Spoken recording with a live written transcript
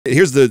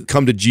Here's the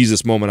come to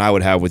Jesus moment I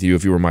would have with you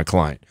if you were my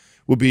client.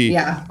 Would be,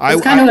 yeah,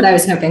 that's kind of what I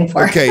was hoping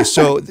for. Okay,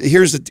 so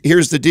here's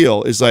the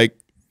deal: is like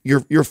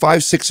you're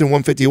 5'6" and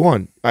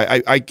 151.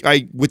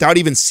 I without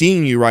even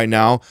seeing you right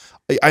now,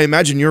 I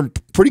imagine you're in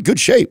pretty good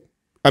shape.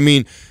 I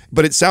mean,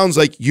 but it sounds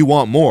like you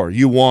want more.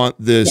 You want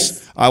this.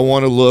 Yes. I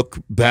want to look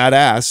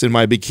badass in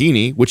my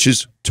bikini, which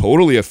is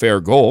totally a fair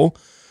goal.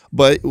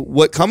 But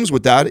what comes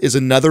with that is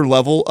another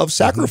level of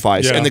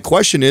sacrifice. Yeah. And the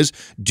question is,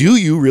 do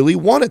you really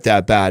want it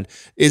that bad?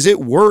 Is it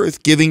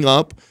worth giving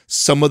up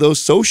some of those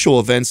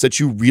social events that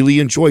you really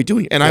enjoy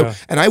doing? And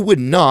I would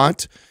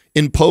not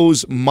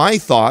impose my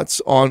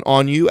thoughts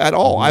on you at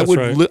all. I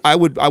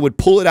would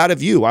pull it out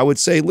of you. I would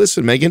say,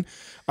 listen, Megan,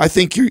 I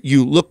think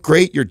you look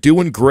great. You're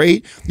doing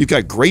great. You've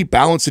got great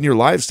balance in your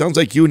life. Sounds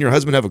like you and your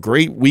husband have a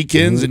great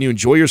weekends and you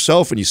enjoy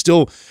yourself and you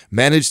still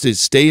manage to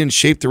stay in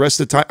shape the rest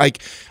of the time.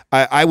 Like,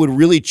 I would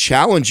really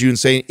challenge you and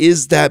say,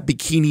 is that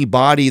bikini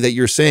body that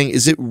you're saying,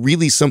 is it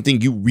really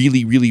something you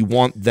really, really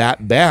want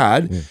that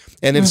bad?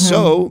 And if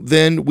so,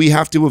 then we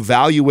have to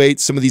evaluate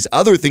some of these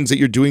other things that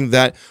you're doing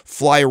that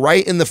fly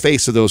right in the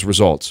face of those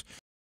results.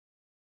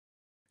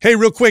 Hey,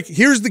 real quick,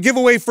 here's the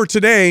giveaway for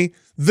today.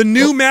 The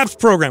new MAPS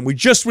program. We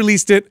just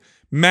released it,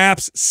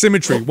 MAPS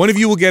Symmetry. One of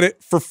you will get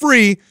it for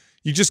free.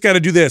 You just got to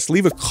do this.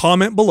 Leave a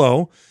comment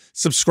below,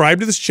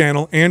 subscribe to this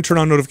channel, and turn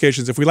on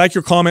notifications. If we like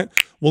your comment,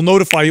 we'll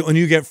notify you, and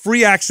you get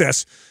free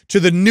access to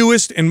the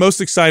newest and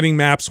most exciting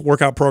MAPS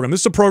workout program.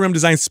 This is a program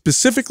designed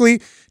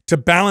specifically to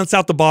balance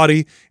out the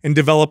body and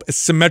develop a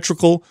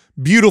symmetrical,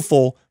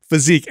 beautiful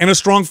physique and a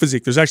strong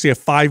physique. There's actually a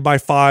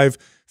 5x5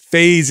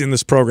 phase in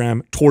this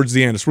program towards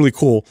the end. It's really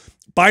cool.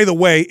 By the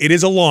way, it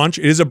is a launch.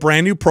 It is a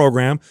brand new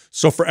program.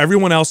 So for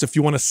everyone else, if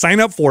you want to sign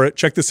up for it,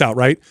 check this out,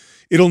 right?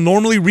 It'll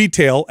normally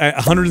retail at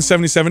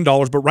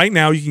 $177, but right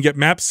now you can get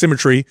MAPS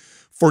Symmetry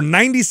for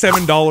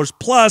 $97,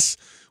 plus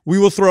we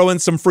will throw in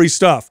some free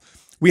stuff.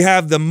 We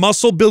have the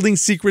Muscle Building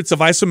Secrets of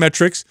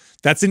Isometrics.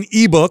 That's an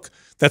ebook.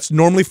 That's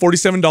normally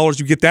 $47.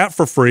 You get that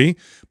for free.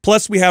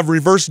 Plus, we have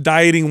Reverse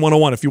Dieting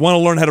 101. If you want to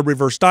learn how to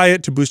reverse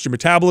diet to boost your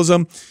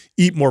metabolism,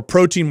 eat more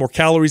protein, more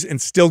calories, and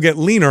still get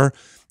leaner,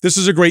 this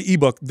is a great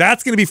ebook.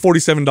 That's going to be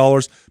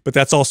 $47, but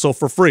that's also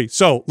for free.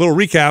 So, little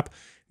recap.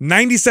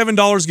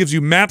 $97 gives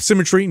you MAPS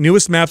Symmetry,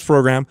 newest MAPS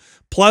program,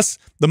 plus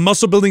the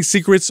Muscle Building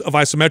Secrets of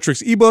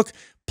Isometrics ebook,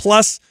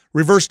 plus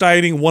Reverse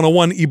Dieting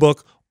 101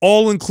 ebook,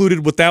 all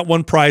included with that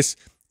one price.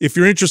 If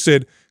you're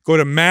interested, go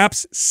to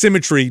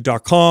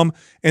mapssymmetry.com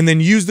and then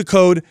use the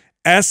code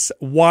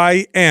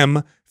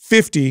SYM50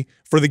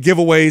 for the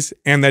giveaways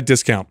and that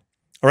discount.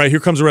 All right, here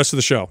comes the rest of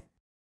the show.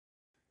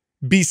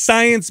 Be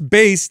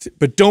science-based,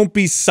 but don't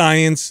be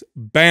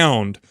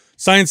science-bound.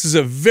 Science is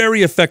a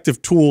very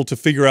effective tool to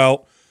figure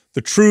out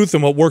the truth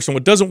and what works and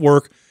what doesn't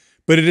work,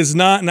 but it is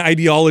not an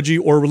ideology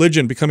or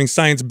religion. Becoming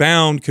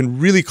science-bound can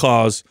really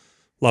cause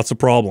lots of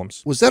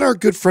problems. Was that our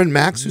good friend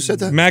Max who said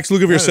that? Max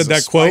Lugavere said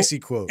that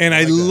quote. And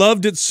I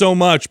loved it so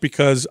much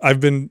because I've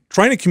been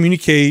trying to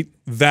communicate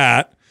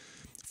that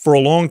for a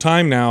long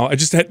time now. I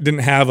just didn't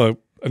have an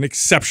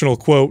exceptional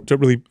quote that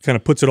really kind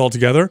of puts it all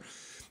together.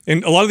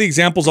 And a lot of the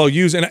examples I'll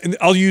use, and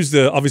I'll use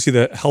obviously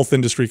the health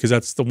industry because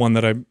that's the one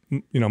that I'm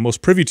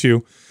most privy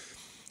to.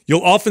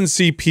 You'll often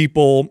see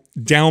people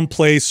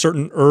downplay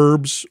certain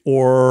herbs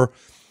or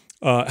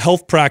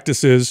health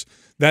practices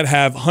that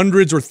have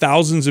hundreds or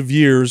thousands of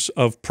years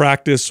of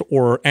practice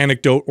or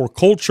anecdote or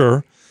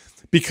culture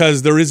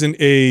because there isn't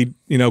a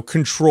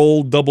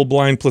controlled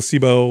double-blind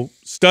placebo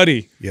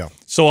study. Yeah.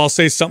 So I'll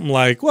say something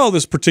like, well,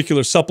 this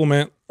particular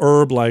supplement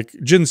herb like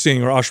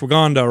ginseng or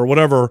ashwagandha or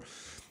whatever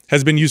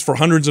has been used for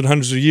hundreds and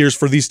hundreds of years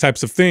for these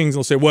types of things.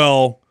 They'll say,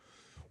 well,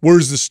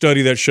 where's the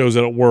study that shows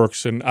that it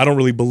works? And I don't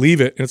really believe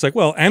it. And it's like,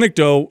 well,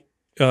 anecdote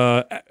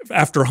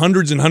after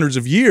hundreds and hundreds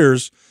of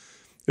years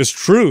is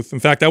truth. In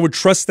fact, I would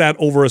trust that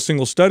over a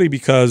single study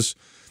because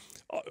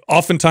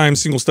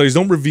oftentimes single studies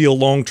don't reveal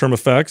long-term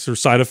effects or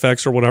side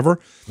effects or whatever.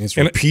 It's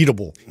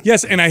repeatable.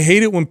 Yes, and I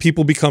hate it when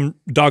people become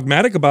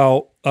dogmatic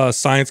about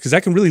science because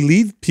that can really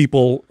lead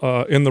people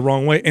in the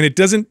wrong way. And it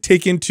doesn't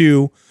take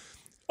into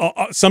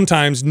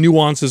sometimes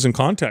nuances and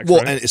context.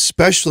 Well, right? And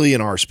especially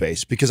in our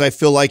space, because I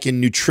feel like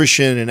in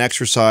nutrition and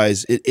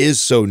exercise, it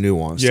is so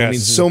nuanced. Yes. I mean,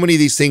 so many of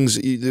these things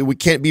we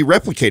can't be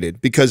replicated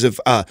because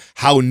of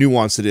how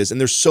nuanced it is. And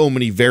there's so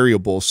many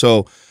variables.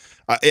 So,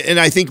 and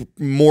I think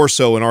more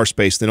so in our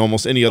space than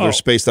almost any other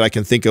space that I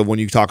can think of when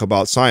you talk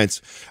about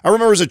science. I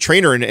remember as a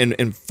trainer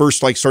and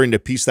first like starting to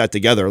piece that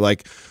together,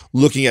 like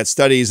looking at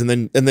studies and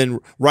then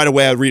right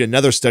away I'd read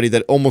another study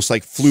that almost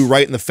like flew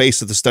right in the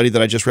face of the study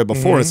that I just read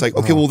before. And it's like,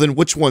 okay, well then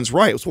which one's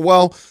right? So,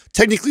 well,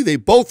 technically they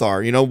both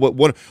are,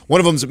 one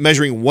of them's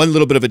measuring one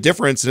little bit of a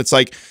difference. And it's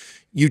like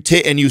you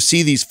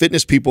see these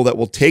fitness people that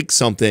will take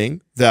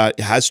something that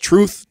has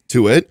truth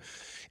to it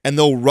and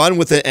they'll run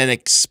with it and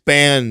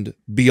expand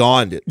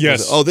beyond it.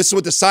 Yes. Oh, this is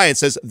what the science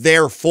says,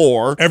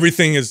 therefore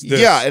everything is this.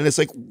 Yeah, and it's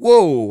like,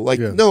 whoa, like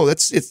no,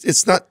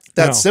 it's not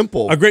that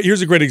simple.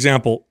 Here's a great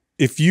example.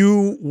 If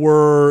you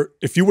were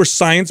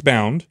science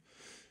bound,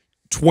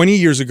 20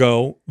 years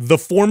ago, the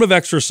form of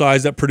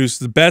exercise that produced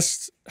the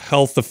best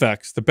health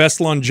effects, the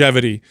best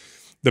longevity,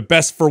 the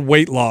best for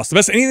weight loss, the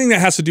best anything that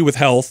has to do with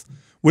health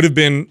would have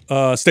been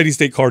steady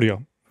state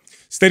cardio.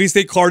 Steady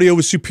state cardio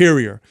was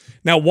superior.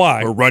 Now,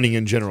 why? Or running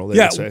in general, they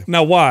would say.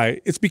 Now,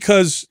 why? It's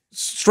because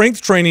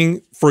strength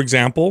training, for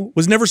example,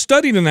 was never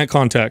studied in that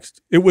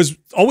context. It was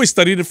always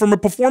studied from a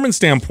performance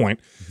standpoint.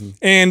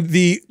 And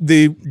the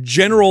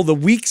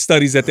weak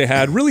studies that they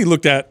had really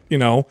looked at, you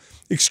know,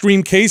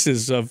 extreme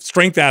cases of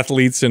strength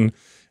athletes and,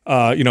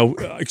 you know,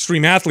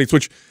 extreme athletes,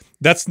 which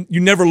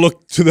you never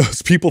look to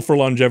those people for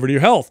longevity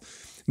or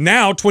health.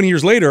 Now, 20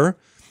 years later,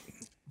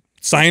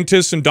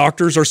 scientists and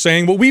doctors are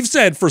saying what we've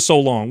said for so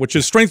long, which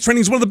is strength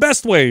training is one of the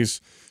best ways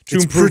to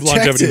improve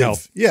longevity and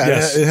health. Yeah,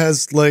 yes. It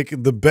has like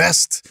the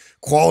best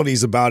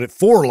qualities about it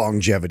for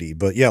longevity.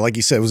 But yeah, like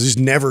you said, it was just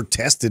never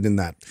tested in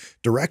that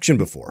direction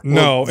before.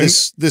 No,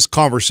 this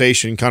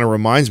conversation kind of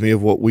reminds me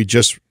of what we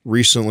just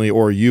recently,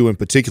 or you in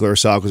particular,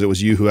 Sal, because it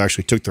was you who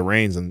actually took the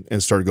reins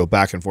and started to go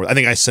back and forth. I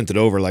think I sent it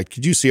over like,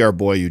 could you see our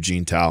boy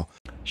Eugene Tao?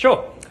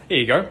 Sure, here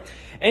you go.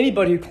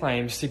 Anybody who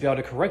claims to be able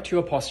to correct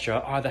your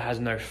posture either has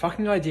no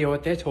fucking idea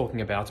what they're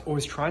talking about or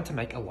is trying to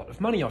make a lot of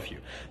money off you.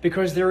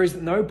 Because there is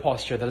no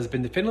posture that has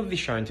been definitively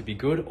shown to be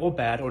good or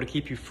bad or to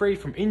keep you free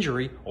from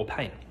injury or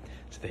pain.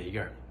 So there you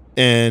go.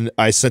 And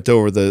I sent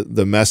over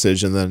the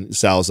message, and then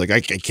Sal was like,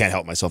 I can't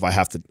help myself. I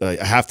have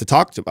to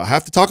talk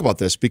about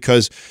this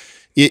because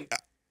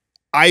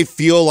I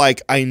feel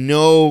like I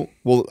know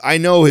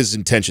his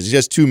intentions. He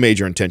has two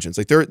major intentions.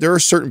 Like there are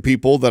certain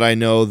people that I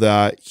know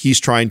that he's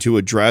trying to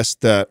address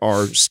that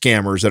are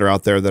scammers that are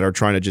out there that are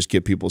trying to just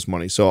get people's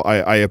money. So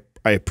I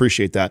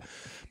appreciate that.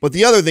 But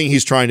the other thing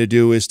he's trying to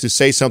do is to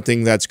say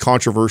something that's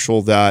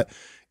controversial that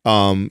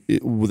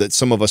that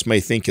some of us may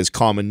think is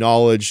common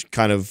knowledge,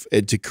 kind of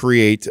to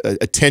create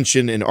a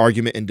tension and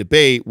argument and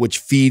debate, which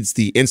feeds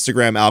the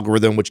Instagram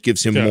algorithm, which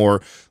gives him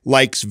more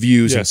likes,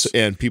 views,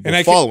 and people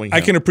following him. I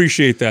can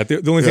appreciate that.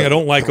 The only thing I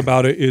don't like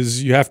about it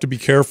is you have to be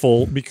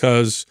careful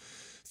because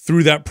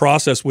through that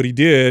process, what he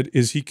did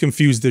is he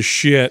confused the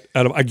shit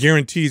out of, I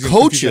guarantee he's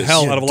confused the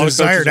hell out of a lot of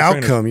desired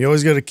outcome. You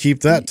always got to keep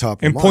that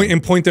top of mind.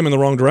 And point them in the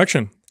wrong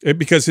direction.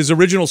 Because his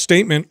original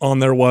statement on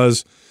there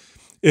was,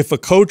 if a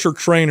coach or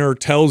trainer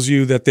tells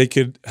you that they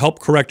could help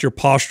correct your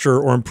posture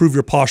or improve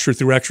your posture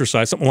through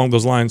exercise, something along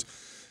those lines,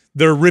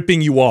 they're ripping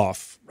you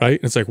off, right?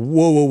 And it's like,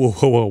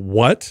 whoa,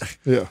 what?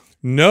 Yeah.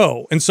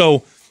 No. And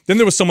so then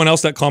there was someone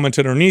else that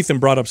commented underneath and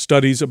brought up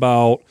studies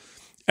about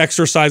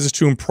exercises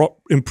to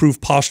improve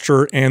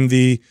posture and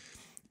the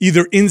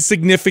either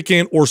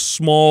insignificant or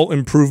small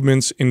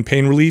improvements in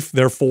pain relief.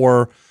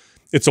 Therefore,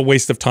 it's a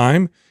waste of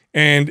time.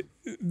 And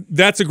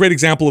that's a great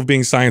example of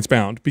being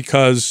science-bound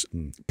because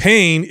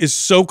pain is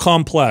so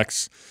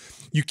complex.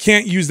 You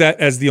can't use that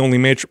as the only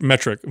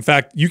metric. In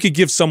fact, you could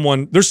give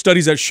someone, there's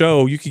studies that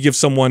show you could give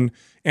someone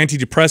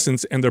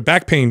antidepressants and their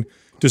back pain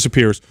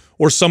disappears,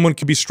 or someone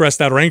could be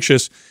stressed out or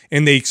anxious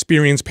and they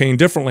experience pain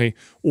differently,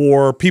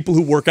 or people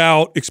who work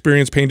out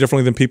experience pain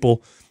differently than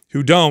people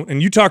who don't.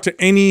 And you talk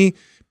to any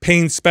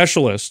pain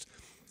specialist,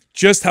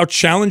 just how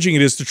challenging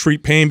it is to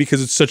treat pain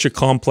because it's such a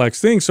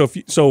complex thing. So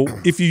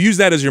if you use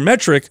that as your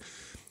metric,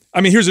 I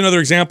mean, here's another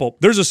example.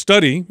 There's a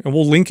study, and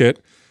we'll link it,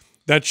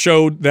 that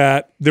showed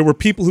that there were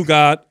people who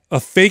got a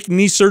fake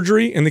knee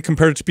surgery and they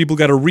compared it to people who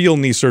got a real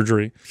knee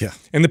surgery. Yeah.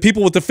 And the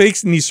people with the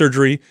fake knee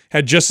surgery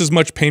had just as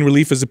much pain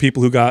relief as the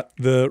people who got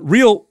the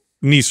real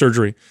knee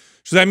surgery.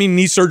 So that mean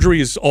knee surgery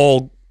is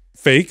all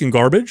fake and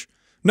garbage?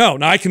 No.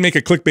 Now I can make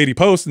a clickbaity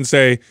post and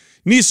say,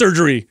 knee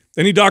surgery.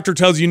 Any doctor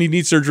tells you need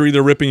knee surgery,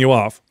 they're ripping you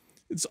off.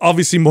 It's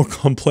obviously more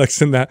complex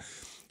than that.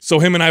 So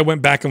him and I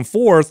went back and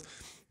forth,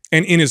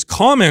 and in his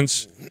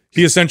comments,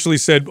 he essentially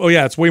said, "Oh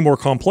yeah, it's way more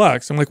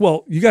complex." I'm like,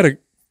 "Well, you gotta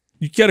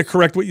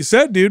correct what you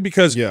said, dude,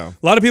 because a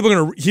lot of people are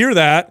gonna hear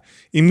that,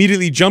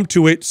 immediately jump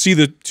to it, see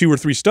the 2 or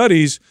 3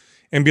 studies,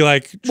 and be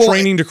like,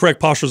 training to correct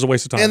posture is a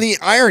waste of time." And the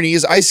irony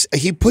is,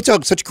 he puts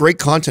out such great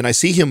content. I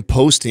see him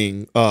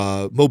posting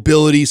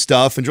mobility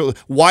stuff, and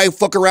why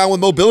fuck around with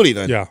mobility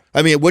then? Yeah,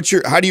 I mean,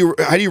 how do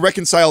you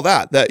reconcile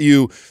that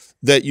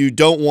you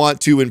don't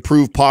want to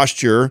improve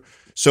posture?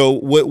 So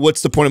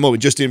what's the point of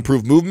mobility? Just to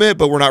improve movement,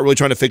 but we're not really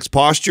trying to fix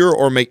posture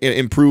or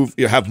improve,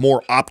 have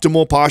more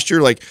optimal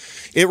posture. Like,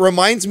 it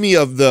reminds me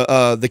of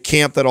the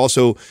camp that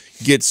also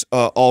gets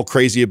all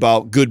crazy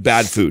about good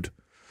bad food.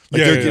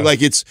 Like,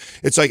 like it's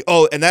like,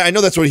 oh, and I know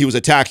that's what he was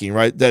attacking,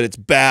 right? That it's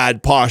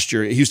bad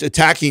posture. He was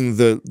attacking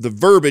the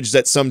verbiage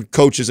that some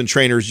coaches and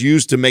trainers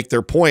use to make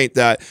their point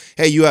that,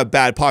 hey, you have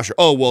bad posture.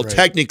 Oh, well,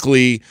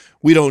 technically,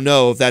 we don't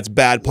know if that's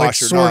bad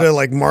posture. Like sort of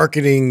like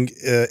marketing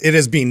it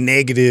as being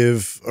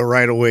negative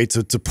right away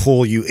to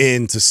pull you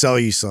in to sell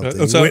you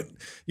something.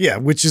 Yeah,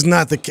 which is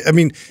not the. I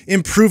mean,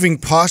 improving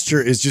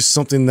posture is just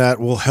something that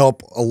will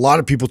help a lot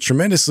of people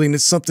tremendously, and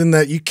it's something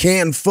that you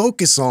can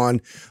focus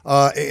on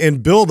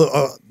and build,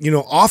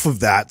 off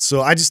of that.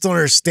 So I just don't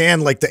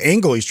understand like the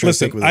angle he's trying to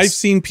take with this. I've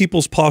seen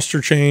people's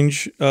posture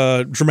change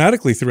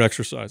dramatically through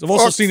exercise. I've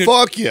also seen it.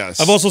 Fuck yes.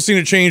 I've also seen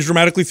it change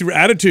dramatically through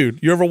attitude.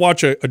 You ever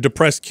watch a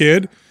depressed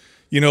kid?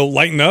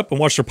 lighten up and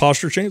watch their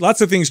posture change.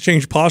 Lots of things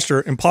change posture,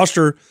 and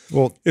posture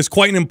is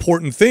quite an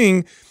important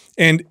thing.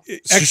 And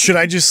so should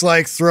I just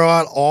like throw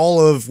out all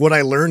of what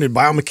I learned in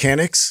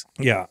biomechanics?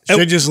 Yeah.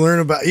 Should I just learn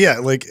about,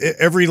 like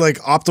every like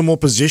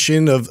optimal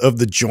position of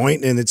the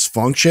joint and its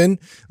function?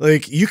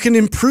 Like you can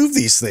improve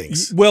these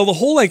things. Well, the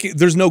whole like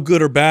there's no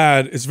good or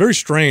bad, it's very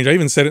strange. I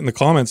even said it in the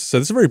comments. So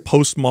it's a very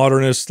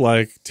postmodernist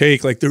like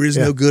take, like there is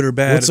no good or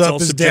bad. What's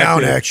up is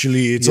down,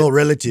 actually. It's all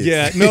relative.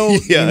 Yeah. No,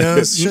 no,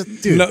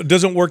 it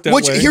doesn't work that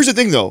way. Here's the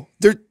thing though.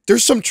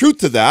 There's some truth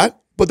to that.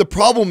 But the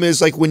problem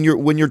is like when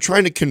you're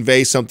trying to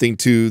convey something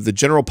to the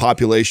general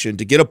population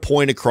to get a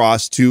point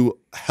across to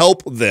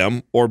help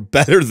them or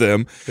better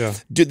them. Yeah.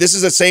 Dude, this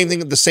is the same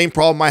thing, the same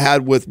problem I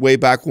had with way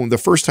back when the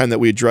first time that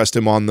we addressed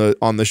him on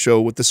the show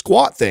with the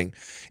squat thing.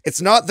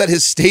 It's not that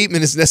his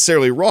statement is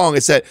necessarily wrong.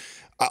 It's that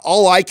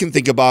all I can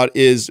think about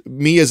is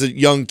me as a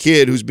young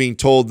kid who's being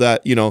told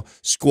that,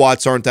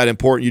 squats aren't that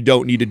important. You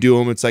don't need to do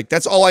them. It's like,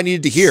 that's all I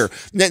needed to hear.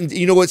 And then,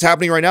 you know what's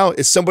happening right now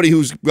is somebody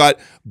who's got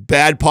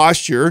bad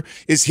posture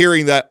is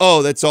hearing that,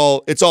 oh, it's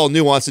all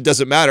nuanced. It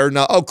doesn't matter.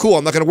 Now, oh, cool.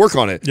 I'm not going to work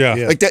on it. Yeah.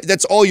 Like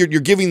that's all you're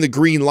giving the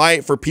green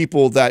light for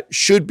people that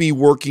should be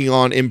working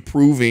on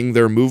improving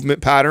their movement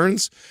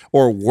patterns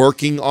or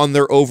working on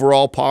their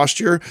overall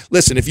posture.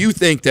 Listen, if you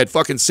think that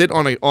fucking sit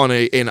on an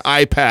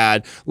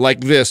iPad like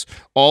this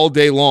all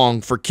day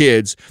long for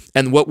kids,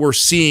 and what we're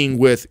seeing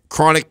with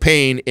chronic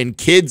pain in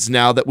kids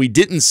now that we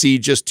didn't see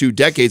just 2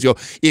 decades ago,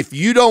 if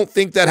you don't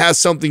think that has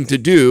something to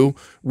do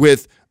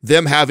with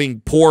them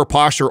having poor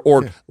posture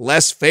or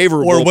less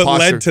favorable or what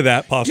posture, led to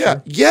that posture.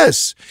 Yeah,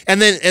 yes.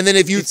 And then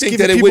if you think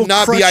that it would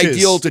not be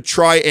ideal to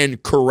try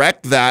and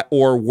correct that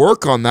or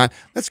work on that,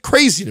 that's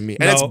crazy to me.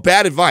 And that's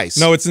bad advice.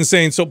 No, it's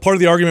insane. So part of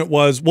the argument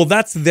was, well,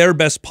 that's their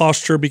best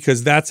posture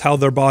because that's how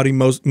their body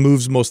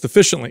moves most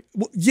efficiently.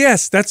 Well,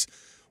 yes, that's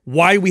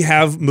why we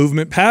have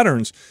movement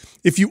patterns.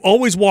 If you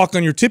always walk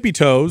on your tippy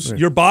toes,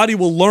 your body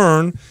will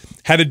learn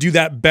how to do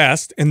that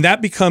best, and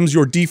that becomes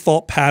your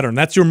default pattern.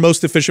 That's your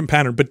most efficient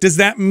pattern. But does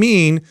that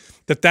mean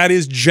that that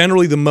is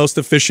generally the most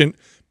efficient,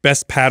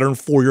 best pattern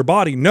for your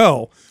body?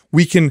 No.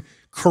 We can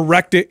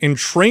correct it and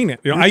train it.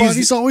 Your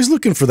body's always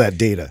looking for that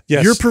data.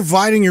 Yes. You're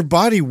providing your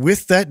body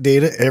with that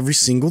data every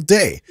single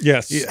day.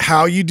 Yes.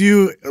 How you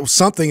do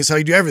something is how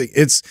you do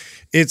everything.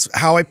 It's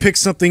how I pick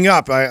something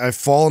up. I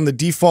fall in the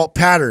default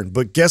pattern.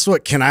 But guess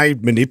what? Can I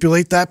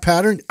manipulate that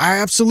pattern? I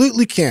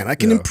absolutely can. I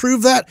can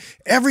improve that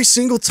every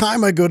single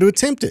time I go to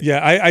attempt it. Yeah,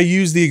 I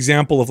use the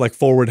example of like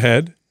forward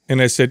head.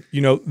 And I said,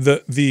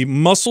 the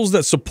muscles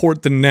that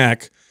support the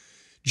neck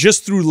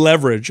just through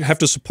leverage have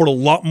to support a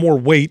lot more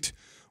weight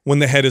when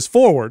the head is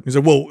forward. He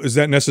said, well, is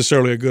that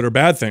necessarily a good or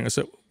bad thing? I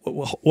said,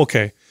 well,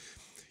 okay.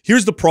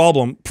 Here's the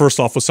problem, first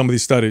off, with some of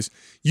these studies.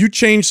 You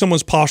change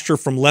someone's posture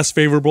from more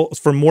favorable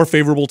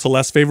to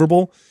less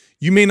favorable,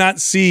 you may not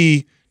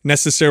see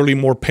necessarily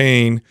more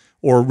pain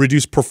or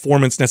reduced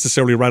performance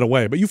necessarily right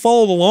away. But you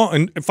follow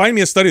along and find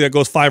me a study that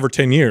goes 5 or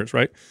 10 years,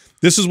 right?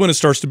 This is when it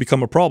starts to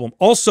become a problem.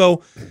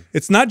 Also,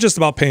 it's not just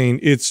about pain.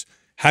 It's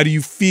how do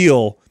you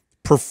feel,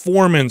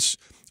 performance,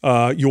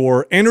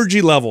 your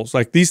energy levels,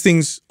 like these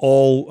things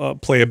all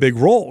play a big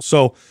role.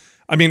 So,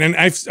 I mean, and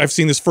I've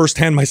seen this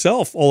firsthand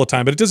myself all the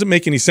time, but it doesn't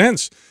make any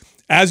sense.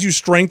 As you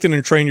strengthen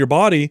and train your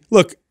body,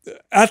 look,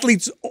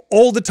 athletes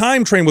all the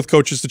time train with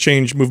coaches to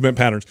change movement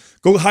patterns.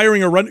 Go hire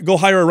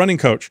a running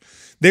coach.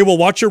 They will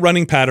watch your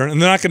running pattern,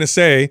 and they're not going to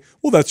say,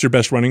 "Well, that's your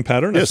best running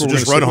pattern." Yes,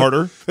 just run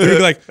harder. They're gonna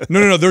be like,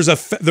 "No. There's a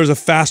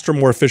faster,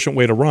 more efficient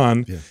way to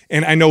run." Yeah.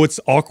 And I know it's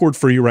awkward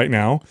for you right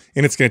now,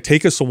 and it's going to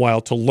take us a while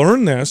to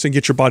learn this and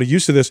get your body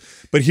used to this.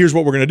 But here's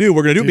what we're going to do.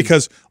 We're going to do it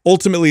because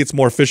ultimately it's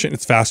more efficient,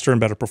 it's faster,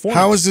 and better performance.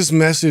 How is this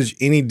message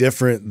any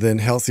different than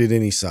healthy at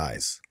any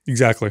size?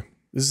 Exactly.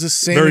 This is the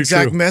same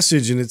exact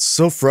message, and it's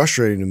so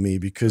frustrating to me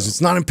because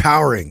it's not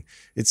empowering.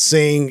 It's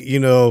saying,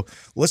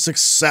 let's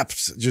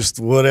accept just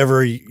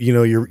whatever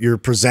you're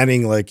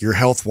presenting, like your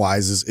health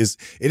wise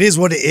it is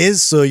what it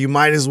is. So you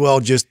might as well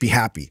just be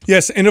happy.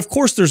 Yes, and of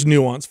course there's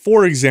nuance.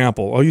 For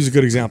example, I'll use a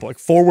good example, like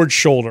forward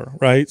shoulder,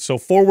 right? So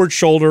forward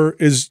shoulder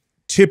is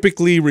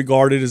typically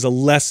regarded as a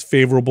less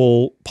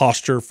favorable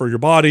posture for your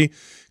body,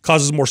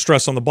 causes more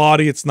stress on the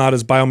body. It's not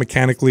as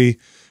biomechanically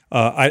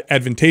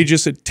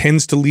advantageous. It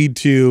tends to lead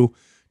to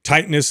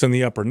tightness in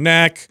the upper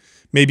neck,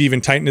 maybe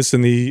even tightness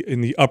in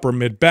the upper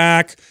mid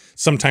back,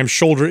 sometimes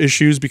shoulder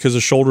issues because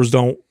the shoulders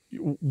don't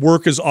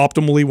work as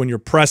optimally when you're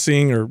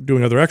pressing or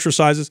doing other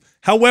exercises.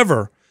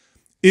 However,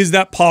 is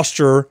that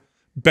posture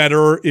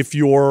better if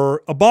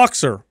you're a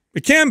boxer?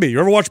 It can be. You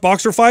ever watch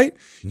boxer fight?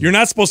 You're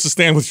not supposed to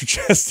stand with your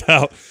chest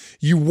out.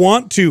 You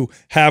want to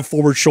have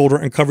forward shoulder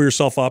and cover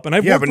yourself up. And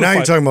but now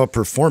you're talking about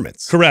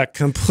performance. Correct.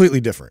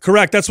 Completely different.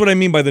 Correct. That's what I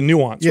mean by the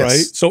nuance, right?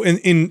 So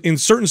in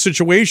certain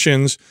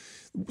situations,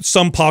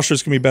 some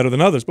postures can be better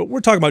than others, but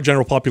we're talking about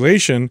general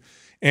population.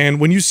 And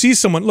when you see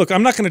someone, look,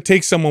 I'm not going to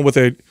take someone with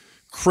a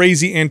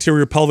crazy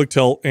anterior pelvic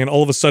tilt and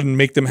all of a sudden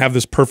make them have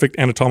this perfect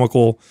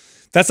anatomical.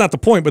 That's not the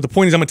point. But the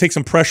point is I'm going to take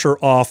some pressure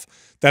off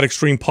that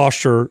extreme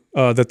posture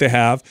that they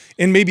have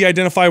and maybe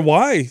identify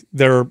why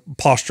their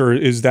posture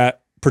is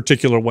that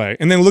particular way,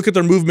 and then look at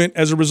their movement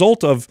as a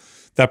result of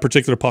that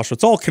particular posture.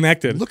 It's all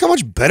connected. Look how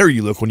much better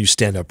you look when you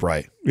stand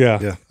upright.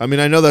 Yeah. I mean,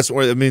 I know that's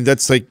where, I mean,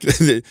 that's like,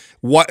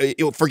 what,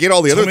 forget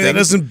all the other things. That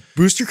doesn't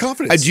boost your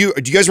confidence. Do you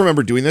guys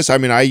remember doing this? I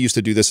mean, I used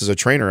to do this as a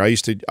trainer. I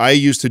used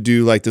to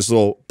do like this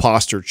little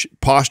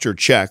posture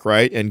check,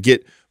 right? And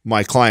get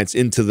my clients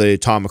into the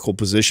anatomical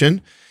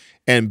position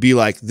and be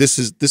like, this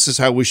is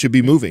how we should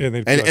be moving.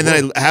 And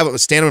then I have them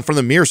stand in front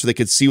of the mirror so they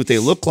could see what they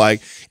look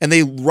like. And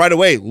they right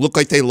away look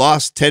like they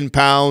lost 10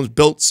 pounds,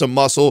 built some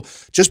muscle,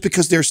 just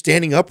because they're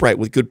standing upright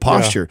with good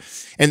posture.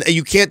 Yeah. And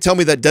you can't tell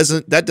me that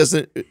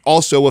doesn't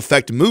also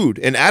affect mood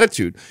and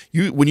attitude.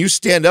 When you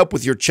stand up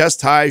with your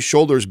chest high,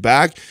 shoulders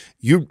back,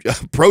 you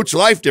approach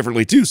life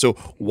differently too. So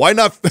why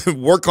not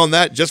work on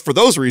that just for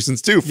those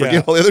reasons too?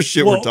 Forget all the other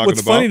shit we're talking about.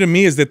 What's funny to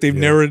me is that they've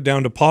narrowed it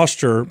down to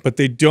posture, but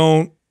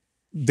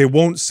they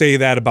won't say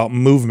that about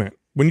movement.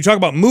 When you talk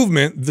about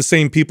movement, the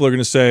same people are going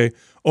to say,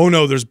 oh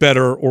no, there's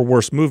better or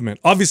worse movement.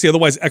 Obviously,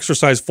 otherwise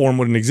exercise form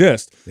wouldn't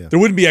exist. Yeah. There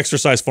wouldn't be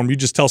exercise form. You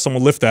just tell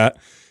someone lift that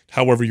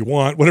however you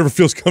want, whatever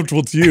feels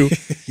comfortable to you,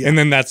 and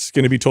then that's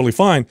going to be totally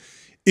fine.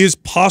 Is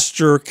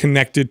posture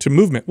connected to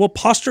movement? Well,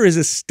 posture is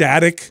a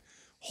static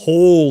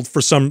hold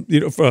for some,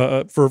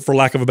 for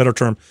lack of a better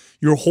term.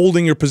 You're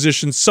holding your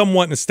position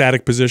somewhat in a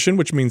static position,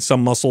 which means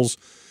some muscles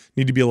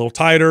need to be a little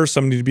tighter,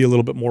 some need to be a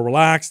little bit more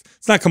relaxed.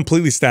 It's not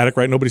completely static,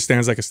 right? Nobody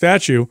stands like a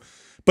statue,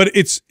 but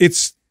it's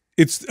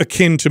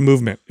akin to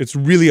movement. It's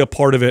really a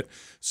part of it.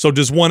 So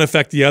does one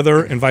affect the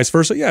other and vice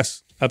versa?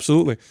 Yes,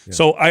 absolutely. Yeah.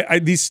 So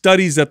these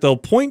studies that they'll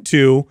point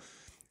to,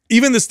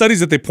 even the studies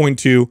that they point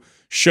to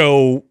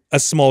show a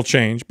small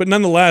change, but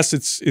nonetheless,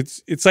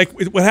 it's like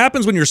what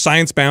happens when you're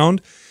science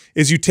bound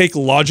is you take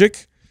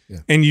logic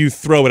and you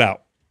throw it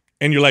out.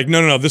 And you're like,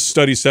 no, this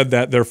study said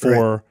that,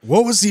 therefore. Right.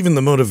 What was even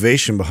the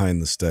motivation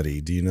behind the study?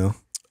 Do you know?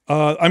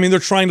 I mean, they're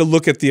trying to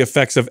look at the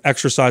effects of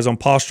exercise on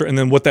posture and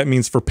then what that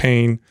means for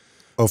pain.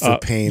 Oh, for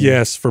pain.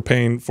 Yes, for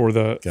pain for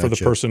the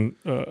person.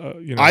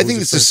 I think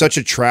this is such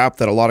a trap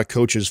that a lot of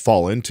coaches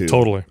fall into.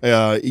 Totally.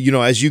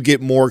 As you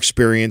get more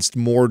experienced,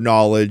 more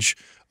knowledge,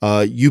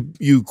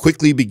 you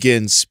quickly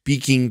begin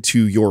speaking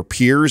to your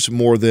peers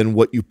more than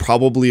what you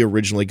probably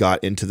originally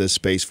got into this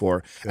space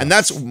for. Yeah.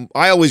 And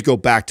I always go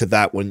back to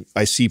that when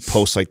I see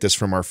posts like this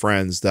from our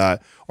friends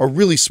that are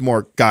really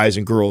smart guys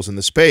and girls in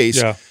the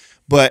space. Yeah.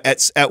 But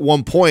at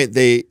one point,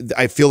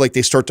 I feel like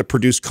they start to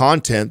produce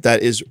content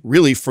that is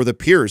really for the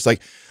peers.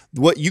 Like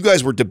what you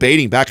guys were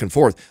debating back and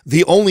forth,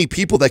 the only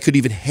people that could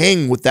even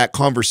hang with that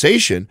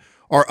conversation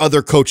are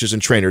other coaches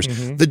and trainers.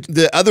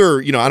 The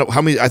other, I don't know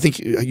how many, I think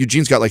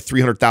Eugene's got like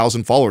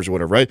 300,000 followers or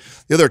whatever, right?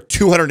 The other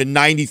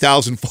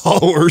 290,000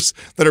 followers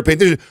that are paying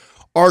attention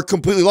are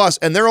completely lost.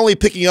 And they're only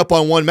picking up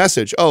on one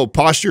message. Oh,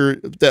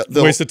 posture.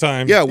 Waste of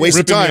time. Yeah, waste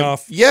of time. Me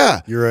off.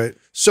 Yeah. You're right.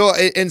 So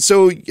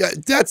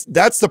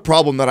that's the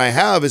problem that I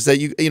have is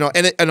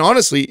that and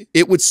honestly,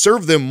 it would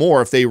serve them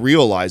more if they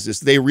realize this.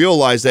 They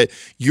realize that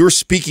you're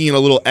speaking in a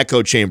little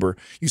echo chamber.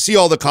 You see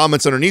all the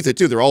comments underneath it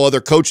too. They're all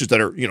other coaches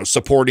that are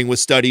supporting with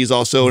studies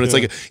also, and it's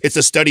like it's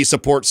a study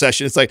support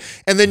session. It's like,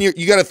 and then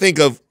you got to think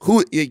of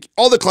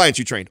all the clients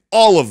you trained,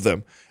 all of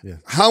them. Yeah.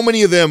 How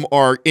many of them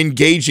are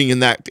engaging in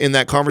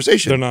that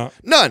conversation? They're not.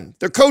 None.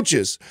 They're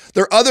coaches.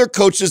 They're other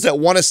coaches that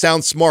want to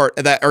sound smart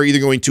and that are either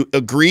going to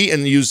agree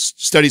and use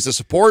studies to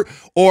support,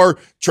 or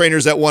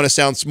trainers that want to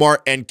sound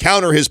smart and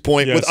counter his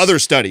point with other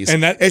studies.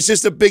 And it's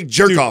just a big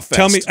jerk off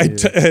fest.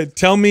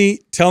 Tell me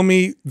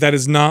that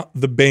is not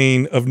the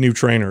bane of new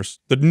trainers.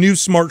 The new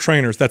smart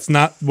trainers, that's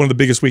not one of the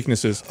biggest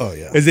weaknesses. Oh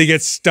yeah. Is they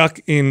get stuck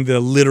in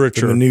the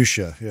literature. The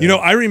minutia. Yeah.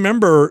 I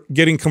remember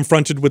getting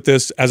confronted with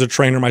this as a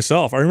trainer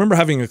myself. I remember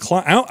having a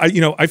client,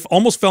 I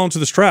almost fell into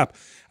this trap.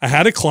 I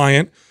had a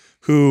client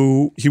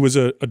who, he was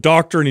a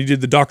doctor and he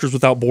did the Doctors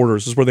Without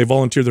Borders. This is where they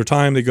volunteer their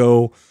time. They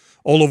go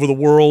all over the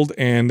world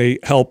and they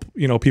help,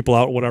 people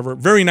out, whatever.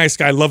 Very nice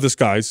guy. Love this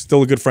guy. He's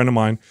still a good friend of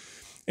mine.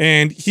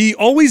 And he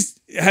always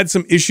had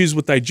some issues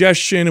with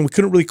digestion and we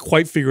couldn't really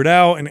quite figure it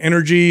out, and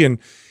energy, and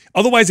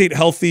otherwise ate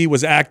healthy,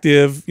 was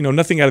active,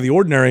 nothing out of the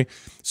ordinary.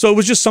 So it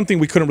was just something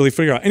we couldn't really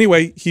figure out.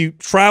 Anyway, he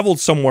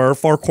traveled somewhere,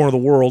 far corner of the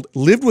world,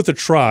 lived with a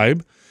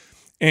tribe,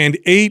 and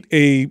ate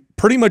a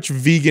pretty much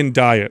vegan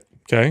diet,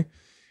 okay?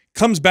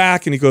 Comes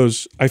back and he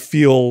goes, I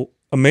feel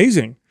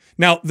amazing.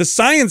 Now, the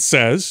science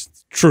says,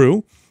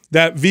 true,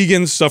 that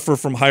vegans suffer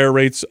from higher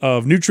rates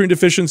of nutrient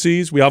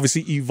deficiencies. We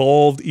obviously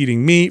evolved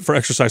eating meat for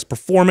exercise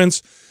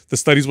performance. The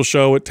studies will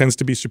show it tends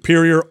to be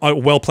superior, a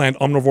well-planned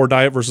omnivore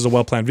diet versus a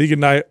well-planned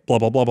vegan diet, blah,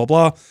 blah, blah, blah,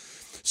 blah.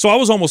 So I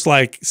was almost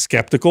like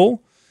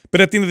skeptical. But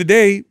at the end of the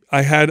day,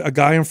 I had a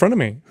guy in front of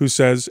me who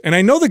says, and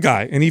I know the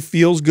guy, and he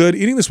feels good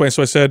eating this way.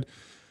 So I said,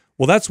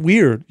 well, that's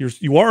weird.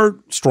 You are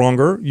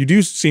stronger. You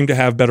do seem to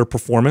have better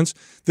performance.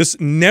 This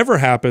never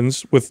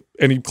happens with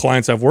any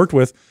clients I've worked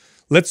with.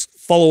 Let's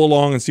follow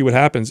along and see what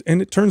happens.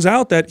 And it turns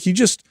out that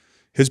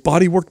his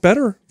body worked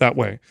better that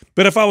way.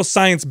 But if I was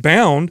science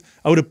bound,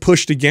 I would have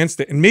pushed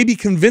against it and maybe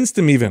convinced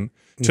him even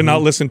to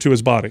not listen to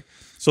his body.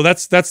 So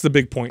that's the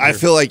big point here. I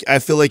feel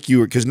like you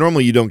were, because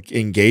normally you don't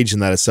engage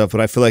in that stuff,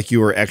 but I feel like you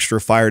were extra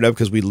fired up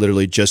because we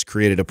literally just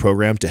created a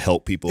program to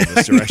help people in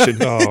this direction.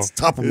 It's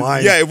top of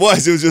mind. Yeah, it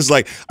was. It was just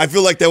like, I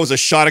feel like that was a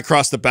shot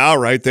across the bow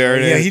right there.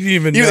 Yeah, he didn't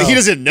even know. He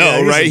doesn't know,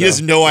 Yeah, right? He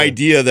has no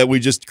idea that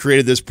we just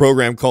created this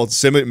program called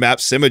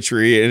Map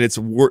Symmetry, and it's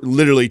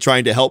literally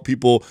trying to help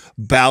people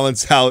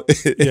balance out.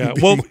 Yeah,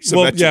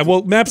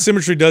 well, Map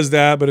Symmetry does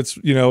that, but it's,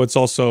 you know, it's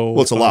also,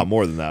 well, it's a lot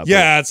more than that.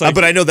 Yeah, it's like,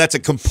 but I know that's a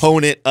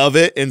component of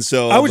it, and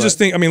so I would just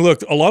think, I mean,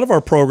 look, a lot of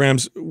our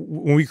programs,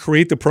 when we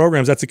create the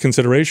programs, that's a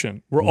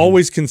consideration. We're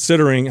always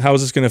considering how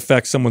is this going to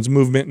affect someone's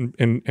movement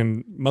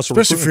and muscle,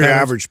 especially for your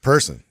average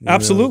person.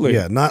 Absolutely,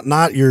 yeah,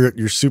 not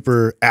your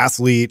super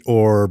athlete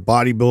or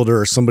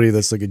bodybuilder or somebody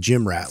that's like a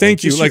gym rat.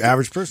 Thank you, like your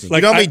average person.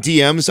 Like, you know how many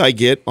DMs I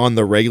get on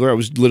the regular? I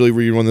was literally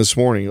reading one this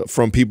morning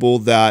from people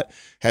that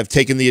have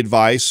taken the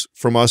advice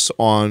from us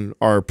on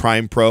our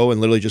Prime Pro and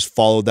literally just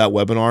followed that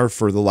webinar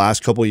for the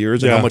last couple of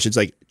years, and how much it's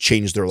like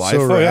changed their life.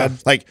 So rad.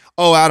 Like,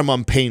 oh, Adam,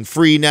 I'm pain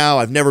free now.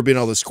 I've never been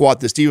able to squat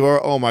this deep.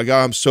 Oh my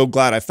God, I'm so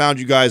glad I found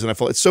you guys. And I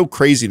felt it's so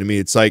crazy to me.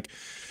 It's like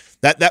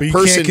that but you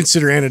person can't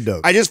consider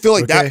antidote. I just feel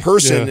like that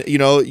person, you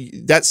know,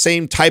 that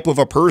same type of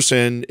a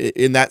person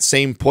in that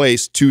same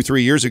place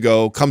 2-3 years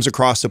ago comes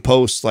across a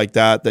post like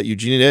that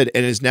Eugenia did,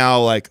 and is now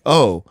like,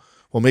 oh,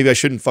 well, maybe I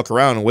shouldn't fuck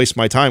around and waste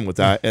my time with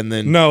that. And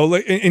then no,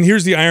 like, and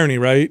here's the irony,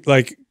 right?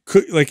 Like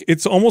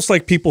it's almost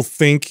like people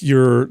think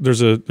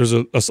there's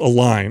a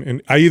line,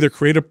 and I either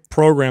create a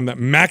program that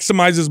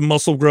maximizes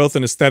muscle growth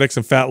and aesthetics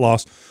and fat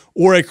loss,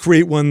 or I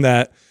create one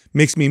that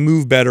makes me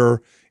move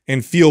better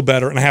and feel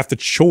better, and I have to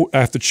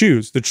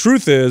choose. The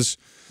truth is,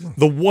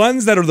 the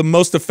ones that are the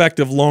most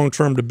effective long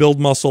term to build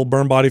muscle,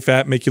 burn body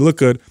fat, make you look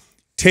good,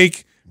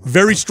 take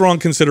very strong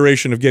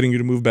consideration of getting you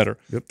to move better.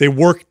 Yep. They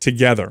work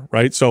together,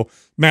 right? So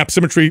Map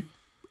Symmetry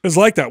is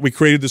like that. We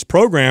created this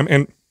program,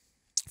 and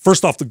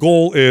first off, the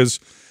goal is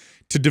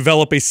to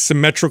develop a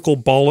symmetrical,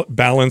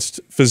 balanced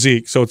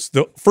physique. So it's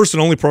the first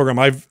and only program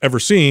I've ever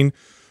seen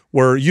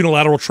where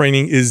unilateral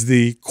training is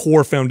the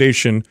core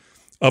foundation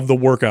of the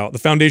workout. The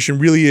foundation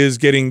really is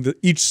getting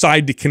each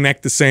side to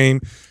connect the same,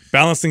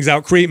 balance things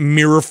out, create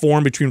mirror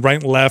form between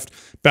right and left,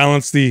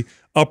 balance the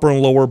upper and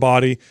lower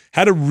body,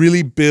 how to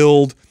really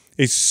build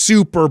a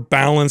super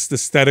balanced,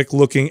 aesthetic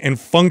looking and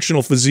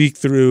functional physique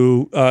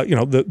through, you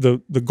know,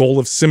 the goal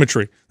of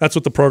symmetry. That's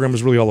what the program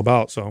is really all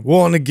about. So,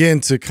 well, and again,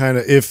 to kind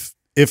of,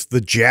 if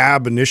the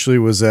jab initially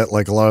was at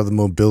like a lot of the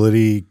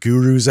mobility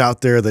gurus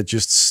out there that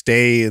just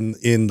stay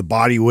in the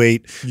body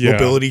weight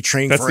mobility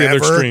train that's forever,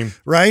 the other extreme,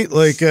 right?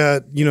 Like,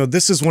 you know,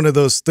 this is one of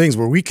those things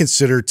where we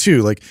consider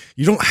too, like,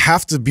 you don't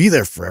have to be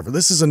there forever.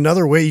 This is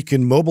another way you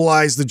can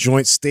mobilize the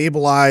joint,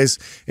 stabilize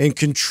and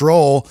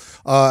control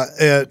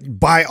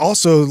by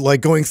also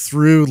like going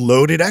through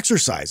loaded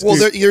exercises. Well,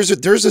 there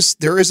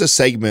is a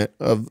segment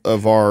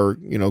of our,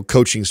 you know,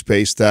 coaching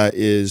space that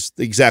is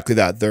exactly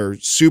that. They're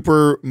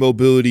super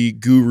mobility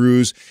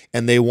gurus,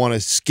 and they want to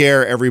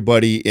scare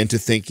everybody into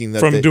thinking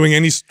that from doing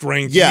any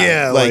strength.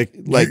 Yeah, like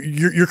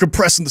you're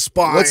compressing the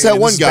spine. What's that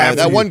one guy?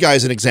 That one guy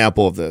is an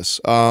example of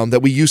this that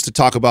we used to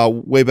talk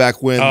about way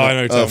back when.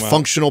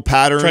 Functional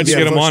patterns. Tried to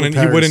get him on, and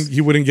he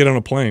wouldn't get on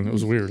a plane. It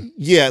was weird.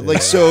 Yeah,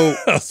 like so.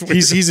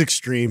 he's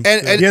extreme.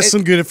 And he has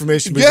some good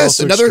information. But yes,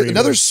 he's also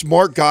another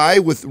smart guy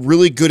with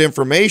really good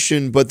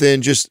information, but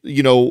then just,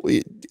 you know,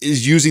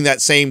 is using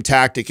that same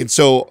tactic, and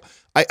so.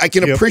 I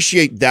can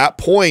appreciate that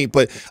point,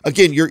 but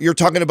again, you're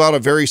talking about a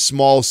very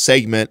small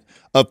segment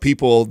of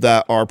people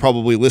that are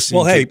probably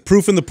listening. Well, hey,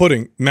 proof in the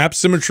pudding. Map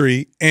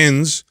Symmetry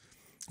ends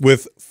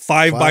with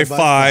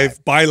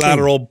 5x5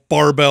 bilateral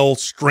barbell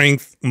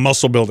strength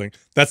muscle building.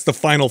 That's the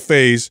final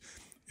phase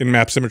in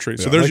Map Symmetry.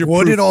 So there's like, your what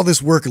proof. did all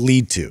this work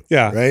lead to?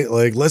 Yeah. Right?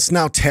 Like, let's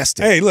now test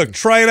it. Hey, look,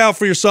 try it out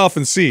for yourself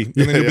and see. And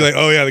then you'll be like,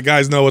 oh yeah, the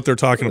guys know what they're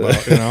talking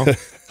about, you know?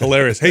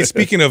 Hilarious. Hey,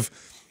 speaking of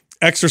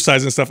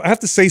exercise and stuff, I have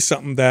to say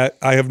something that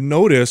I have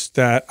noticed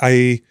that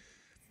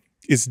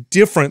is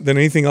different than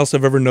anything else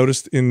I've ever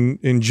noticed in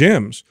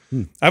gyms.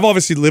 I've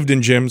obviously lived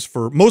in gyms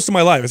for most of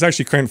my life. It's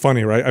actually kind of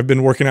funny, right? I've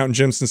been working out in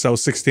gyms since I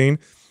was 16.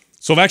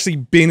 So I've actually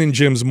been in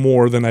gyms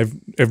more than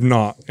I've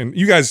not. And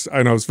you guys,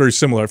 I know it's very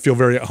similar. I feel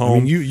very at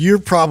home. I mean, you're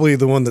probably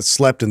the one that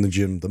slept in the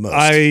gym the most.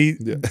 I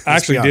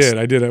actually did.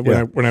 I did.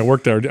 When I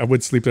worked there, I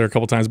would sleep there a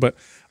couple times. But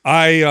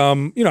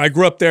you know, I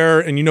grew up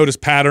there, and you notice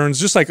patterns,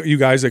 just like you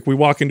guys. Like, we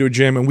walk into a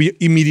gym and we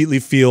immediately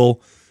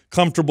feel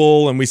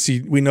comfortable, and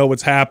we know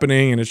what's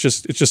happening, and it's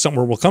just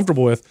something we're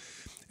comfortable with.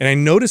 And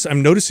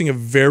I'm noticing a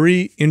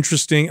very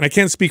interesting, and I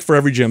can't speak for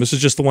every gym. This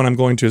is just the one I'm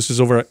going to. This is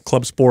over at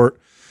Club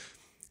Sport.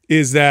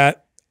 Is that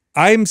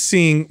I'm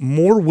seeing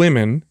more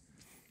women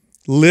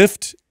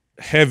lift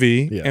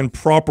heavy and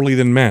properly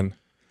than men.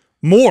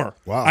 More.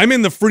 Wow. I'm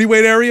in the free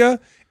weight area,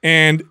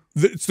 and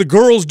it's the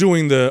girls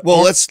doing the.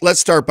 Well, let's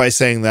start by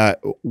saying that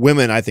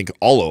women, I think,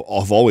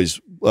 have always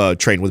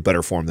trained with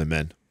better form than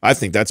men. I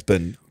think that's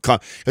been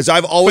because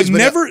I've always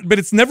but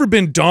it's never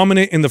been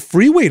dominant in the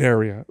free weight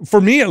area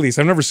for me, at least.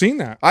 I've never seen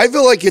that. I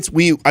feel like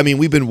I mean,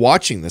 we've been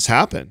watching this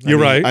happen. You're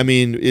right. I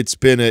mean, it's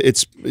been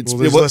there's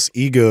less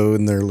ego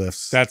in their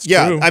lifts. That's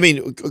yeah. true. I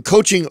mean,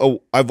 coaching.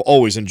 I've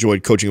always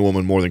enjoyed coaching a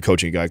woman more than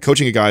coaching a guy.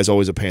 Coaching a guy is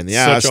always a pain in the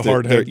ass. Such a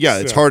hard head. Yeah,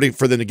 it's hard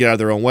for them to get out of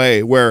their own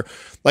way. Where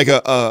like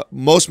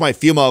most of my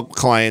female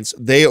clients,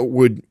 they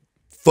would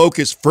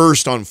focus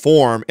first on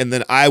form, and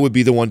then I would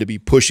be the one to be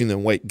pushing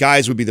them weight.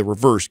 Guys would be the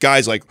reverse.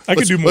 Guys like,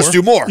 let's do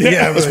more.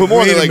 Yeah, let's put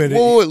more. They're like,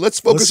 whoa, let's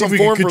focus on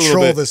form for a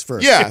little bit. This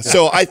first. Yeah.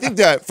 So I think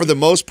that for the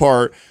most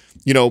part,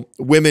 you know,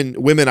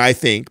 women, I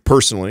think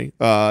personally,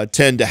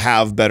 tend to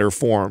have better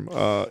form.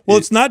 Well,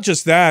 it's not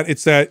just that.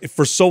 It's that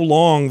for so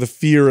long, the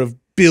fear of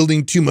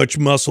building too much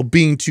muscle,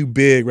 being too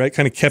big, right,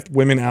 kind of kept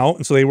women out,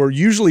 and so they were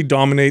usually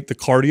dominate the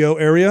cardio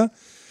area.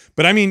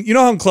 But I mean, you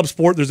know how in club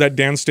sport there's that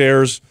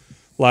downstairs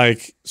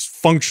like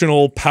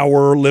functional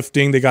power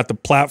lifting. They got the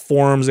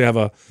platforms. They have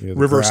a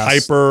reverse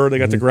hyper. They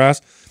got the grass.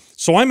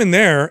 So I'm in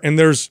there, and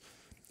there's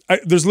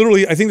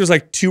literally, I think there's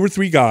like 2 or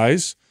 3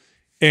 guys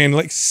and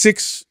like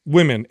 6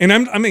 women. And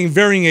I mean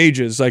varying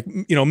ages, like,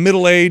 you know,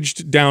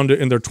 middle-aged down to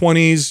in their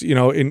 20s, you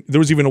know, and there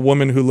was even a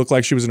woman who looked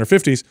like she was in her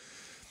 50s.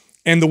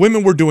 And the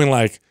women were doing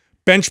like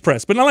bench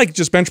press, but not like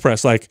just bench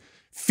press, like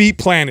feet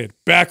planted,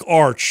 back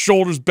arch,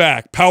 shoulders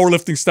back,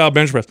 powerlifting style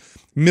bench press.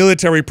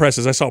 Military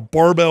presses. I saw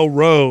barbell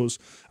rows.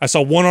 I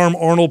saw one-arm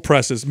Arnold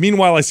presses.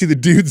 Meanwhile, I see the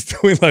dudes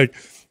doing like,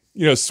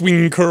 you know,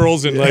 swinging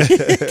curls and like,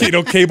 you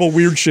know, cable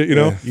weird shit, you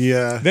know?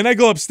 Yeah. Then I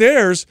go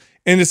upstairs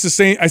and it's the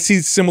same. I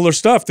see similar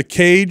stuff. The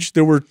cage,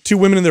 there were 2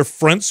 women in there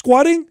front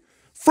squatting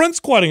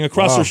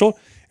across their shoulder.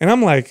 And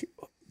I'm like,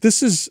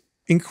 this is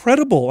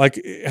incredible.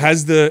 Like,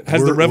 has the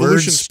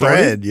revolution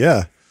started?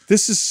 Yeah.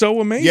 This is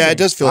so amazing. Yeah, it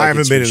does feel like I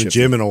haven't been in the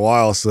gym in a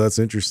while, so that's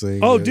interesting.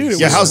 Oh, dude.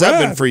 Yeah, how's that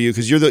been for you?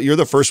 Because you're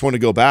the first one to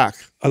go back.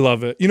 I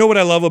love it. You know what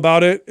I love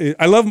about it?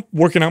 I love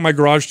working out in my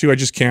garage too. I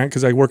just can't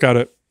because I work out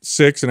at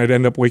 6 and I'd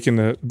end up waking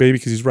the baby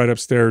because he's right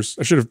upstairs.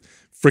 I should have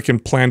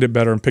freaking planned it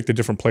better and picked a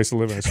different place to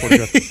live in. I swear to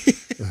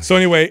God. So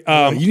anyway,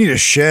 you need a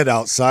shed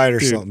outside or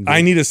something. Dude.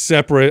 I need a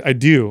separate. I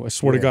do. I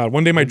swear to God.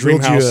 One day, my dream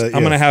house. I'm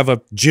going to have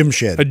a gym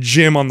shed, a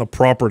gym on the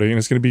property, and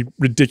it's going to be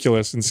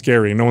ridiculous and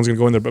scary. And no one's going to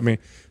go in there but me.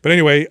 But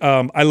anyway,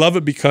 I love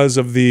it because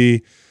of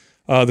the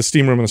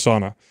steam room and the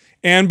sauna,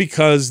 and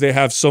because they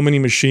have so many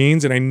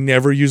machines, and I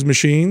never use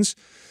machines.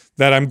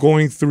 That I'm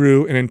going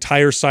through an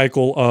entire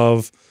cycle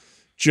of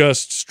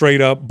just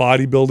straight up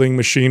bodybuilding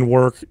machine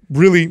work.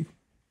 Really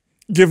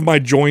give my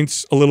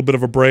joints a little bit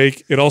of a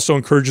break. It also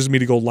encourages me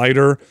to go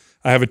lighter.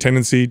 I have a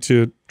tendency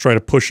to try to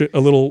push it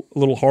a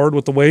little hard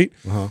with the weight.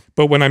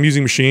 But when I'm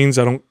using machines,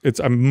 I'm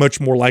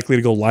much more likely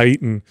to go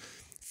light and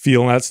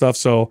feel that stuff.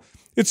 So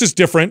it's just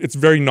different. It's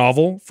very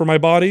novel for my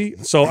body.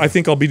 So I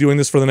think I'll be doing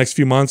this for the next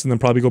few months and then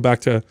probably go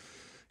back to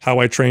how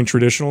I train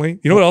traditionally.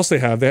 You know what else they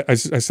have? I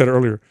said it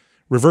earlier,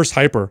 reverse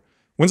hyper.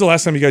 When's the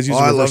last time you guys used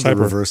a reverse hyper? I love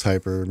the reverse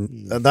hyper.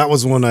 That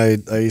was one I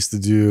used to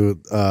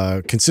do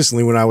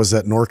consistently when I was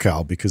at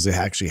NorCal because they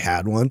actually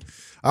had one.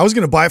 I was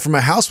going to buy it for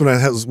my house when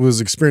I was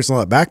experiencing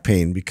all that back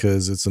pain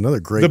because it's another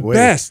great way. The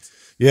best.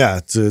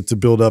 Yeah, to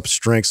build up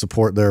strength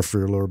support there for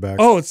your lower back.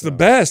 Oh, it's the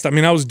best. I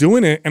mean, I was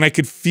doing it and I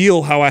could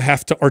feel how I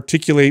have to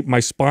articulate my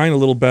spine a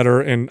little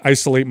better and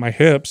isolate my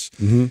hips.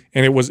 And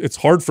it's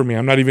hard for me.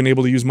 I'm not even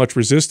able to use much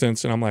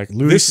resistance. And I'm like,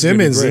 Louis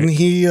Simmons, didn't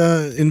he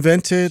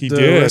invent He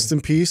did. Rest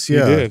in peace.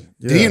 Yeah. He did.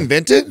 Did he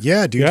invent it?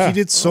 Yeah, dude. Yeah. He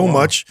did so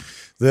much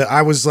that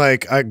I was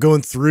like,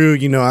 going through,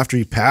 you know, after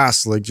he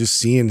passed, like just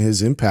seeing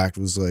his impact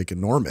was like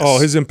enormous. Oh,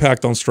 his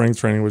impact on strength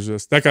training was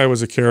just, that guy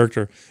was a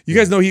character. You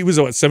guys know he was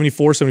what,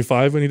 74,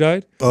 75 when he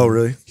died? Oh,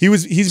 really?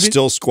 He's been,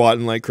 Still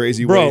squatting like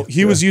crazy. Bro,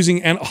 he was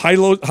using high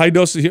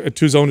dose to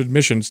his own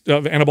admission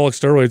of anabolic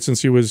steroids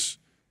since he was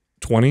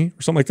 20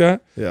 or something like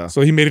that. Yeah.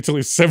 So he made it till he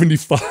was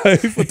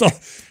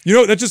 75. You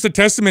know, that's just a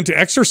testament to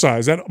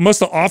exercise. That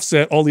must have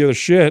offset all the other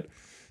shit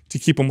to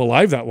keep him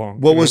alive that long.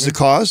 What was the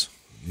cause?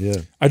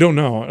 Yeah, I don't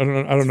know.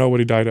 I don't know what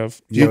he died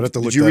of. Yeah,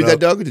 did you read that,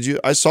 Doug? Did you?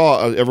 I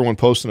saw everyone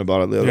posting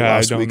about it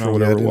last week or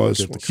whatever it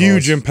was.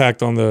 Huge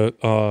impact on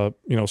the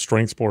you know,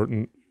 strength sport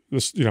and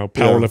this, you know,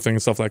 powerlifting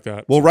and stuff like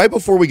that. Well, right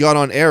before we got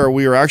on air,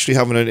 we were actually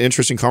having an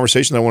interesting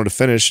conversation that I wanted to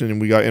finish,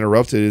 and we got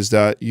interrupted. Is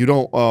that you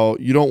don't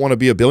want to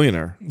be a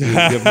billionaire?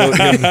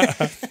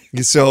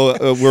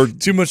 So we're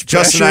too much.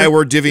 Justin and I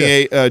were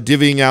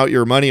divvying out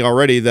your money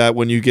already. That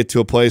when you get to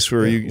a place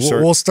where you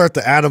start, we'll start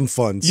the Atom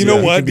Fund. You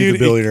know what, dude?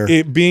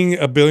 Billionaire. Being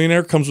a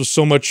billionaire comes with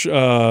so much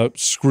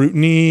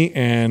scrutiny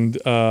and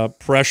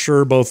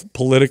pressure, both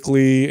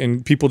politically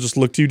and people just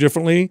look to you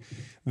differently.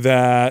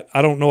 That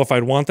I don't know if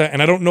I'd want that,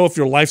 and I don't know if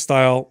your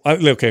lifestyle.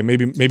 Okay,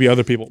 maybe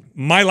other people.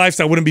 My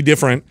lifestyle wouldn't be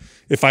different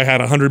if I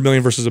had 100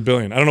 million versus $1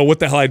 billion. I don't know what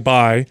the hell I'd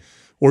buy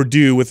or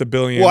do with $1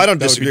 billion. Well, I don't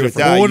disagree with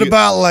that. Well, what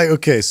about like,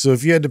 okay, so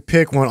if you had to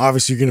pick one,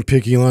 obviously you're going to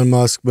pick Elon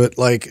Musk, but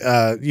like,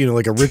 you know,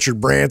 like a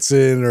Richard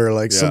Branson or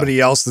like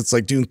somebody else that's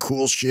like doing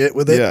cool shit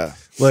with it. Yeah.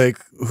 Like,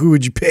 who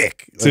would you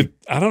pick? Like,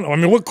 I don't know. I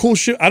mean, what cool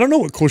shit? I don't know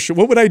what cool shit.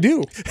 What would I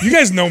do? You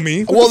guys know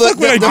me. Well,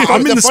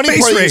 I'm in the funny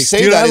space part race, you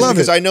say dude. that I is love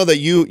because it. I know that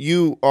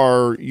you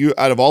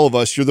out of all of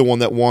us, you're the one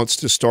that wants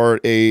to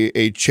start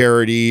a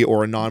charity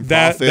or a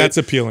nonprofit. That's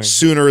appealing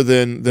sooner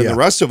than the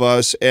rest of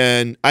us.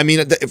 And I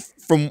mean,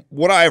 from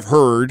what I've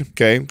heard,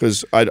 okay,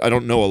 because I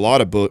don't know a lot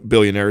of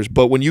billionaires,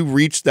 but when you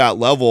reach that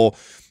level,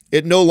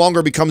 it no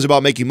longer becomes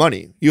about making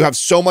money. You have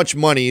so much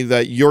money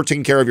that you're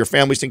taking care of, your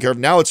family's taking care of.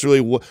 Now it's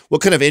really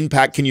what kind of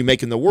impact can you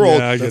make in the world?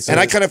 Yeah, I guess and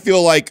I kind of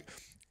feel like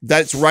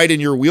that's right in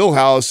your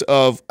wheelhouse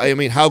of, I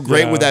mean, how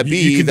great would that be?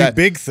 You can that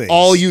do big things.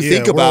 All you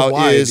think about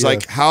worldwide, is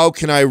like, how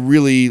can I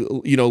really,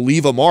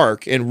 leave a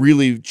mark and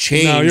really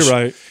change? No, you're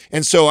right.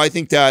 And so I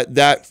think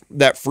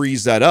that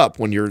frees that up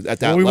when you're at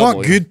that we level.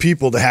 want good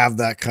people to have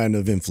that kind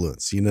of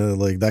influence,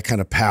 like that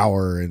kind of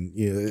power.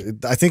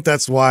 And I think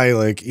that's why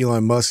like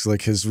Elon Musk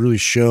like has really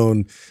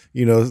shown,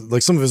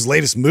 like some of his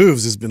latest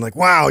moves has been like,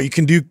 wow, you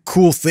can do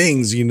cool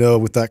things,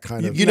 with that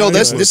kind of.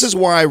 This is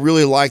why I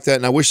really like that,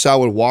 and I wish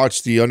Sal would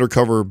watch the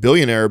Undercover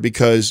Billionaire,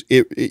 because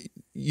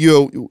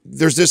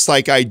there's this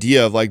like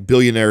idea of like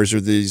billionaires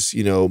are these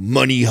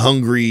money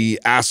hungry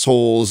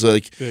assholes,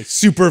 like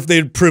super if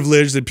they're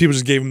privileged that people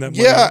just gave them that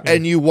money. Yeah,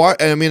 and you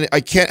watch. I mean, I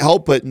can't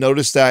help but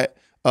notice that.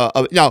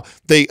 Now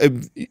they.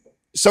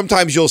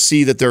 Sometimes you'll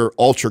see that they're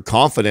ultra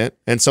confident,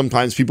 and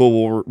sometimes people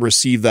will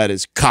receive that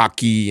as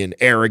cocky and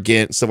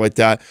arrogant and stuff like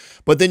that.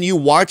 But then you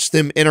watch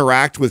them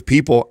interact with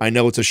people. I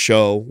know it's a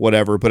show,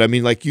 whatever, but I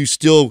mean, like, you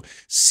still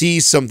see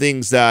some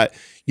things that,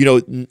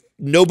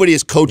 nobody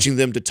is coaching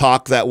them to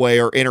talk that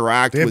way or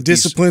interact. They have with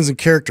disciplines and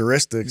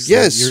characteristics.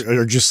 Yes, that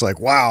you're just like,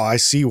 wow, I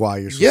see why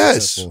you're so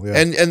successful. Yeah.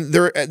 and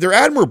they're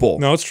admirable.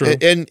 No, it's true.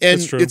 And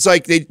it's true. It's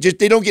like they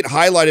don't get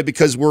highlighted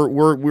because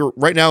we're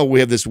right now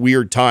we have this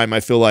weird time. I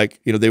feel like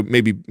they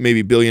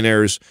maybe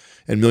billionaires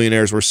and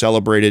millionaires were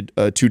celebrated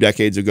 2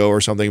 decades ago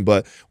or something,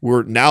 but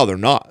now they're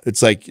not.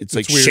 It's like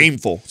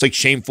shameful. It's like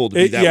shameful to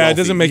be that. Yeah, wealthy. it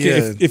doesn't make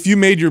it. If you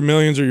made your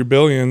millions or your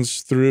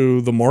billions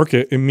through the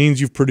market, it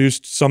means you've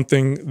produced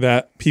something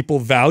that people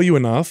value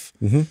enough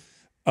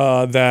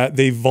that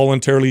they've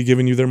voluntarily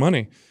given you their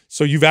money.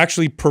 So you've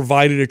actually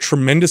provided a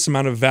tremendous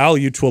amount of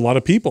value to a lot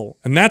of people,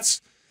 and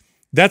that's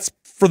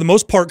for the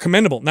most part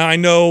commendable. Now, I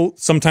know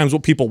sometimes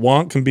what people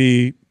want can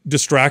be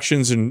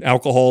distractions and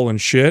alcohol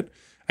and shit.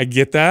 I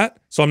get that.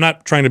 So I'm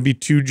not trying to be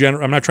too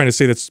general. I'm not trying to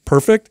say that's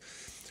perfect,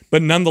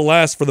 but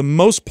nonetheless, for the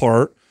most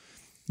part,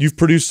 you've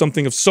produced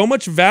something of so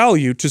much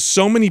value to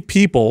so many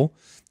people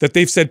that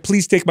they've said,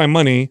 please take my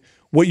money.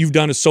 What you've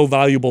done is so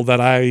valuable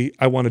that I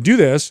want to do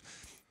this.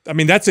 I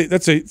mean, that's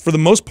for the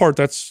most part,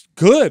 that's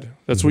good.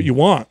 That's what you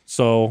want.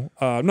 So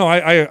no,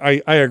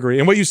 I agree.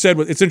 And what you said,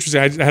 it's interesting.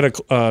 I had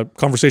a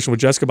conversation with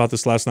Jessica about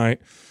this last night.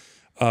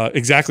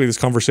 Exactly this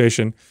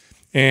conversation.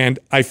 And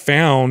I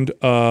found,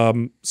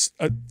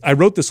 I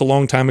wrote this a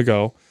long time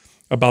ago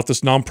about this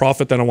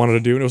nonprofit that I wanted to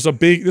do. And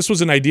this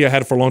was an idea I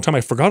had for a long time.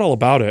 I forgot all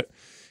about it.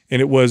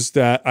 And it was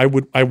that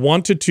I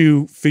wanted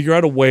to figure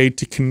out a way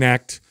to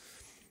connect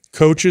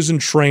coaches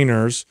and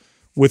trainers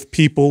with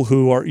people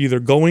who are either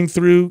going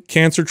through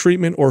cancer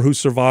treatment or who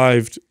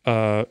survived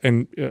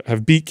and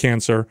have beat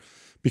cancer,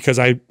 because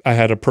I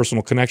had a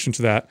personal connection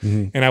to that.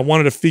 And I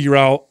wanted to figure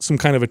out some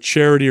kind of a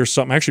charity or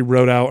something. I actually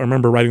I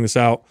remember writing this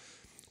out,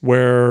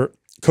 where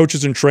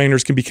coaches and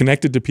trainers can be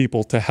connected to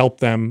people to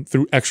help them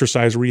through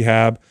exercise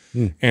rehab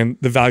and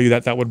the value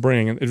that would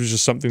bring. And it was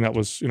just something that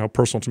was,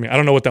 personal to me. I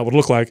don't know what that would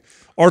look like.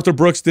 Arthur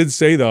Brooks did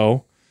say,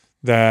 though,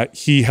 that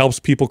he helps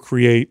people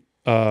create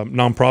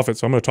nonprofit.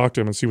 So I'm going to talk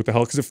to him and see what the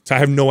hell, because I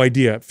have no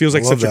idea. It feels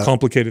like such a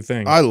complicated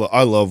thing. I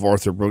love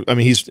Arthur Brooks. I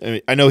mean,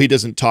 I know he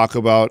doesn't talk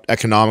about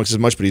economics as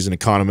much, but he's an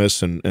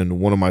economist and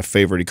one of my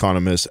favorite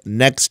economists,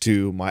 next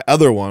to my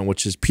other one,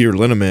 which is Peter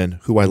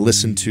Linneman, who I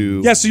listen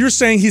to. Yeah, so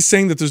he's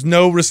saying that there's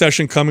no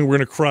recession coming, we're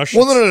going to crush.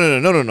 Well,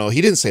 no.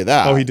 He didn't say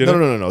that. Oh, he didn't?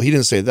 No. He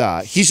didn't say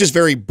that. He's just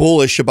very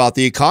bullish about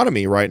the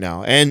economy right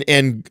now and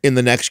in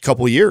the next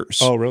couple of years.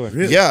 Oh,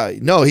 really? Yeah.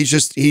 No, he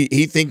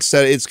thinks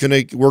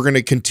that we're going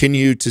to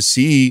continue to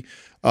see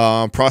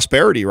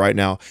prosperity right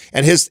now.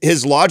 And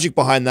his logic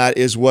behind that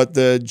is what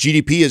the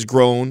GDP has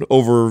grown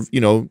over,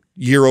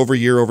 year over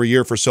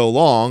year for so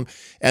long.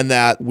 And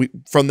that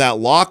from that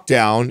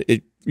lockdown,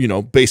 it,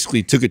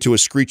 basically took it to a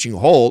screeching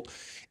halt.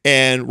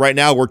 And right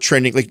now we're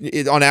trending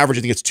on average,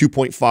 I think it's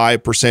 2.5%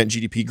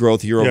 GDP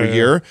growth year over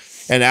year.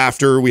 And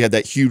after we had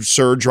that huge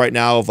surge right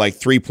now of like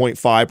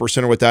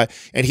 3.5% or with that.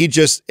 And he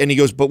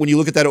goes, but when you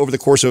look at that over the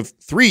course of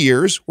 3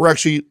 years, we're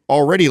actually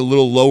already a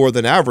little lower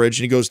than average.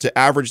 And he goes, to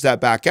average that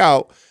back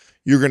out,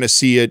 you're going to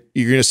see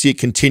it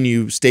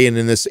continue staying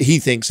in this, he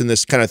thinks, in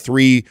this kind of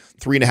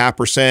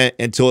 3.5%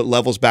 until it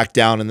levels back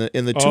down in the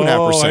 2.5%.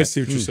 Oh, I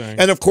see what you're saying.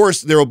 And of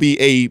course there will be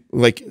a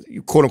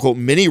quote unquote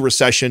mini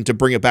recession to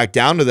bring it back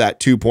down to that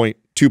 2.5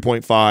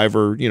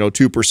 or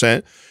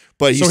 2%.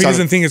 But he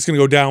doesn't think it's going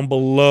to go down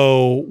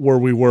below where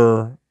we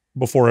were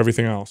before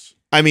everything else.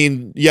 I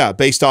mean, yeah,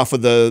 based off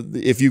of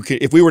if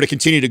we were to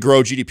continue to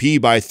grow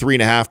GDP by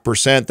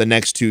 3.5% the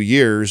next 2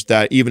 years,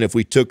 that even if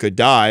we took a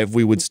dive,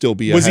 we would still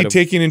be. Was he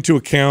taking into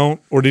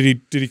account, or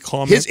did he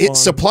comment? His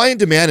supply and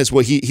demand is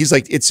what he's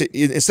like. It's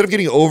instead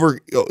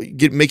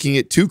of making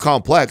it too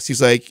complex,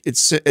 he's like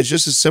it's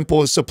just as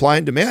simple as supply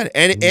and demand,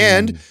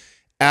 and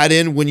add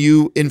in when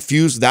you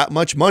infuse that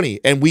much money,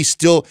 and we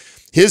still.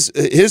 His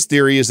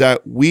theory is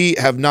that we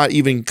have not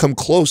even come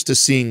close to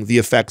seeing the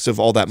effects of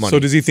all that money. So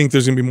does he think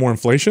there's going to be more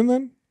inflation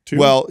then, too?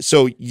 Well,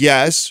 so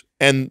yes,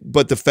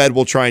 but the Fed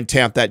will try and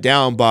tamp that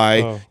down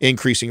by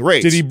increasing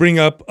rates. Did he bring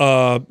up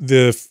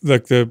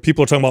the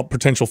people are talking about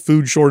potential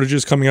food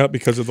shortages coming up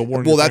because of the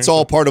war? Well, that's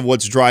all part of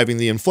what's driving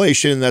the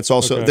inflation. That's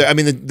also, I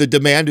mean, the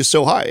demand is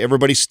so high.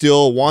 Everybody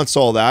still wants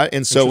all that,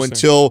 and so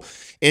until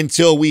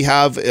we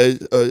have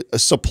a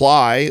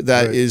supply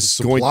that is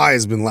supply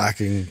has been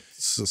lacking.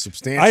 So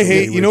substantially. I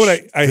hate. You know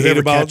what I hate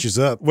about catches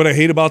up. What I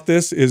hate about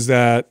this is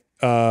that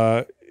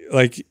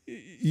like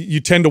you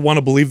tend to want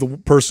to believe the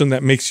person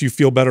that makes you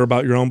feel better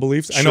about your own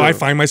beliefs. Sure. I know I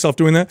find myself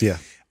doing that. Yeah.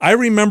 I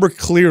remember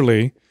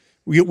clearly.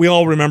 We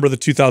all remember the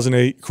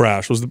 2008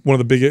 crash. It was one of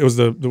the big. It was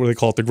what do they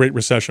call it? The Great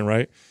Recession,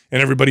 right?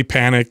 And everybody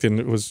panicked, and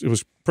it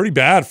was pretty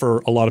bad for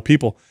a lot of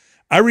people.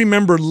 I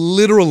remember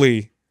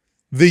literally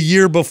the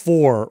year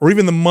before, or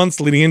even the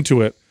months leading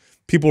into it.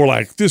 People were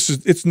like,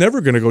 it's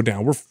never going to go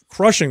down. We're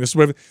crushing this.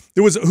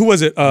 There was, who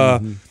was it?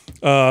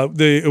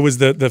 It was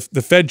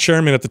the Fed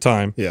chairman at the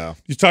time. Yeah.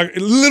 You talk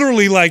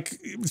literally like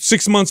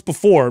 6 months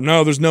before.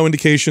 No, there's no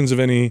indications of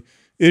any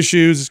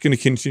issues. It's going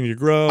to continue to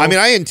grow. I mean,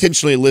 I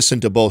intentionally listen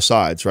to both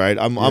sides, right?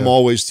 I'm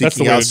always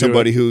seeking out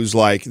somebody who's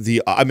like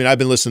I mean, I've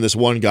been listening to this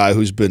one guy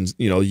who's been,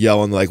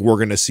 yelling like we're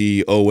going to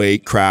see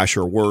 08 crash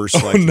or worse.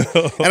 Oh,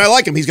 no. And I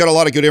like him. He's got a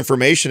lot of good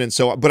information. And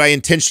so, but I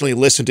intentionally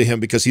listen to him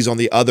because he's on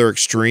the other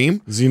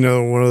extreme. Is he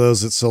one of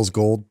those that sells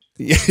gold?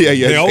 Yeah.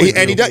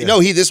 He does.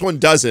 No, this one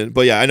doesn't.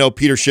 But yeah, I know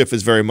Peter Schiff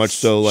is very much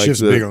so like Schiff's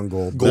big on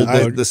gold.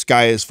 The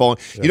sky is falling.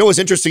 Yeah. You know what's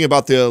interesting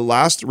about the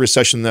last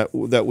recession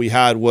that we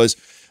had was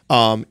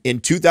in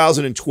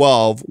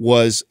 2012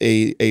 was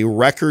a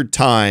record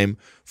time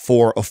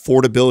for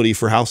affordability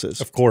for houses.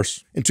 Of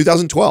course. In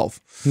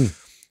 2012.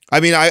 I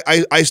mean,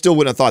 I still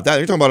wouldn't have thought that.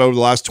 You're talking about over the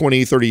last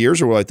 20, 30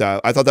 years or like that.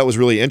 I thought that was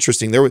really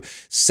interesting. There were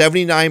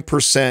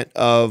 79%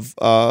 of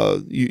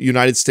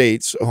United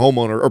States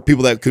homeowner or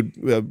people that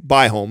could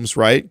buy homes,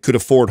 right, could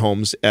afford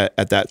homes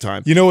at that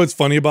time. You know what's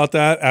funny about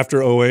that?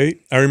 After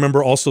 08, I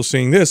remember also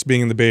seeing this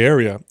being in the Bay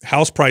Area.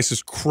 House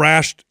prices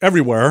crashed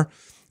everywhere,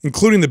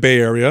 including the Bay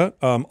Area.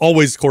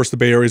 Always, of course, the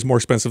Bay Area is more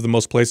expensive than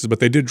most places, but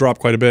they did drop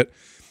quite a bit.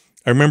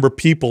 I remember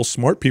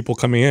smart people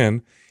coming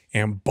in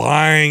and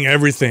buying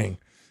everything.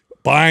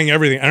 I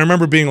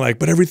remember being like,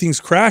 but everything's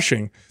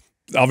crashing.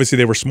 Obviously,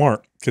 they were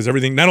smart because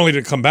everything, not only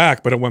did it come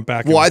back, but it went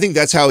back. Well, I think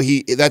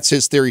that's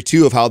his theory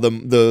too of how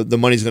the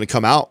money's going to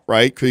come out,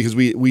 right? Because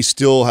we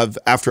still have,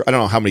 after, I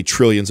don't know how many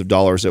trillions of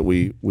dollars that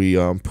we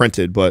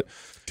printed, but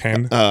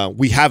 10.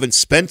 We haven't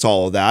spent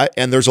all of that,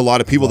 and there's a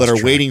lot of people that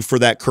are waiting for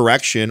that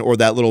correction or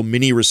that little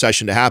mini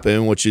recession to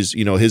happen, which is,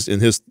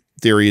 his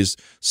theory is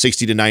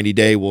 60 to 90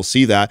 day. We'll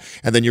see that,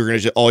 and then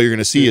all you're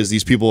gonna see is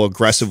these people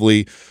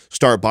aggressively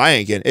start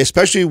buying again,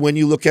 especially when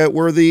you look at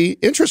where the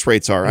interest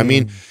rates are. I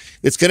mean,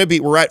 it's gonna be,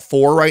 we're at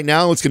 4 right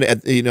now. It's gonna,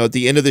 at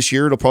the end of this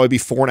year, it'll probably be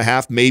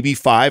 4.5, maybe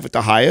 5 at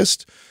the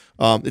highest.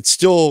 It's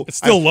still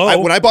low.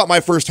 When I bought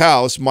my first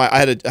house, I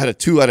had an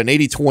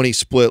 80-20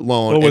 split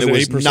loan, and it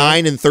was 8%?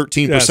 9 and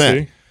 13%.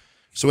 Yeah,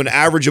 so an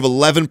average of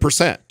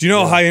 11%. Do you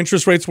know how high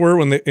interest rates were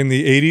in the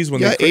 80s?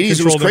 When they 80s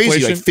it was crazy,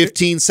 inflation? like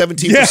 15,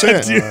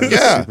 17%.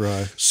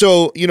 Yeah.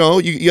 So, you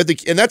have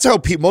and that's how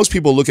most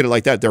people look at it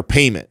like that. Their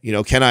payment,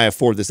 can I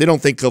afford this? They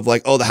don't think of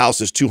like, oh, the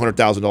house is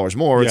 $200,000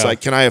 more. It's like,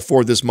 can I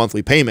afford this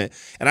monthly payment?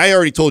 And I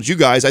already told you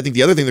guys, I think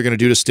the other thing they're going to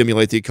do to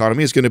stimulate the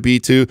economy is going to be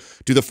to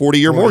do the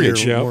 40-year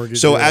mortgage.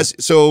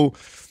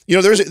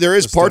 There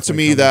is parts of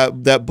me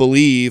that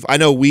believe. I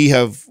know we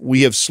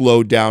have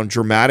slowed down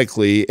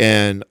dramatically,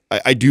 and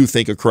I do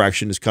think a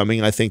correction is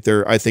coming. I think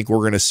we're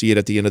going to see it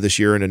at the end of this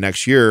year and the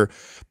next year.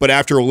 But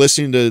after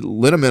listening to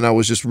Linneman, I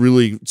was just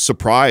really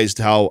surprised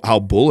how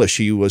bullish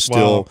he was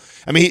still. Wow.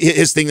 I mean,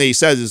 his thing that he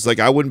says is like,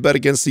 I wouldn't bet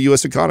against the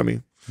U.S.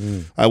 economy.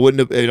 I wouldn't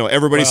have,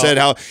 everybody said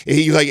how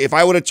he, like, if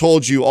I would have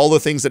told you all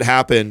the things that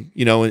happened,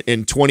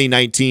 in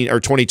 2019 or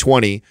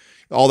 2020.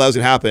 All that was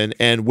going to happen,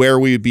 and where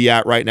we would be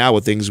at right now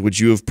with things, would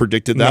you have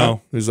predicted that?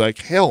 No. It was like,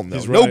 hell no.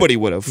 Right. Nobody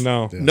would have.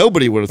 No.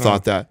 Nobody would have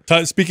thought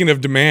that. Speaking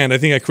of demand, I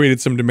think I created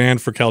some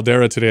demand for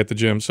Caldera today at the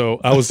gym. So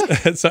I was,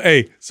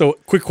 so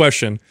quick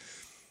question.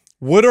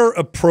 What are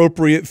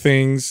appropriate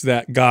things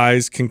that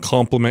guys can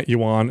compliment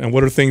you on, and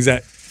what are things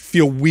that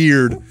feel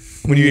weird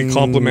when you get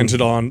complimented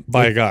on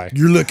by a guy?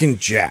 You're looking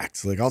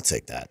jacked. Like, I'll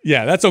take that.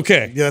 Yeah, that's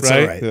okay. Yeah, that's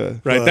all right. Yeah.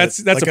 Right.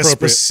 That's like appropriate. A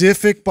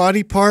specific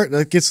body part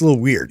that gets a little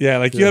weird. Yeah,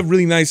 like you have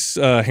really nice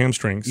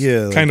hamstrings.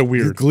 Yeah, kind of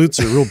weird. Your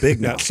glutes are real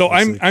big now. So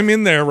I'm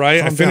in there,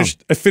 right? I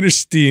finished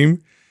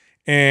steam,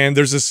 and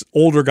there's this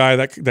older guy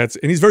and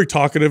he's very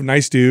talkative,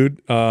 nice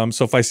dude.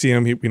 So if I see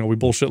him, we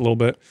bullshit a little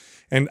bit.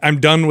 and I'm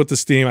done with the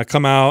steam. I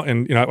come out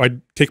and, you know, I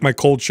take my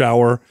cold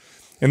shower,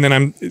 and then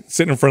I'm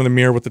sitting in front of the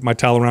mirror with my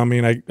towel around me,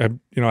 and I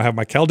you know, I have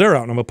my Caldera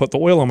out, and I'm gonna put the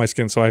oil on my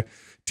skin. So I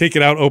take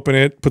it out, open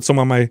it, put some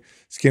on my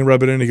skin,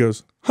 rub it in. He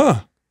goes,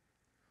 huh,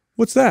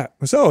 what's that?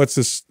 I said, oh, it's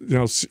this, you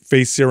know,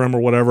 face serum or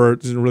whatever.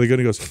 It's really good.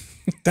 He goes,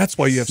 that's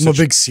why you have such... I'm a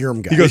big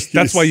serum guy. He goes,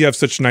 that's why you have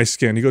such nice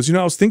skin. He goes, you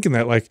know, I was thinking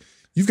that, like,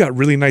 you've got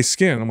really nice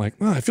skin. I'm like,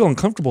 well, I feel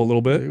uncomfortable a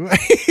little bit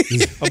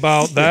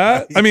about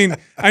that. I mean,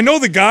 I know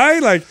the guy,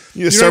 like...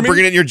 You start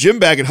bringing it in your gym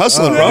bag and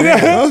hustling, probably.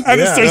 Yeah.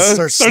 And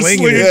start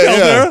slinging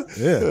Caldera.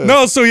 Yeah.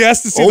 No, so he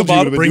asked to see the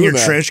bottle. Bring your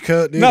trench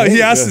coat, dude. No,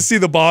 he asked to see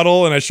the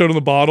bottle, and I showed him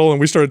the bottle, and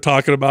we started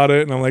talking about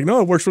it, and I'm like,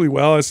 no, it works really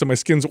well. I said, my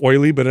skin's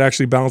oily, but it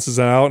actually balances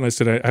it out. And I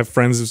said, I have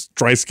friends with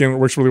dry skin, it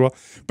works really well.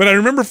 But I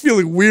remember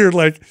feeling weird,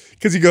 like,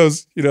 because he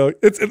goes, you know,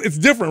 it's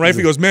different, right? If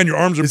he goes, man, your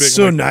arms are big. It's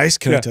so like, nice.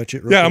 Can I touch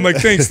it? Yeah, I'm like,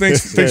 thanks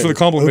for the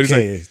compliment.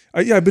 Okay. He's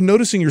like, yeah, I've been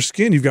noticing your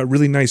skin. You've got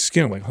really nice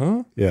skin. I'm like,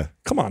 huh? Yeah.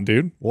 Come on,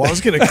 dude. Well, I was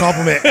going to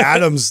compliment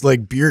Adam's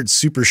like beard,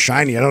 super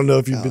shiny. I don't know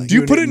if you've been. Do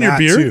you put it in your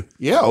beard? Too.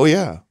 Yeah. Oh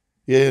yeah.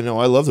 Yeah. No,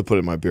 I love to put it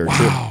in my beard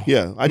too.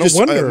 Yeah. I do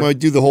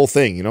the whole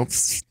thing. You know.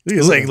 It's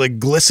like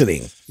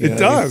glistening. It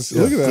does.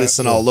 Look at that.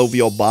 Glisten all over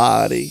your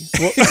body.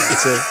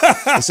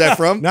 What's that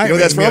from? Now you know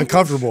that's from?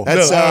 Uncomfortable.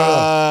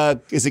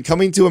 That's is it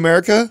Coming to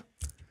America?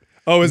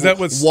 Oh, is that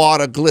what's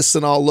water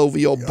glisten all over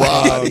your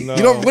body? no.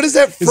 You know what is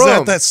that from?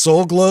 Is that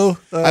Soul Glow?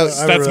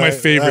 That's my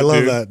favorite. I love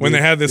dude. that. When they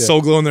had this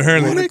Soul Glow in their hair,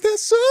 and they make that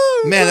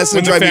song. Man, that's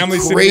gonna drive me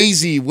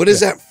crazy. What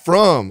is that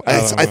from?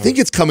 I think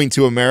it's Coming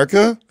to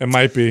America. It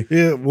might be.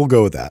 Yeah, we'll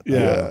go with that.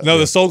 Yeah. No,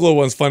 the Soul Glow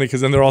one's funny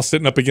because then they're all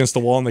sitting up against the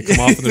wall and they come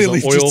off and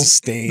there's an oil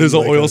stain. There's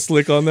an oil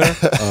slick on there.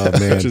 Oh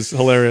man, which is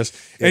hilarious.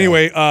 Yeah.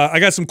 Anyway,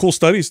 I got some cool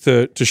studies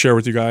to share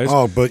with you guys.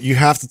 Oh, but you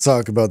have to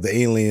talk about the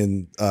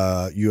alien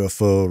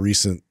UFO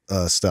recent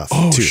stuff.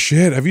 Oh too.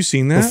 Shit! Have you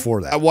seen that?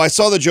 Before that, well, I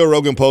saw the Joe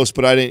Rogan post,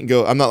 but I didn't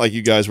go. I'm not like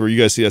you guys, where you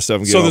guys see that stuff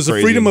and get so there's all a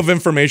crazy Freedom of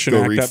Information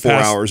go Act read that 4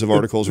 passed. hours of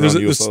articles around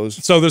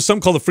UFOs. So there's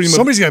something called the Freedom.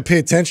 Somebody's got to pay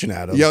attention,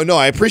 Adam. Yeah, no,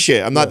 I appreciate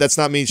it. I'm not. That's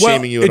not me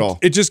shaming you at all.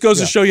 It just goes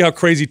to show you how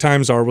crazy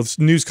times are. When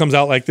news comes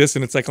out like this,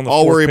 and it's like on the.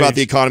 I'll worry page. about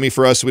the economy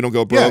for us, so we don't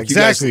go broke. Yeah,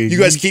 exactly. You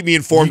guys keep me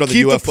informed on the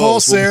UFOs. Keep the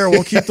pulse there.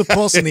 We'll keep the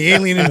pulse on the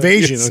alien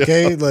invasion.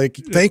 Okay, like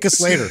thank us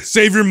later.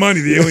 Save your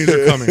money. The aliens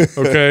are coming.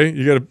 Okay,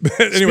 you got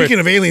to. Anyway, speaking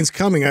of aliens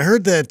coming, I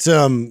heard that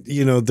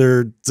you know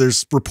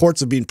there's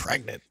reports of being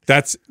pregnant.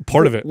 That's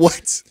part of it.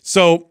 What?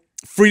 So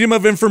Freedom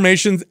of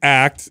Information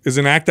Act is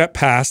an act that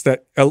passed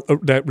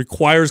that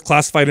requires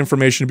classified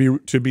information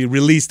to be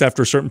released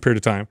after a certain period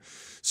of time.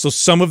 So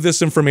some of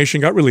this information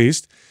got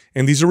released,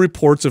 and these are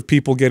reports of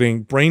people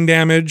getting brain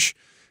damage,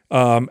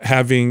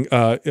 having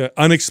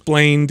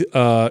unexplained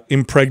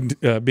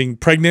being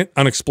pregnant,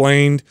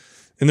 unexplained,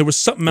 and there was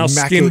something else,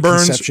 skin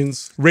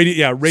burns,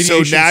 radiation.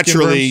 So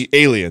naturally,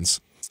 aliens.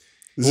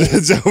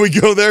 Is that how we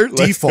go there?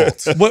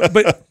 Default.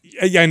 But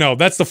yeah, I know.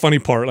 That's the funny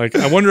part. Like,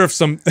 I wonder if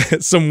some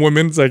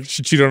women's like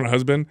she cheated on her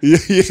husband.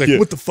 She's like,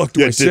 what the fuck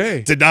do I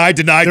say? Deny.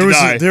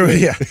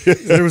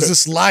 There was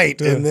this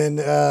light, and then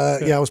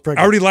I was pregnant.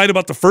 I already lied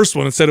about the first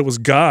one and said it was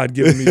God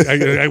giving me.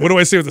 What do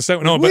I say with the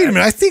second? No, wait a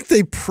minute. I think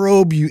they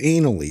probe you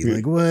anally.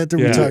 Like, what are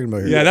we talking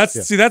about here? Yeah,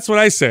 that's what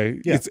I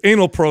say. Yeah. It's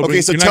anal probing.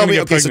 Okay, so tell me.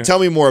 Okay, so tell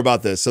me more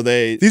about this. So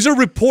these are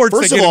reports.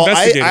 First that of all, get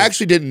investigated. I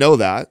actually didn't know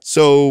that.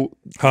 So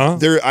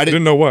I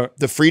didn't know what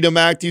the Freedom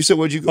Act. You said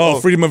what'd you? Oh,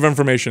 Freedom of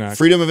Information Act.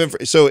 Freedom of Information.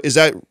 So is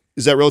that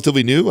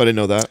relatively new? I didn't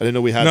know that. I didn't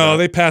know we had that. No,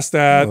 they passed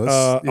that.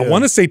 I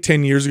want to say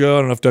 10 years ago. I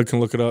don't know if Doug can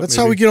look it up. That's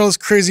how we get all this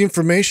crazy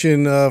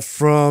information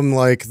from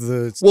like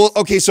the so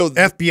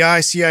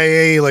FBI,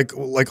 CIA,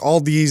 like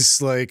all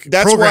these like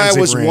that's why I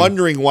was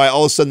wondering why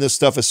all of a sudden this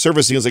stuff is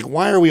surfacing. I was like,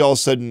 why are we all of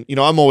a sudden, you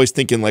know, I'm always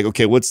thinking like,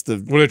 okay, what's the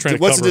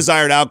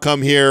desired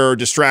outcome here or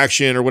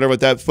distraction or whatever like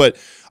that. But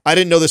I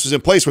didn't know this was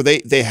in place where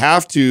they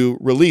have to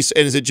release.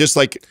 And is it just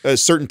like a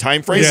certain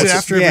time frame? Is it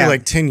after every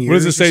like 10 years? What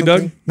does it say,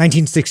 Doug?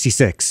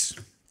 1966.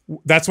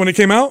 That's when it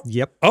came out?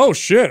 Yep. Oh,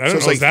 shit. I don't know.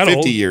 It's like that 50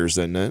 old. years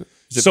then.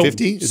 Is it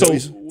 50?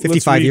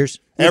 55 years.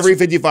 Every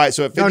 55.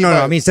 So at 55. No.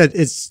 I mean,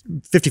 it's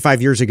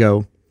 55 years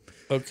ago.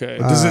 Okay.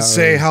 Does it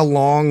say how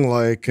long,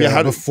 like,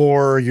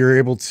 before you're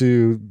able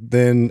to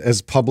then,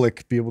 as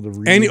public, be able to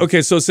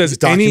read? So it says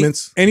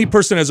documents? Any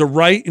person has a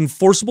right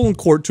enforceable in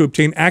court to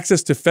obtain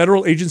access to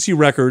federal agency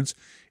records,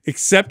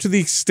 except to the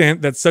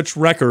extent that such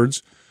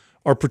records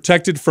are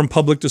protected from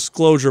public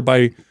disclosure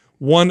by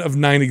one of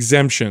 9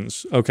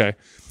 exemptions. Okay.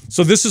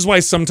 So this is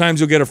why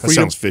sometimes you'll get a freedom.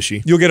 That sounds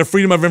fishy. You'll get a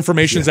Freedom of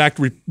Information Act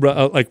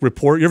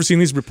report. You ever seen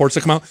these reports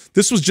that come out?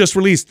 This was just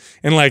released,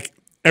 and like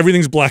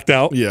everything's blacked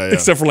out,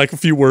 except for like a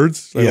few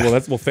words.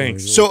 Like, well,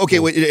 thanks. So okay,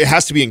 wait, it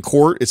has to be in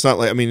court. It's not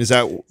like, I mean, is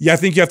that? Yeah, I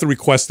think you have to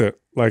request it.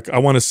 Like, I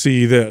want to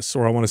see this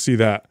or I want to see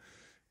that.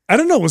 I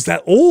don't know. Was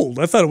that old?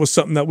 I thought it was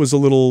something that was a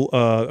little,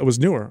 it was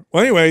newer.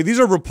 Well, anyway, these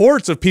are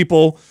reports of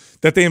people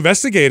that they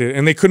investigated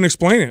and they couldn't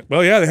explain it.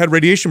 Well, yeah, they had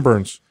radiation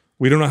burns.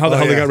 We don't know how the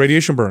hell they got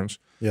radiation burns.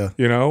 Yeah.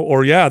 You know,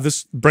 or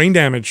this brain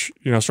damage,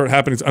 started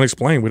happening. It's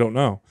unexplained. We don't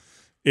know.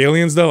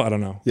 Aliens, though, I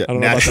don't know. Yeah, I don't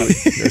know about naturally.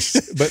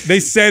 that. But they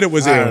said it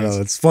was I don't aliens.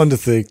 know. It's fun to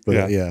think,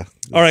 but yeah.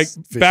 All right, it's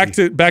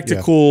fishy. back to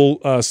Yeah. cool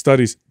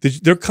studies.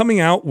 They're coming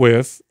out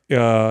with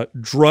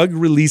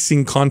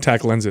drug-releasing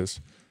contact lenses.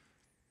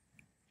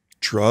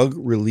 Drug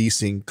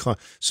releasing,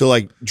 so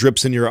like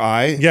drips in your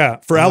eye. Yeah,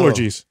 for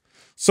allergies.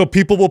 So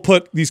people will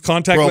put these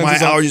contact Bro, my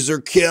lenses on. allergies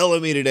are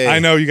killing me today. I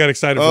know, you got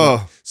excited for Oh.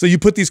 that. So you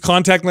put these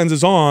contact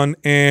lenses on,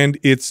 and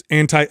it's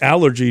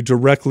anti-allergy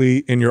directly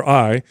in your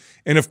eye.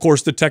 And of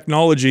course, the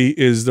technology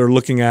is they're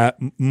looking at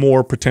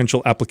more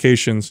potential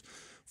applications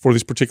for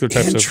these particular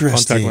types of contact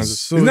Interesting. lenses.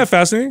 So Isn't that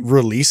fascinating?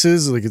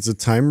 Releases, like it's a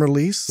time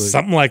release? Like,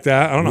 Something like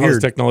that. I don't know how this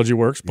Weird. technology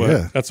works, but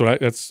Yeah. that's what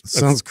that's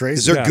sounds crazy.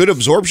 Is there Yeah. good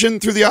absorption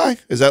through the eye?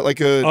 Is that like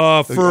an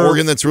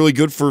organ that's really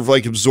good for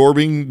like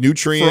absorbing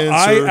nutrients? For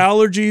eye or?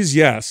 allergies,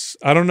 yes.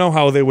 I don't know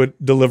how they would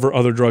deliver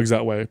other drugs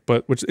that way,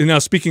 but and now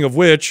speaking of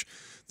which,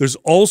 there's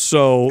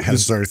also I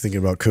started thinking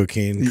about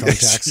cocaine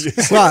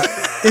contacts. Well,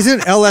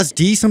 isn't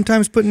LSD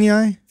sometimes put in the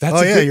eye? that's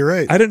Oh, a yeah, good- you're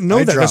right. I didn't know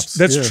Eye that. drops,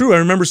 That's yeah. true. I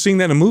remember seeing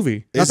that in a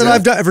movie. Not that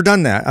I've ever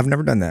done that. I've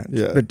never done that.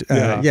 Yeah. But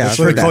Yeah. yeah, That's I've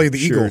why heard they call that. you the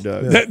Sure,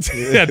 eagle. Doug.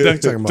 Yeah,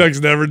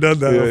 Doug's never done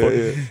that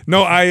before.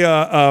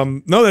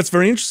 No, no, that's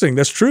very interesting.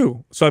 That's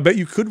true. So I bet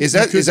you could. Is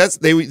that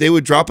they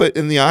would drop it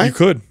in the eye? You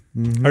could.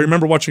 I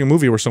remember watching a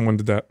movie where someone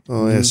did that.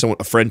 Oh yeah,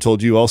 a friend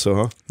told you also,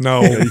 huh?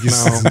 No, no.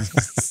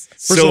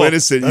 So of all,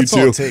 innocent, you That's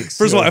all two. it takes.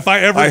 First of all, if I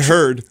ever tried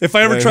heard. a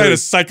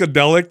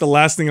psychedelic, the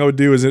last thing I would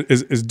do is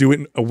do it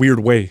in a weird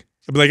way.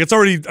 I'd be like,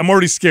 I'm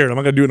already scared. I'm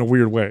not gonna do it in a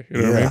weird way.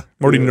 You know what I mean?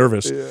 I'm already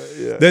nervous.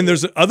 Then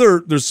there's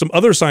some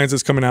other science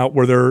that's coming out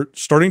where they're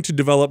starting to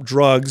develop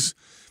drugs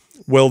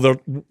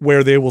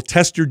where they will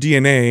test your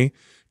DNA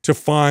to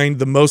find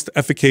the most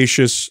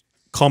efficacious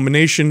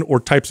combination or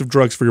types of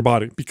drugs for your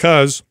body,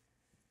 because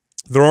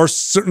there are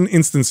certain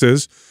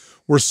instances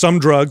where some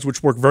drugs,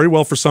 which work very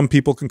well for some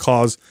people, can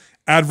cause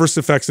adverse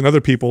effects in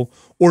other people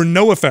or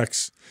no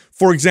effects.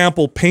 For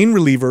example, pain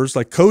relievers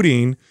like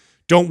codeine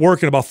don't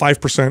work in about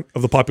 5%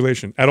 of the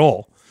population at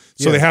all.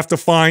 So they have to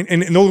find,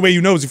 and the only way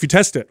you know is if you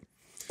test it.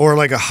 Or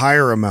like a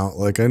higher amount.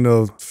 Like I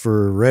know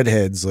for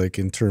redheads, like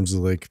in terms of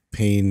like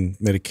pain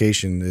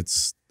medication,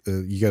 it's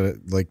you gotta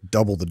like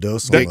double the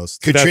dose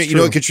almost. Katrina, you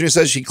know what Katrina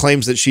says? She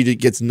claims that she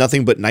gets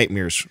nothing but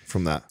nightmares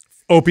from that.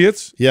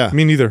 Opiates? Yeah.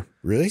 Me neither.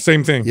 Really?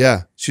 Same thing.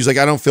 Yeah. She's like,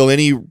 I don't feel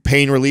any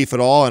pain relief at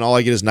all, and all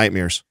I get is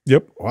nightmares.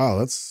 Yep. Wow,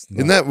 that's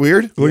Isn't that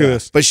weird? Look at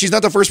this. But she's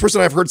not the first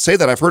person I've heard say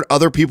that. I've heard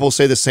other people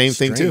say the same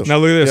thing too. Now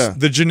look at this. Yeah.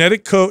 The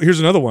genetic code, here's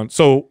another one.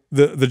 So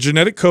the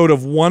genetic code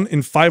of 1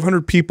 in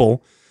 500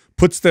 people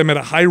puts them at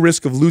a high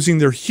risk of losing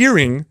their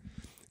hearing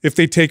if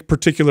they take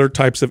particular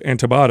types of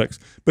antibiotics.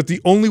 But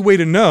the only way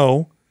to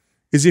know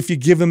is if you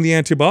give them the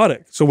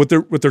antibiotic. So what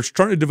they're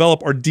starting to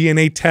develop are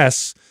DNA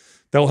tests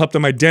that will help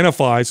them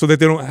identify so that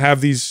they don't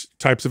have these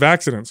types of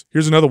accidents.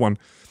 Here's another one.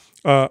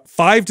 5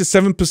 to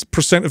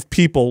 7% of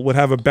people would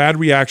have a bad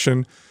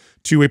reaction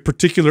to a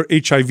particular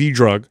HIV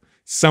drug.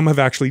 Some have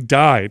actually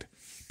died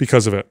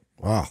because of it.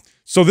 wow.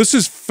 So this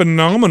is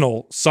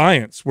phenomenal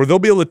science where they'll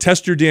be able to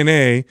test your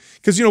DNA.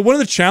 Because, you know, one of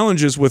the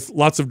challenges with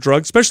lots of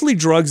drugs, especially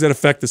drugs that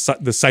affect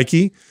the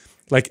psyche,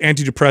 like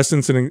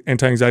antidepressants and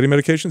anti-anxiety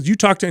medications, you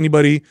talk to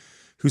anybody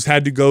who's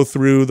had to go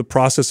through the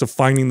process of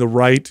finding the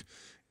right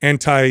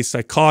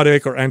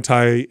antipsychotic or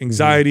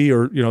anti-anxiety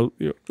or, you know,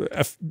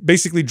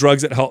 basically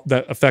drugs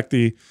that affect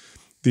the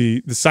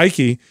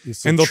psyche.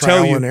 And they'll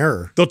tell you,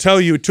 they'll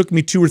tell you it took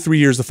me 2 or 3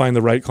 years to find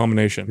the right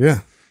combination. Yeah.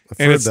 I've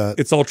And heard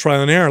it's all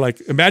trial and error.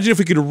 Like, imagine if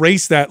we could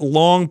erase that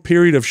long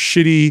period of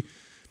shitty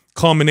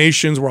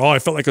combinations where, oh, I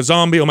felt like a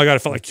zombie. Oh my God, I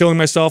felt like killing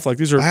myself. Like,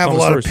 these are I have a common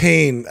lot stories. of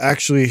pain.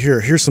 Actually,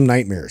 here's some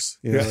nightmares.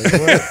 You know,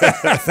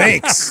 like,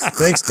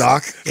 thanks,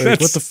 doc.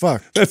 Like, what the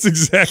fuck? That's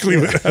exactly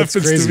what happens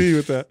to crazy. me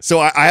with that. So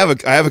I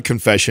have a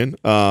confession,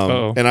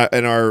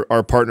 and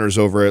our partners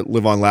over at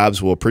LivON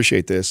Labs will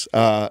appreciate this.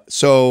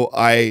 So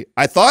I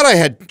thought I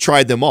had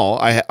tried them all.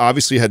 I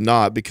obviously had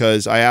not,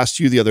 because I asked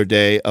you the other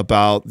day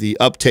about the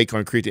uptake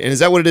on creatine. And is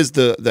that what it is?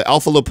 The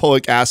alpha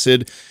lipoic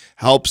acid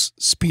helps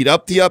speed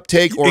up the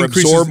uptake or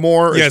absorb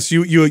more? Yes,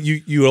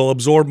 you'll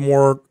absorb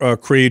more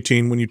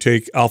creatine when you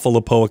take alpha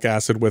lipoic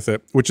acid with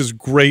it, which is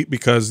great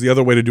because the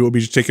other way to do it would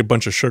be to take a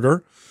bunch of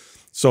sugar.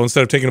 So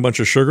instead of taking a bunch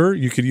of sugar,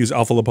 you could use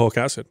alpha lipoic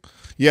acid.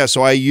 Yeah,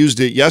 so I used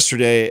it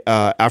yesterday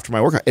after my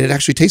workout, and it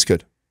actually tastes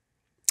good.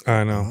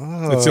 I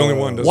know. It's the only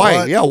one. Why?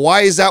 What? Yeah,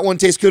 why is that one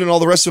taste good and all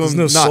the rest of There's them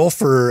no not?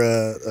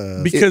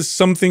 sulfur. Because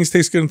some things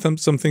taste good and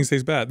some things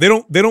taste bad. They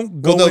don't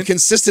go Well, no, in-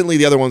 consistently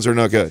the other ones are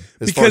not good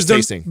as far as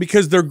tasting.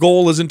 because their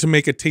goal isn't to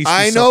make a tasty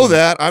I know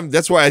supplement. that.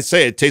 That's why I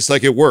say it tastes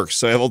like it works.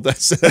 So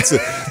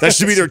that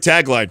should be their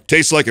tagline.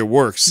 Tastes like it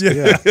works.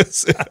 Yeah.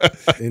 It's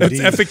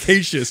Indeed.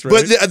 efficacious,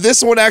 right? But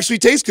this one actually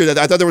tastes good.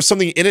 I thought there was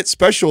something in it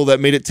special that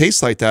made it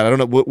taste like that. I don't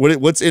know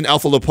what's in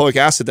alpha lipoic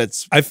acid.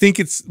 That's I think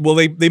it's, well,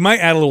 they might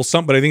add a little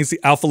something, but I think it's the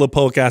alpha alpha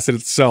lipoic acid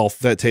itself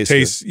that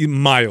tastes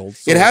mild.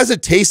 So it has a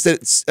taste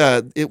that's.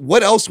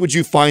 What else would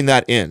you find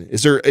that in?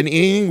 Is there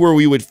anything where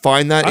we would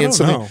find that in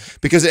something?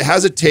 Because it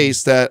has a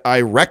taste that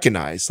I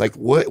recognize. Like,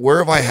 where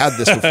have I had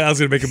this before? I was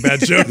going to make a bad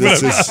joke.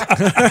 This is,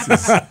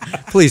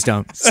 Please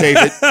don't. save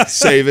it.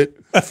 Save it.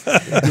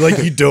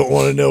 Like you don't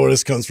want to know where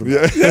this comes from.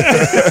 Yeah.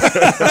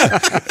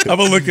 I'm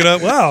gonna look it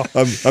up. Wow,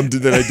 then I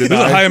did there's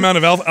a high amount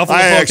of alpha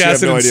lipoic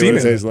acid in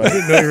semen. I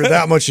didn't know you were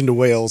that much into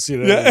whales. You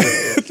know,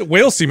 Yeah.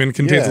 Whale semen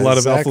contains a lot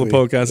of alpha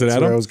lipoic acid. That's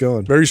Adam. where I was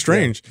going. Very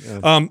strange.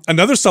 Yeah.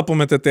 Another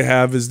supplement that they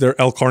have is their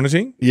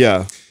L-carnitine.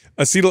 Yeah.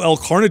 Acetyl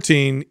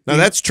L-carnitine. Now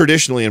that's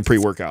traditionally in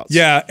pre-workouts.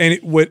 Yeah, and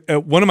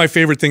one of my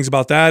favorite things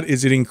about that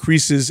is it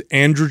increases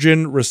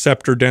androgen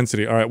receptor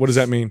density. All right, what does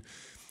that mean?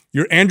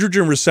 Your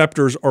androgen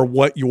receptors are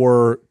what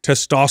your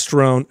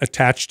testosterone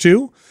attached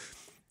to,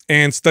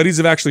 and studies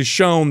have actually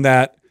shown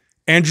that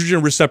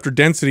androgen receptor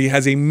density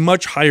has a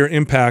much higher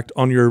impact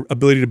on your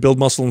ability to build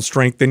muscle and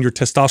strength than your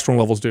testosterone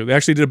levels do. They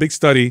actually did a big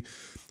study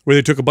where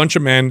they took a bunch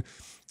of men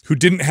who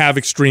didn't have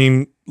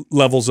extreme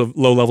levels of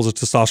low levels of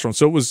testosterone.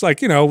 So it was like,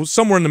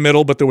 somewhere in the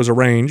middle, but there was a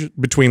range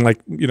between like,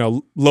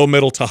 low,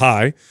 middle to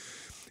high.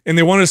 And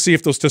they wanted to see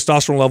if those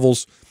testosterone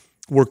levels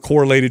were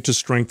correlated to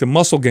strength and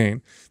muscle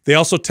gain. They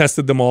also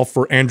tested them all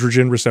for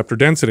androgen receptor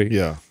density.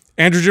 Yeah.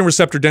 Androgen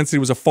receptor density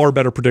was a far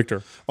better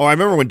predictor. Oh, I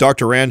remember when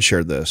Dr. Rand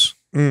shared this,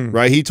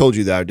 right? He told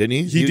you that, didn't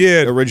he? He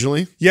did.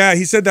 Originally? Yeah,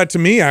 he said that to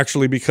me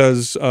actually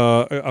because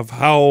of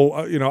how,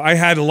 I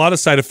had a lot of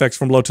side effects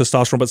from low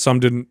testosterone, but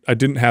I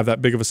didn't have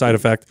that big of a side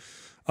effect.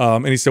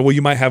 And he said, well,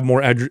 you might have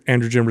more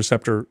androgen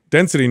receptor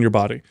density in your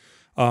body.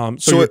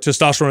 So your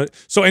testosterone.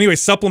 So anyway,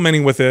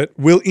 supplementing with it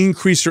will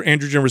increase your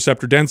androgen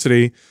receptor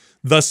density,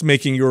 thus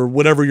making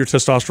whatever your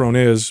testosterone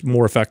is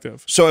more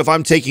effective. So if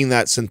I'm taking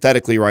that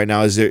synthetically right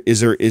now, is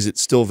it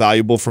still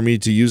valuable for me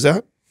to use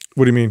that?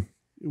 What do you mean?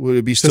 Would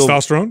it be still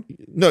testosterone?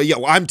 No, yeah,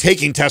 well, I'm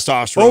taking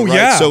testosterone. Oh, right?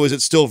 yeah. So is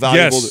it still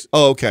valuable? Yes.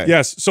 Okay.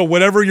 Yes. So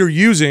whatever you're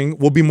using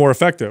will be more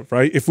effective,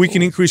 right? If we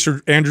can increase your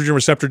androgen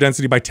receptor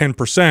density by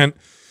 10%,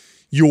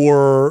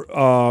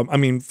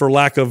 for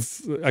lack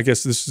of, I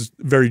guess this is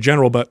very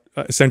general, but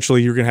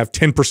essentially you're going to have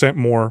 10%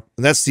 more.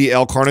 And that's the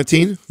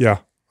L-carnitine? Yeah.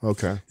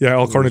 Okay. Yeah,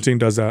 L-carnitine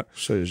does that.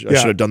 So I should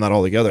have done that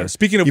all together.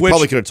 Speaking of you which,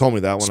 probably could have told me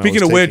that when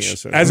speaking I was of which, it,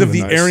 so as of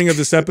the airing of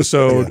this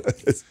episode,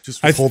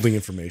 just withholding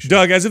information.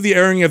 Doug, as of the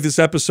airing of this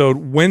episode,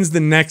 when's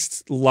the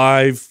next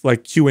live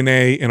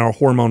Q&A in our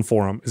hormone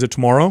forum? Is it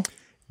tomorrow?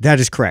 That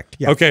is correct.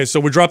 Yeah. Okay, so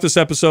we drop this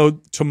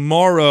episode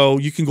tomorrow.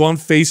 You can go on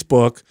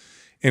Facebook,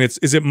 and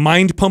is it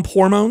Mind Pump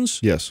Hormones?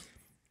 Yes.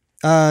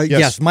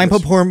 Yes. Mind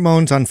Pump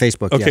Hormones on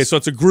Facebook. Okay, yes. so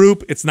it's a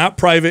group. It's not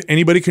private.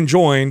 Anybody can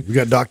join. We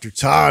got Dr.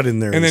 Todd in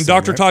there. And then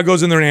Dr. Todd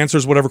goes in there and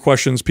answers whatever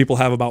questions people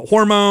have about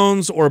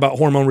hormones or about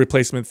hormone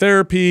replacement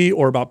therapy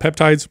or about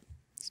peptides.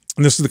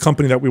 And this is the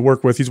company that we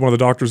work with. He's one of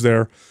the doctors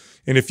there.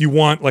 And if you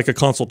want like a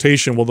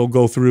consultation, well, they'll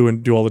go through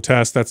and do all the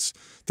tests.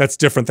 That's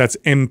different. That's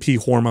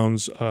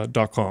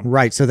mphormones.com.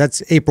 Right. So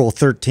that's April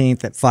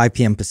 13th at 5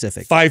 p.m.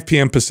 Pacific. 5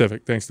 p.m.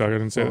 Pacific. Thanks, Doug. I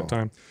didn't say that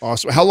time.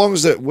 Awesome. How long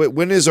is it?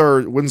 When's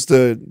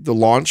the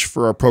launch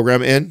for our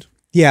program end?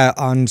 Yeah,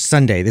 on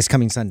Sunday, this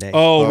coming Sunday.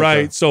 Oh, okay.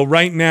 Right. So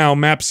right now,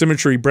 Map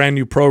Symmetry, brand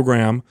new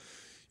program.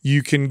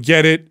 You can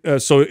get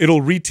it. So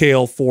it'll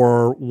retail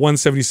for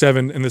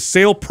 $177, and the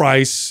sale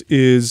price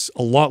is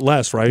a lot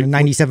less, right?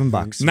 $97.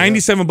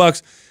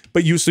 $97.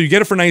 But you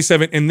get it for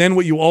 $97, and then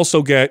what you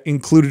also get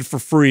included for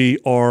free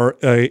are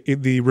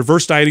the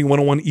Reverse Dieting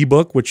 101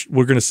 ebook, which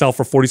we're going to sell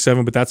for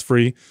 $47, but that's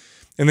free,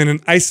 and then an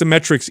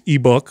Isometrics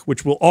ebook,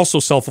 which will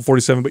also sell for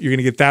 $47, but you're going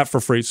to get that for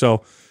free.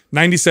 So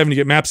 $97, you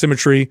get Map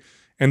Symmetry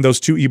and those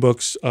two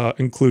ebooks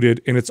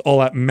included, and it's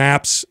all at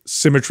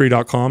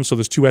mapssymmetry.com. So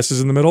there's two S's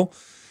in the middle.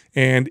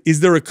 And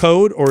is there a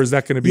code, or is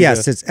that going to be?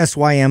 Yes, it's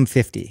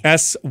SYM50.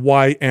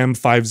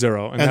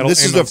 SYM50. And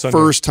this is the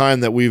first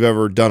time that we've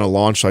ever done a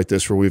launch like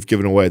this where we've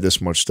given away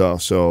this much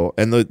stuff. So,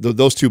 and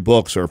those two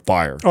books are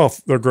fire. Oh,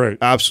 they're great.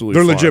 Absolutely,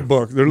 they're fire. legit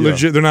book. They're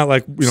legit. They're not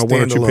like one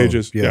or two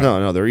pages. Yeah.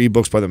 No, they're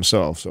ebooks by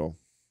themselves. So,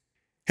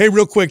 hey,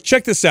 real quick,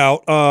 check this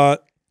out.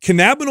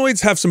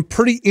 Cannabinoids have some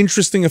pretty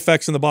interesting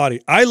effects in the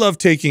body. I love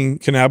taking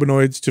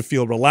cannabinoids to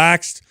feel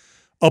relaxed,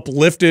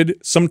 uplifted,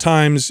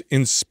 sometimes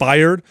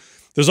inspired.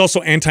 There's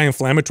also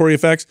anti-inflammatory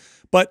effects,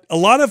 but a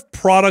lot of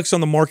products on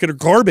the market are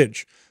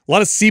garbage. A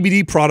lot of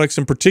CBD products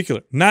in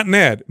particular, not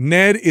NED.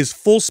 NED is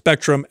full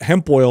spectrum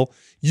hemp oil.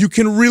 You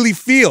can really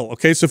feel,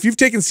 okay? So if you've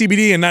taken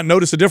CBD and not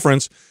noticed a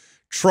difference,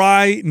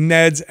 try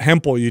NED's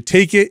hemp oil. You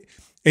take it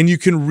and you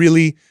can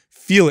really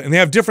feel it. And they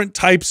have different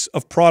types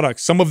of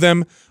products. Some of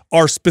them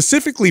are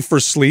specifically for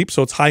sleep,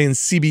 so it's high in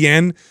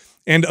CBN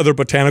and other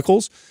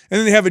botanicals. And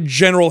then they have a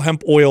general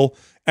hemp oil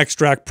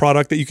extract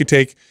product that you could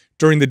take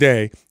during the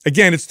day.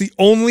 Again, it's the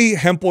only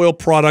hemp oil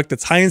product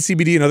that's high in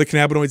CBD and other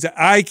cannabinoids that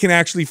I can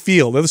actually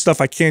feel. The other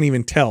stuff I can't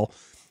even tell.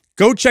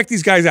 Go check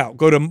these guys out.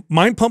 Go to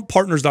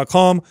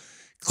mindpumppartners.com,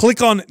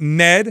 click on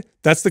NED,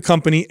 that's the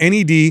company,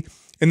 NED,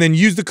 and then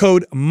use the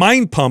code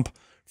MINDPUMP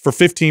for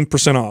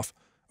 15% off.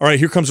 All right,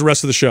 here comes the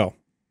rest of the show.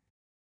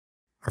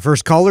 Our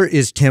first caller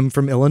is Tim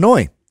from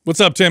Illinois.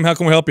 What's up, Tim? How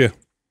can we help you?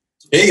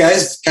 Hey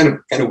guys, kind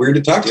of weird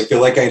to talk to you. I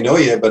feel like I know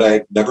you, but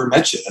I never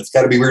met you. That's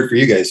got to be weird for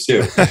you guys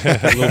too.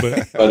 A little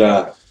bit.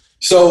 But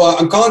so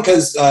I'm calling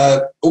because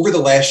over the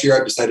last year,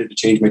 I've decided to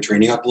change my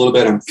training up a little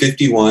bit. I'm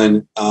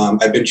 51.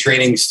 I've been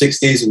training 6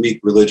 days a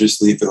week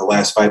religiously for the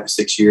last 5 to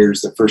 6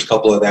 years. The first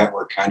couple of that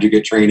were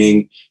conjugate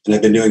training, and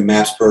I've been doing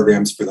MAPS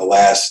programs for the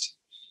last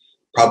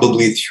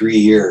probably 3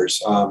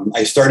 years.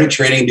 I started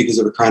training because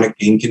of a chronic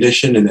pain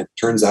condition, and it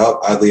turns out,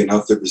 oddly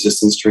enough, that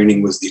resistance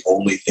training was the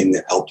only thing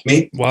that helped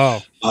me.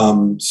 Wow.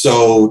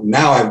 So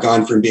now I've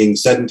gone from being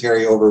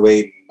sedentary,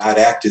 overweight, not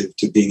active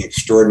to being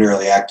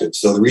extraordinarily active.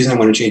 So the reason I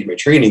want to change my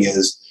training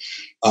is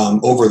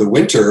over the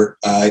winter,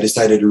 I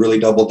decided to really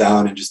double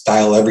down and just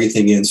dial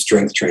everything in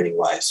strength training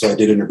wise. So I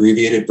did an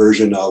abbreviated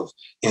version of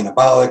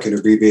anabolic, an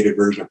abbreviated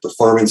version of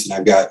performance, and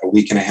I've got a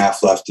week and a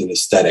half left in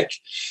aesthetic.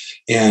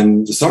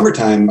 And the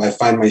summertime, I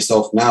find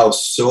myself now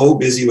so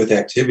busy with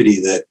activity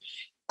that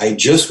I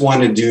just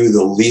want to do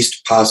the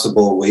least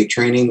possible weight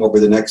training over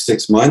the next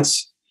 6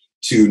 months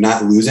to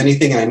not lose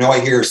anything. And I know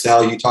I hear,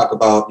 Sal, you talk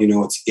about,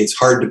 it's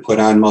hard to put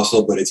on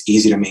muscle, but it's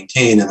easy to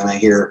maintain. And then I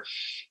hear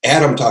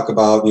Adam talk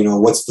about,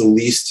 what's the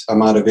least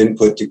amount of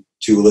input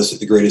to elicit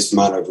the greatest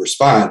amount of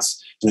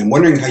response. And I'm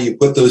wondering how you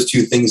put those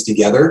two things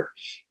together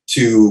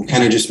to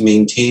kind of just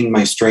maintain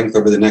my strength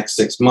over the next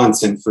 6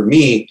 months. And for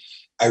me,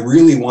 I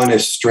really want to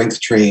strength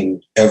train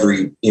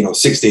every,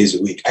 6 days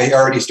a week. I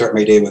already start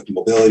my day with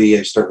mobility.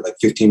 I start with like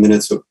 15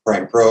 minutes of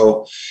Prime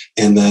Pro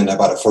and then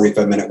about a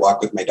 45-minute walk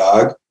with my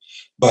dog.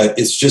 But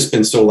it's just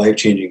been so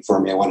life-changing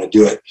for me. I want to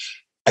do it.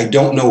 I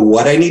don't know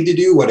what I need to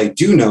do. What I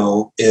do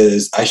know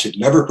is I should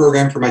never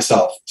program for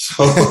myself.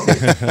 So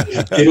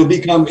it'll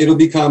become,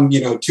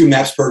 2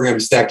 MAPS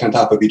programs stacked on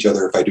top of each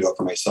other if I do it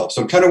for myself.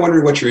 So I'm kind of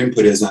wondering what your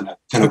input is on a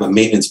kind of a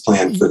maintenance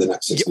plan for the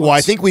next 6 months. Well,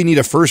 I think we need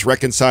to first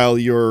reconcile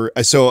your.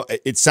 So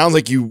it sounds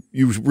like you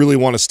really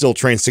want to still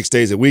train 6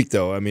 days a week,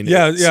 though. I mean,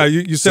 yeah.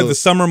 You said the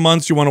summer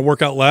months you want to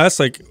work out less,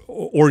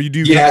 or you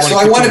do. Yeah. So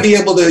I want to be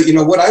able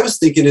to. What I was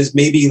thinking is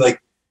maybe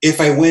like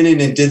if I went in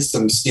and did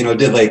some,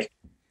 did like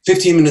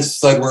 15 minutes of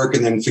sled work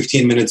and then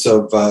 15 minutes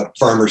of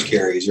farmer's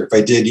carries, or if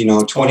I did,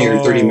 20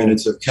 or 30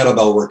 minutes of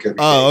kettlebell work every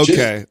day. Oh,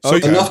 okay. So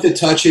enough to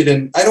touch it.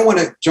 And I don't want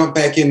to jump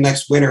back in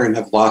next winter and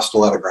have lost a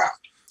lot of ground.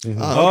 Mm-hmm.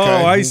 Oh,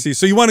 okay. I see.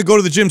 So you want to go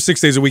to the gym 6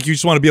 days a week. You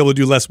just want to be able to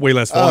do way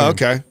less volume. Oh,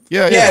 okay.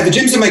 Yeah. The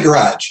gym's in my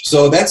garage.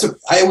 So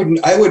I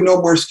would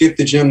no more skip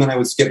the gym than I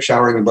would skip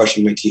showering and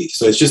brushing my teeth.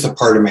 So it's just a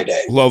part of my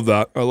day. Love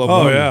that. I love that.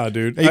 Oh, yeah,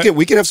 dude.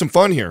 We could have some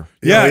fun here.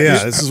 Yeah.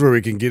 This is where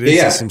we can get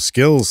into some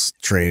skills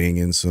training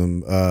and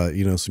some,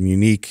 some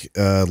unique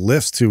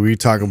lifts too. We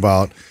talk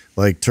about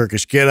like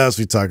Turkish get-ups.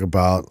 We talk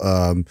about,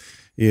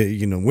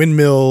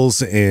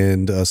 windmills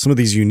and some of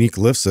these unique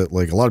lifts that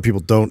like a lot of people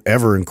don't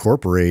ever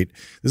incorporate.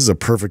 This is a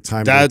perfect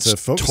time to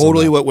focus on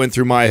totally what went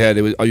through my head.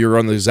 You're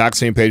on the exact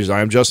same page as I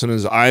am, Justin.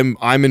 Is I'm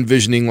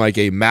envisioning like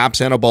a MAPS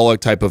anabolic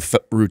type of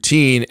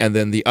routine, and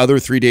then the other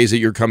 3 days that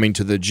you're coming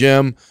to the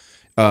gym,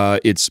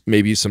 it's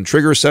maybe some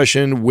trigger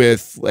session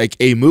with like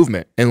a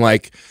movement, and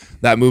like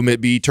that movement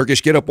be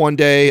Turkish get up one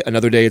day,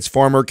 another day it's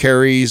farmer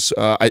carries.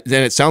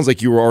 Then it sounds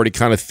like you were already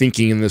kind of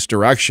thinking in this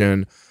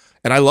direction,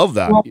 and I love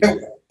that. Well,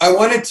 I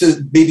wanted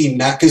to maybe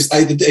not, because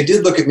I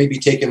did look at maybe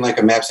taking like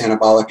a MAPS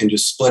anabolic and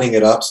just splitting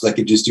it up so I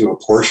could just do a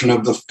portion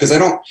of because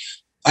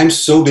I'm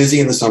so busy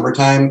in the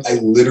summertime. I'm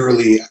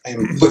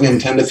putting in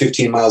 10 to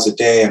 15 miles a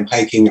day. I'm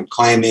hiking, I'm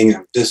climbing,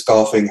 I'm disc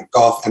golfing,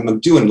 I'm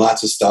doing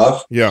lots of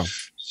stuff. Yeah.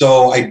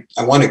 So I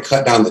want to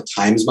cut down the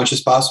time as much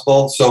as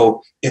possible.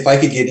 So if I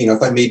could get,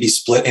 if I maybe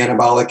split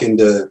anabolic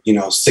into,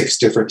 6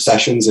 different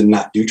sessions and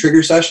not do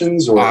trigger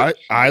sessions, or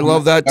I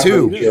love that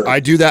too. Sure.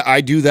 I do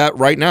that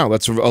right now.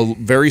 That's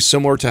very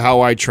similar to how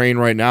I train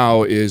right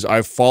now. Is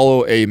I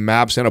follow a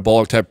MAPS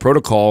anabolic type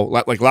protocol.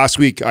 Like last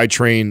week, I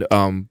trained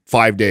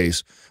 5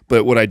 days.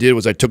 But what I did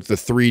was I took the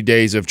 3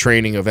 days of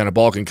training of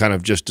anabolic and kind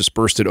of just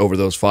dispersed it over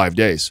those 5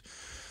 days.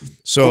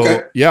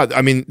 So yeah,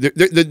 I mean,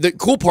 the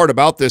cool part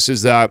about this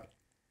is that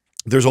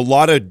there's a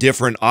lot of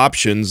different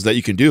options that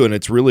you can do, and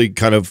it's really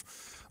kind of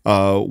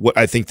what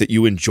I think that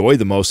you enjoy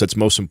the most. That's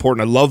most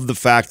important. I love the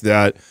fact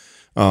that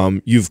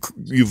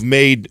you've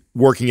made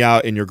working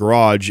out in your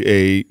garage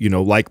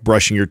like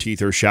brushing your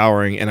teeth or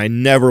showering, and I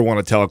never want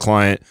to tell a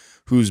client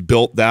who's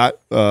built that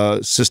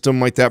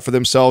system like that for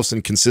themselves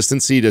and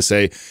consistency to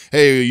say,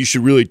 hey, you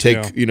should really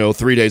take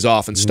 3 days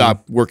off and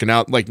stop working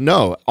out. Like,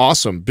 no,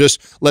 awesome. Just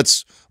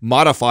let's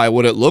modify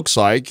what it looks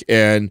like.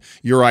 And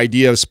your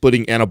idea of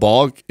splitting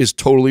anabolic is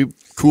totally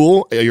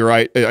cool. Your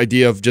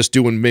idea of just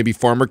doing maybe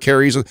farmer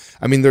carries,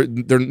 I mean, they're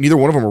neither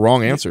one of them are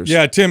wrong answers.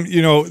 Yeah, Tim,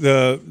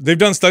 they've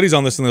done studies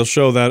on this, and they'll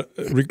show that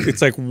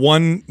it's like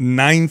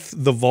 1/9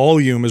 the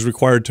volume is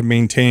required to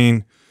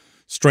maintain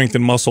strength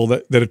and muscle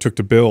that it took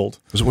to build.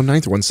 Was it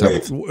 1/9 or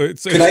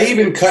 1/7? Could I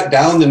even cut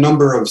down the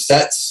number of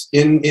sets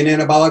in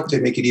anabolic to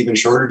make it even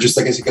shorter? Just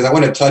like I said, because I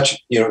want to touch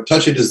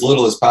it as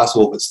little as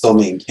possible, but still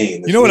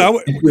maintain.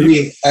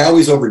 I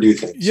always overdo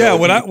things. Yeah,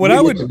 so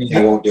I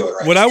won't do it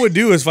right. What I would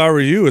do if I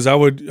were you is I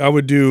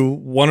would do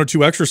 1 or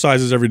 2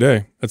 exercises every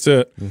day. That's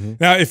it.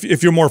 Now,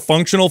 if you're more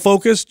functional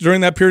focused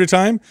during that period of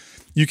time,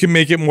 you can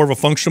make it more of a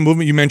functional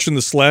movement. You mentioned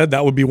the sled.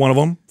 That would be one of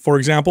them, for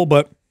example.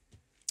 But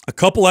a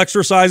couple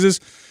exercises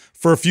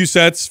for a few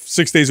sets,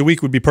 6 days a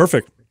week would be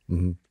perfect.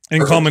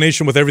 In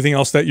combination with everything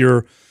else that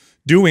you're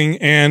doing.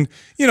 And,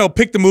 you know,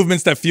 pick the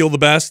movements that feel the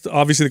best.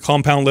 Obviously, the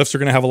compound lifts are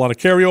going to have a lot of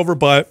carryover.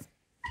 But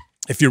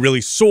if you're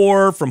really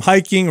sore from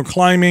hiking or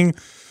climbing,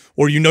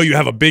 or you know you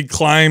have a big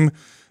climb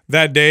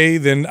that day,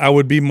 then I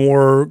would be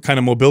more kind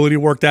of mobility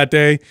work that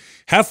day.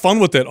 Have fun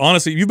with it.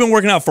 Honestly, you've been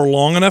working out for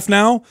long enough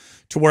now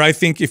to where I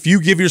think if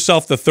you give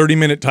yourself the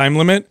 30-minute time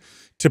limit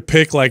to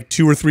pick like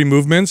 2 or 3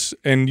 movements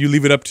and you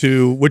leave it up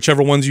to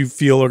whichever ones you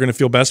feel are going to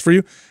feel best for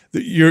you,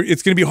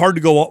 it's going to be hard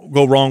to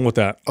go wrong with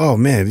that. Oh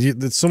man,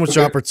 there's so much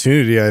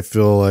opportunity. I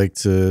feel like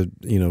to,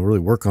 you know, really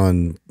work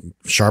on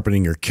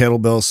sharpening your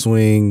kettlebell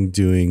swing,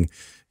 doing,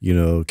 you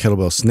know,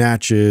 kettlebell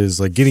snatches,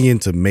 like getting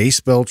into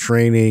mace bell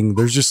training.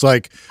 There's just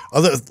like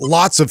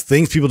lots of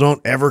things people don't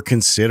ever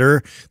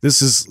consider.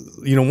 This is,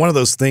 you know, one of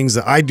those things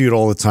that I do it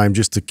all the time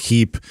just to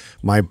keep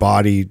my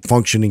body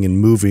functioning and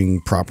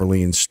moving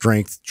properly and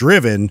strength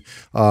driven,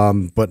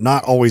 but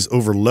not always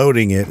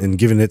overloading it and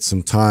giving it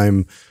some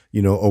time,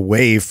 you know,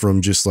 away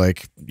from just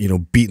like, you know,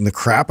 beating the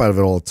crap out of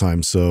it all the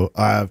time. So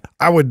I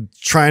would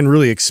try and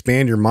really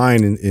expand your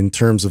mind in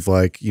terms of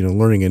like, you know,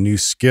 learning a new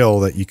skill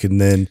that you can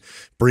then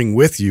bring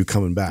with you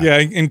coming back. Yeah,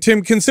 and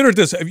Tim, consider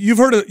this. You've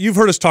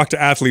heard us talk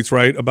to athletes,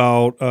 right,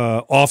 about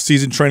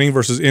off-season training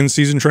versus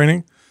in-season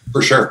training?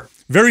 For sure.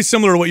 Very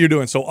similar to what you're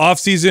doing. So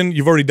off-season,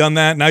 you've already done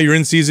that. Now you're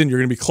in season. You're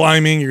going to be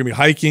climbing. You're going to be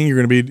hiking. You're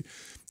going to be,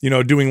 you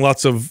know, doing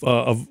lots of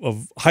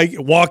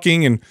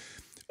walking and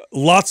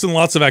lots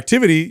of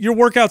activity. Your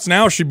workouts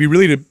now should be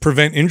really to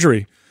prevent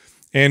injury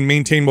and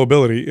maintain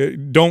mobility.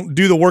 Don't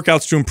do the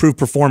workouts to improve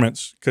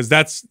performance, because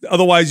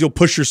otherwise you'll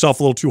push yourself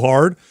a little too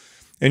hard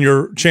and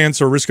your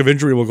chance or risk of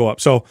injury will go up.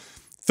 So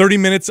 30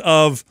 minutes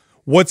of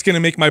what's going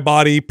to make my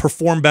body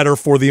perform better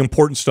for the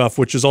important stuff,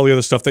 which is all the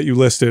other stuff that you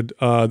listed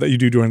that you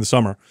do during the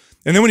summer.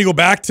 And then when you go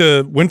back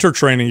to winter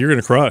training, you're going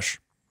to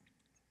crush.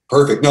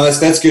 Perfect. No,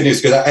 that's good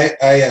news, because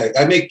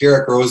I make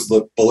Derrick Rose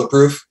look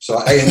bulletproof, so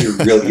I injure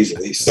real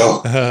easily.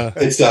 So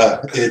it's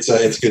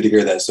good to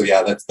hear that. So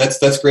yeah,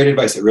 that's great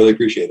advice. I really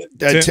appreciate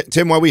it.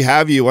 Tim, while we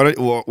have you, why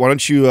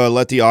don't you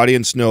let the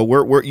audience know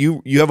where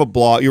you have a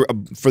blog?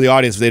 For the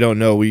audience, if they don't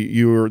know,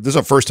 this is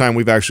the first time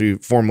we've actually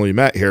formally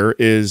met here.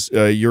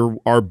 You're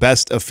our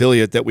best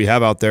affiliate that we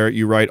have out there.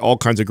 You write all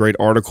kinds of great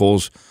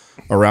articles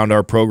around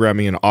our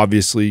programming, and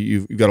obviously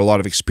you've got a lot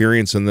of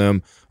experience in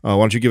them. Why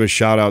don't you give a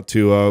shout out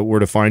to where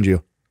to find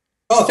you?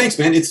 Oh, thanks,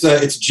 man. It's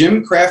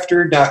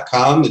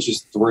jimcrafter.com. It's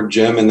just the word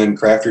Jim and then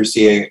Crafter,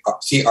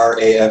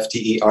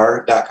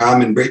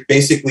 CRAFTER.com. And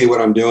basically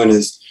what I'm doing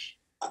is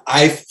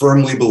I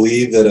firmly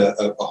believe that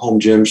a home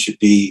gym should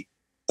be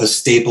a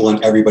staple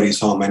in everybody's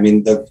home. I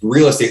mean, the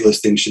real estate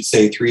listing should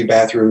say 3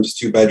 bathrooms,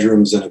 2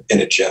 bedrooms, and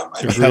a gym.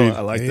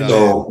 I like that.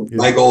 So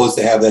my goal is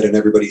to have that in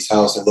everybody's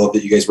house. I love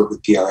that you guys work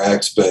with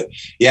PRX, but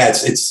yeah,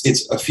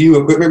 it's a few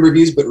equipment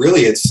reviews, but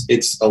really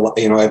it's a lot.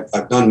 You know,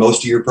 I've done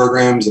most of your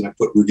programs, and I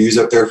put reviews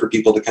up there for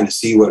people to kind of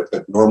see what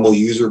a normal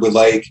user would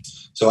like.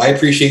 So I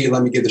appreciate you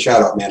letting me give the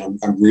shout out, man.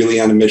 I'm really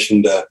on a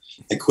mission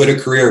I quit a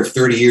career of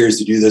 30 years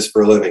to do this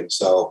for a living.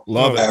 So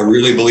love it. I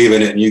really believe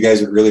in it, and you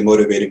guys are really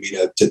motivating me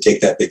to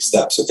take that big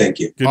step. So thank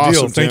you. Good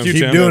Awesome, deal. Thank you,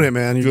 Keep Tim. doing it,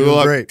 man. You're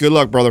doing great. Good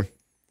luck, brother.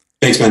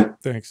 Thanks, man.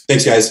 Thanks.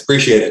 Thanks, guys.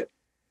 Appreciate it.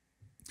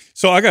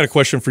 So I got a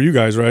question for you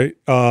guys, right?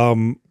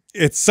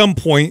 At some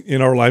point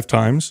in our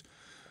lifetimes,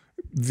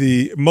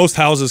 most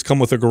houses come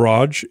with a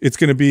garage. It's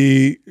going to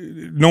be,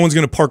 no one's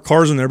going to park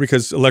cars in there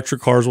because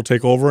electric cars will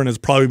take over, and it's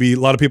probably a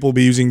lot of people will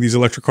be using these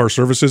electric car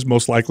services.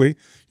 Most likely,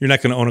 you're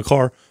not going to own a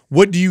car.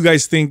 What do you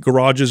guys think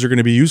garages are going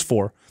to be used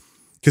for?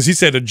 Because he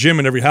said a gym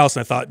in every house,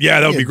 and I thought, yeah,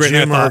 that would be great.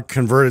 Gym or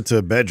converted to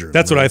a bedroom.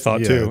 That's what I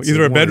thought too.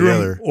 Either a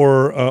bedroom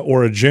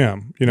or a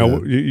gym. You know,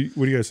 what do you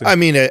guys think? I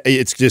mean,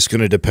 it's just going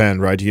to depend,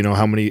 right? You know,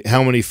 how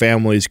many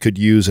families could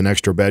use an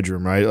extra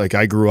bedroom, right? Like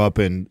I grew up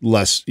in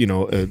less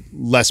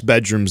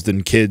bedrooms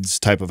than kids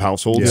type of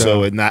household. Yeah.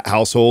 So in that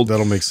household,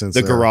 that'll make sense.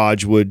 The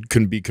garage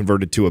can be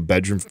converted to a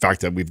bedroom. In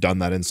fact, that we've done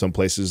that in some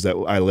places that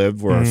I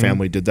live where our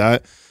family did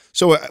that.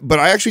 So, but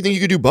I actually think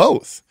you could do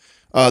both.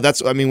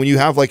 When you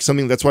have like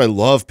something, that's why I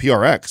love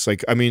PRX.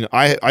 Like, I mean,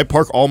 I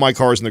park all my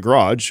cars in the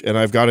garage, and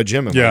I've got a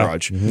gym in my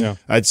garage. Yeah.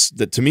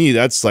 To me,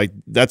 that's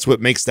what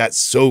makes that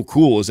so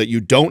cool, is that you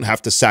don't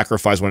have to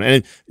sacrifice one.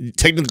 And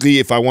technically,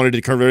 if I wanted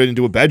to convert it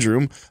into a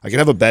bedroom, I can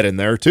have a bed in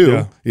there too.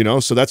 Yeah. You know,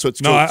 so that's what's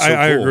so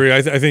I cool. agree.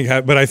 I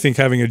think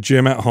having a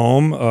gym at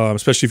home,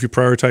 especially if you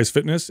prioritize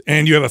fitness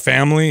and you have a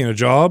family and a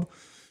job,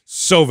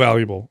 so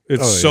valuable.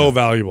 It's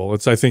valuable.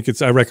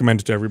 I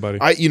recommend it to everybody.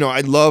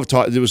 I love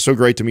it was so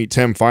great to meet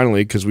Tim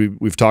finally, because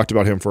we've talked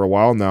about him for a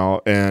while now,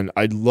 and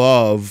I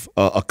love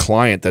a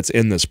client that's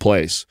in this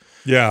place.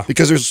 Yeah,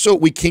 because it's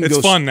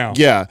fun now.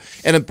 Yeah,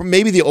 and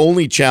maybe the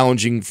only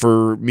challenging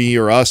for me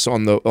or us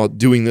on the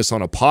doing this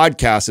on a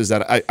podcast is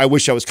that I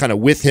wish I was kind of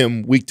with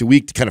him week to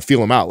week to kind of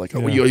feel him out. Like,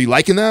 are you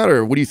liking that,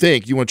 or what do you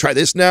think? You want to try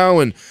this now?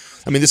 And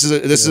I mean, this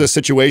is a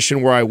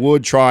situation where I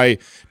would try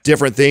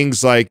different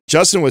things. Like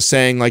Justin was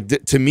saying, like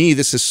to me,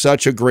 this is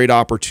such a great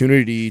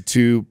opportunity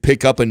to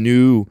pick up a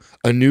new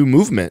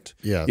movement.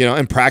 Yeah. You know,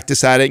 and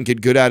practice at it and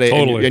get good at it.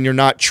 Totally. And you're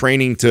not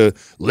training to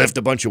lift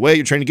a bunch of weight.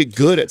 You're training to get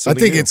good at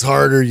something. I think new. it's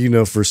harder, you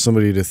know, for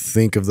somebody to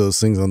think of those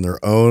things on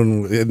their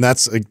own. And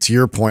that's to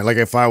your point. Like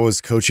if I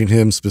was coaching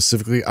him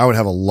specifically, I would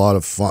have a lot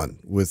of fun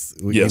with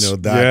you know,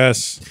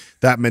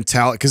 that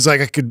mentality. Because like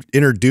I could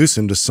introduce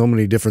him to so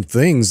many different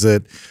things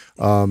that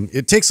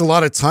it takes a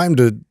lot of time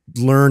to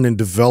learn and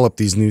develop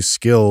these new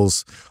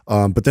skills.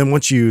 But then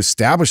once you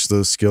establish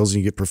those skills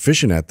and you get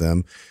proficient at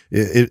them,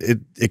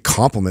 it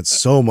complements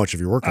so much of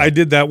your workout. I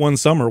did that one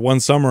summer. One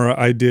summer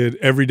I did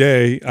every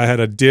day. I had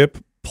a dip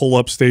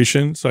pull-up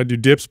station. So I do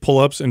dips,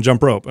 pull-ups, and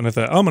jump rope. And I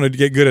thought, oh, I'm going to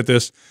get good at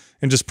this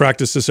and just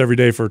practice this every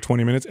day for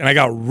 20 minutes. And I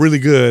got really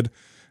good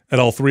at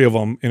all three of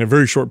them in a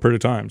very short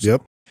period of time. So.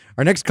 Yep.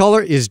 Our next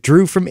caller is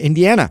Drew from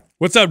Indiana.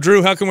 What's up,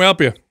 Drew? How can we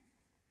help you?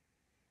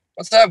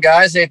 What's up,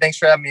 guys? Hey, thanks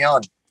for having me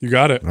on. You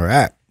got it. All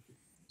right.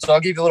 So I'll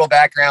give you a little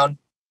background.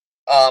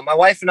 My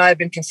wife and I have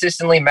been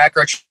consistently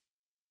macro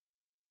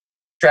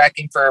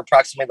tracking for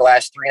approximately the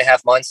last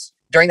 3.5 months.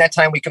 During that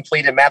time, we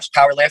completed MAPS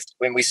Powerlift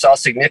when we saw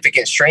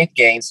significant strength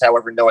gains,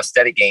 however, no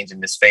aesthetic gains in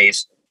this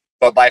phase,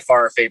 but by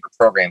far our favorite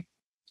program.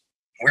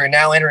 We're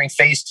now entering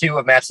phase 2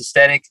 of MAPS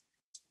Aesthetic.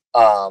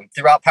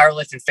 Throughout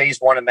Powerlift in phase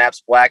 1 of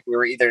MAPS Black, we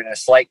were either in a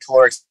slight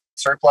caloric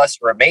surplus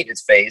or a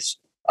maintenance phase.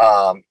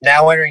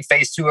 Now entering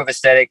phase 2 of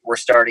Aesthetic, we're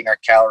starting our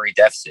calorie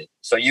deficit.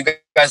 So you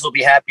guys will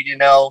be happy to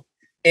know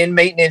in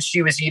maintenance,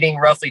 she was eating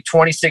roughly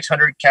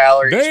 2,600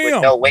 calories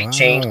with no weight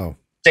change.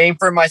 Same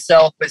for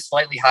myself, but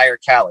slightly higher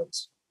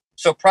calories.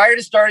 So prior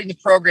to starting the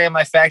program,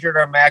 I factored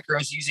our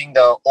macros using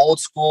the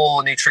old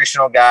school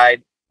nutritional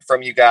guide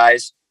from you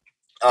guys.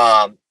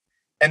 And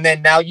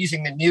then now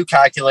using the new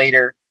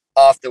calculator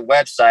off the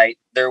website,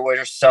 there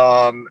were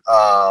some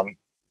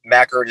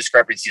macro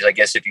discrepancies, I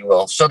guess, if you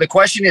will. So the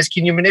question is,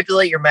 can you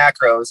manipulate your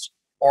macros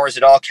or is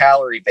it all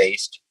calorie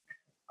based?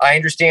 I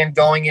understand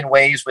going in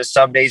waves with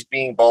some days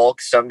being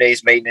bulk, some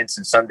days maintenance,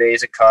 and some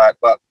days a cut,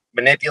 but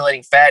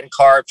manipulating fat and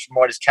carbs from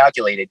what is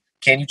calculated,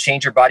 can you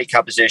change your body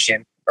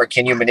composition or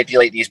can you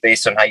manipulate these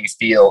based on how you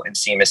feel and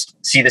see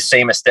the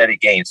same aesthetic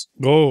gains?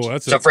 Oh,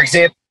 that's so.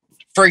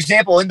 For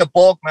example, in the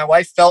bulk, my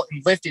wife felt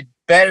and lifted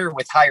better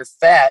with higher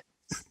fat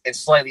and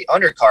slightly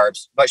under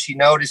carbs, but she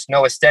noticed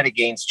no aesthetic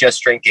gains, just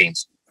strength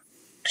gains.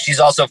 She's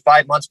also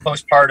 5 months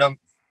postpartum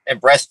and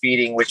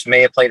breastfeeding, which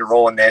may have played a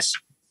role in this.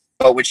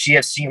 But would she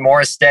have seen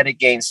more aesthetic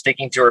gains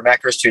sticking to her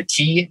macros to a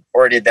T,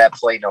 or did that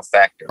play no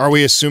factor? Are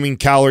we assuming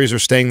calories are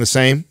staying the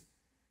same?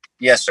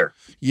 Yes, sir.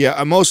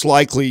 Yeah, most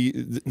likely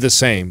the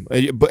same.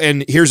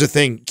 And here's the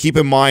thing. Keep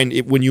in mind,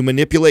 when you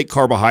manipulate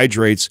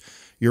carbohydrates,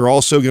 you're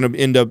also going to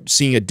end up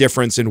seeing a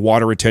difference in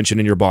water retention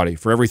in your body.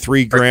 For every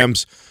 3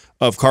 grams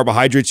of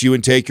carbohydrates you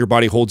intake, your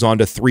body holds on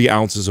to 3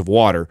 ounces of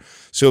water.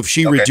 So if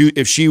she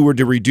if she were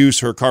to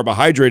reduce her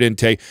carbohydrate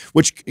intake,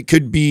 which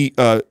could be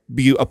a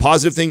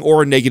positive thing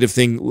or a negative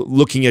thing,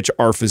 looking at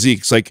our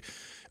physiques, like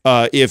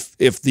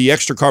if the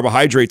extra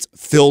carbohydrates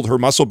filled her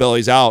muscle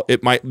bellies out,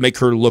 it might make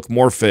her look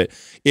more fit.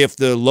 If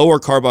the lower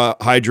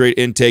carbohydrate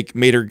intake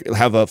made her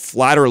have a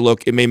flatter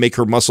look, it may make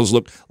her muscles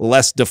look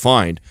less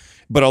defined.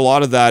 But a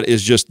lot of that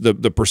is just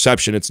the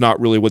perception. It's not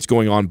really what's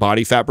going on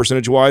body fat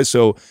percentage wise.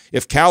 So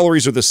if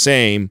calories are the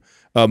same,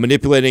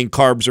 manipulating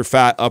carbs or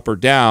fat up or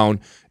down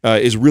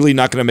is really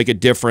not going to make a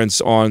difference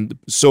on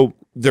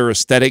their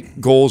aesthetic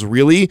goals.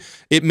 Really,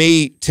 it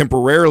may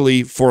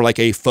temporarily for like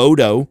a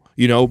photo,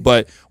 you know,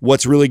 but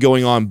what's really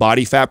going on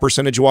body fat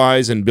percentage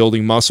wise and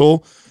building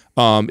muscle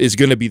is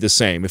going to be the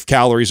same if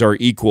calories are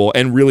equal.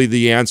 And really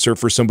the answer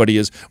for somebody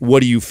is,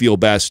 what do you feel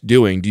best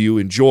doing? Do you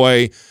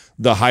enjoy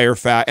the higher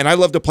fat? And I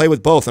love to play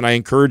with both, and I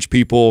encourage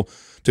people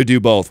to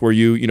do both, where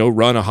you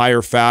run a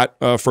higher fat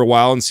for a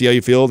while and see how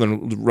you feel,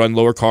 then run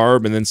lower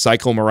carb and then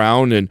cycle them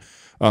around. And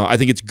I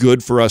think it's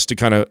good for us to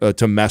kind of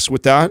to mess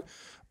with that.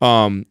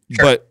 Sure.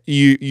 But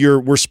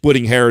we're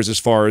splitting hairs as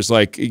far as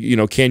like,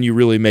 can you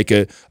really make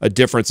a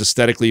difference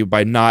aesthetically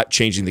by not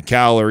changing the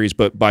calories,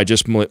 but by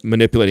just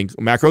manipulating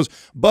macros?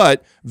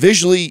 But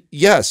visually,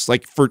 yes,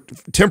 like for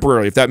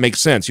temporarily, if that makes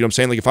sense. You know what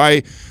I'm saying?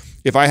 Like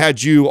if I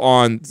had you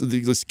on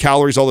the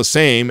calories all the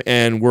same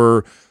and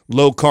we're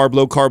low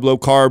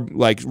carb,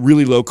 like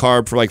really low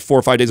carb for like 4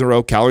 or 5 days in a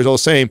row, calories all the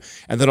same,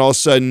 and then all of a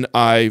sudden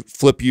I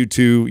flip you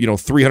to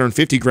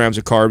 350 grams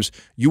of carbs,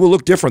 you will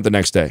look different the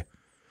next day.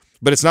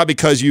 But it's not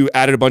because you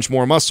added a bunch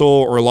more muscle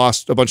or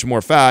lost a bunch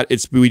more fat.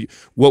 It's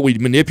what we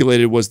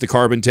manipulated was the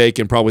carb intake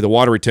and probably the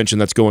water retention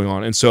that's going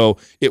on. And so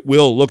it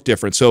will look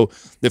different. So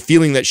the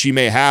feeling that she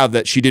may have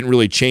that she didn't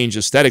really change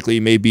aesthetically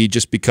may be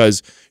just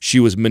because she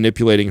was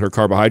manipulating her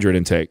carbohydrate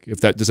intake.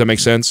 Does that make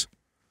sense?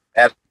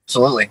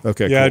 Absolutely.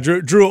 Okay. Yeah,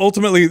 cool. Drew,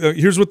 ultimately,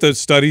 here's what the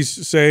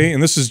studies say,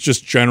 and this is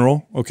just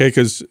general, okay?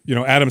 Because,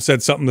 Adam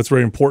said something that's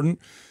very important.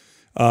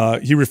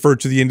 He referred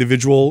to the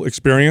individual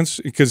experience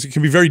because it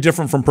can be very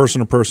different from person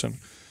to person.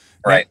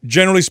 Right.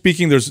 Generally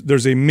speaking,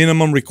 there's a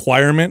minimum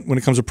requirement when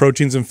it comes to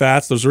proteins and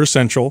fats. Those are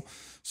essential.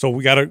 So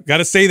we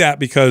gotta say that,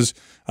 because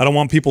I don't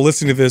want people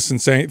listening to this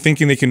and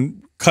thinking they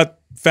can cut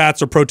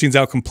fats or proteins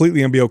out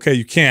completely and be okay.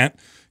 You can't.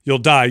 You'll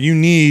die. You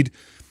need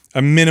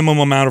a minimum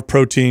amount of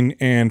protein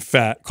and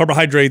fat.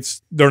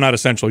 Carbohydrates, they're not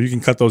essential. You can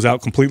cut those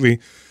out completely,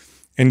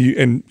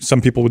 and some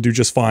people would do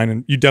just fine,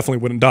 and you definitely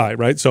wouldn't die,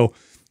 right? So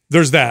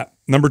there's that.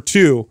 Number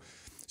 2,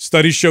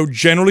 studies show,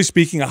 generally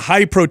speaking, a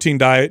high protein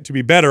diet to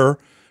be better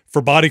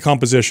for body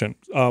composition.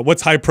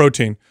 What's high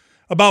protein?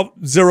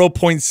 About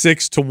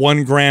 0.6 to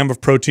 1 gram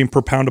of protein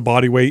per pound of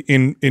body weight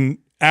in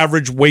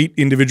average weight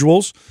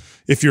individuals.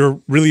 If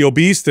you're really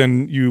obese,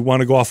 then you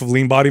want to go off of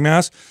lean body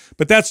mass.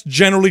 But that's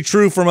generally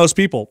true for most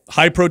people.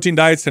 High protein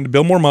diets tend to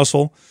build more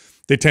muscle.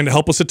 They tend to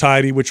help with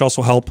satiety, which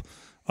also help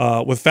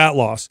with fat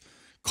loss.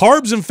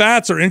 Carbs and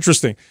fats are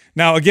interesting.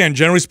 Now, again,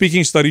 generally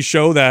speaking, studies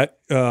show that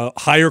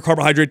higher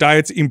carbohydrate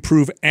diets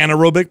improve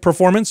anaerobic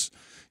performance.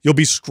 You'll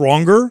be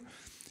stronger.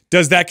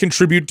 Does that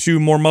contribute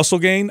to more muscle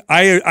gain?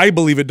 I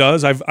believe it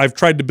does. I've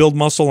tried to build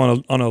muscle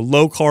on a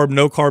low carb,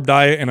 no carb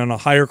diet and on a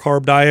higher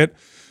carb diet,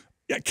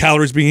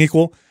 calories being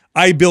equal.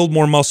 I build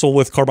more muscle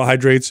with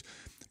carbohydrates.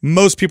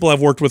 Most people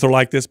I've worked with are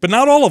like this, but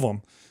not all of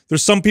them.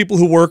 There's some people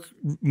who work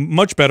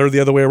much better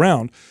the other way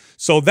around.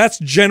 So that's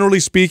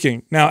generally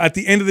speaking. Now, at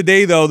the end of the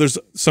day, though, there's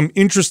some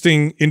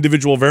interesting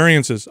individual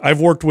variances.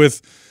 I've worked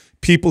with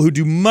people who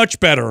do much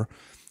better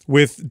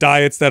with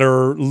diets that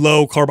are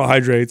low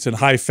carbohydrates and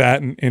high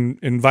fat,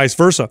 and vice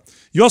versa.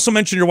 You also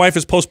mentioned your wife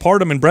is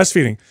postpartum and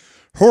breastfeeding.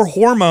 Her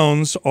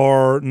hormones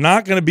are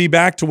not going to be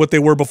back to what they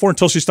were before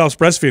until she stops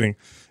breastfeeding.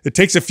 It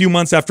takes a few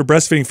months after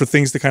breastfeeding for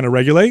things to kind of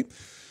regulate. Okay.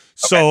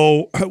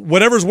 So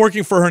whatever's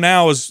working for her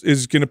now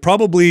is going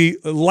to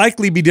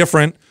likely be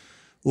different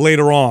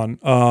later on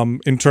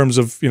in terms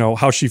of,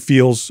 how she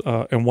feels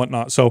and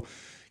whatnot. So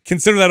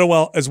consider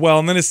that as well.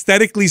 And then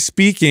aesthetically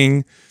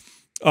speaking,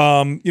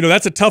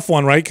 that's a tough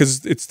one, right?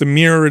 Because it's the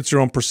mirror, it's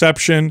your own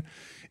perception.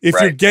 If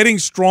you're getting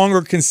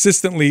stronger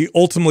consistently,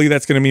 ultimately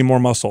that's going to mean more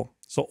muscle.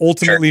 So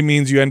ultimately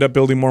means you end up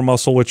building more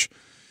muscle, which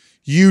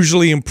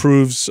usually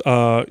improves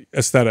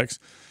aesthetics.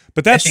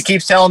 But that's, and she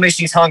keeps telling me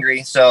she's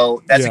hungry,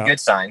 so that's a good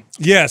sign.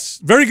 Yes,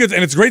 very good.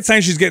 And it's a great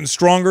sign she's getting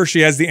stronger.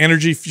 She has the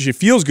energy. She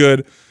feels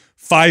good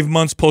 5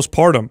 months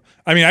postpartum.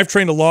 I mean, I've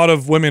trained a lot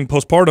of women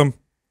postpartum,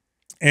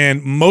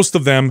 and most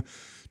of them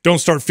don't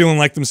start feeling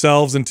like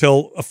themselves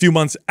until a few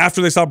months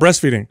after they stop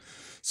breastfeeding.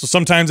 So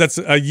sometimes that's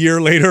a year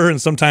later,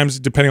 and sometimes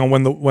depending on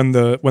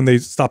when they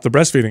stop the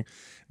breastfeeding.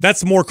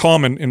 That's more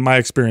common in my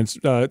experience.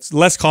 It's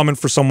less common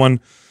for someone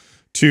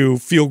to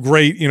feel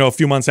great, a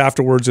few months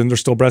afterwards and they're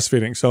still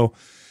breastfeeding. So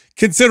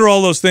consider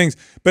all those things.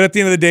 But at the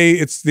end of the day,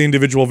 it's the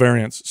individual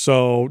variance.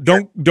 So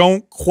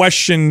don't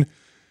question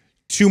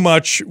too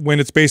much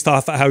when it's based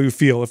off of how you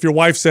feel. If your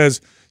wife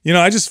says,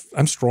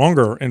 I'm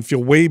stronger and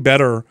feel way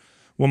better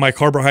when my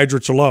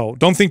carbohydrates are low,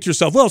 don't think to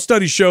yourself, well,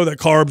 studies show that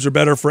carbs are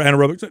better for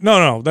anaerobic.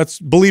 No,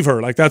 believe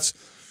her. Like that's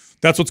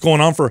what's going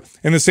on for her.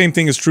 And the same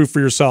thing is true for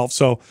yourself.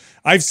 So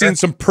I've seen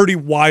some pretty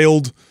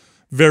wild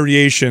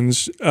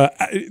variations,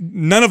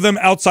 none of them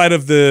outside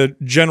of the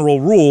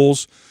general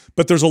rules,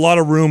 but there's a lot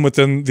of room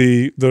within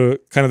the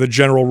kind of the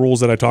general rules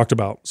that I talked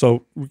about.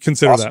 So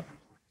consider that.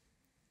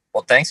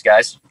 Well, thanks,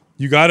 guys.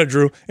 You got it,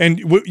 Drew. And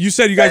you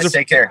said you guys are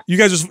take care. You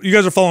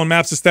guys are following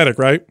MAPS Aesthetic,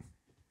 right?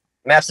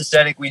 MAPS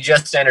Aesthetic. We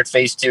just entered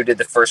phase 2. Did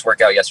the first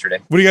workout yesterday.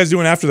 What are you guys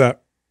doing after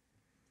that?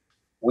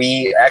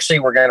 We're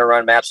going to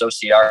run MAPS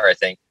OCR, I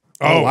think.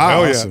 Oh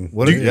wow! Awesome.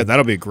 Yeah,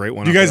 that'll be a great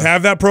one. Do you guys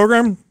have that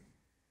program?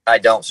 I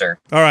don't, sir.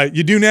 All right,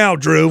 you do now,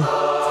 Drew.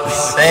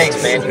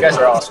 Thanks, man. You guys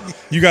are awesome.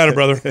 You got it,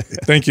 brother.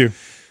 Thank you.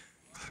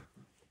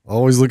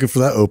 Always looking for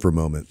that Oprah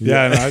moment.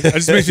 Yeah, no, it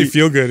just makes me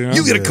feel good.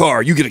 You get a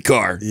car. You get a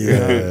car.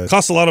 Yeah. It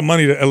costs a lot of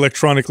money to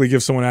electronically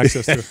give someone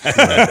access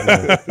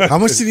to. How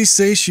much did he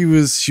say she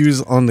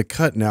was on the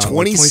cut now?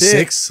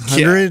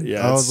 2,600.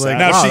 Yeah, I was like,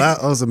 wow,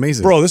 that was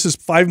amazing, bro. This is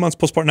 5 months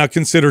postpartum. Now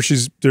consider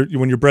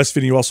when you're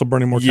breastfeeding, you're also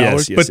burning more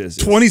calories. But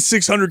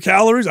 2,600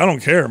 calories, I don't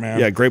care, man.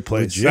 Yeah, great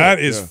place. That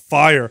is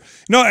fire.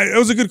 No, it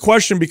was a good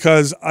question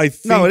because I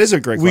think it is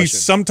a great question. We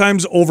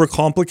sometimes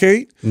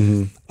overcomplicate,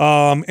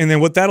 and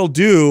then what that'll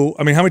do.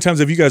 I mean, how many times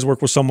have you guys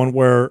worked with someone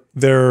where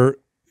they're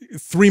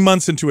 3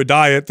 months into a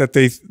diet that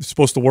they're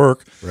supposed to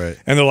work, right?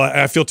 And they're like,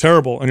 I feel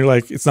terrible, and you're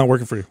like, it's not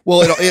working for you.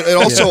 Well,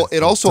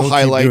 it also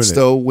highlights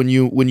though when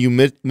you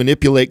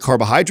manipulate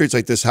carbohydrates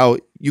like this, how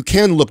you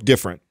can look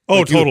different. Oh,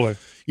 like totally.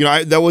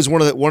 That was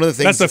one of the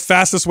things. That's the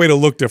fastest way to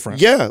look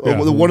different. Yeah.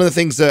 One of the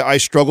things that I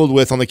struggled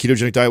with on the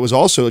ketogenic diet was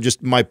also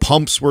just my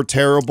pumps were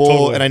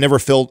terrible, and I never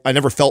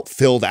felt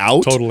filled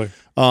out. Totally.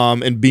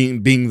 And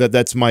being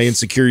that's my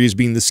insecurities,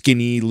 being the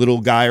skinny little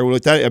guy or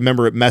like that. I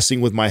remember it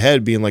messing with my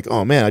head, being like,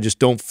 oh man, I just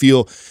don't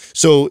feel.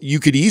 So you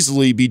could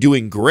easily be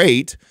doing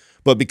great,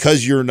 but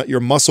because your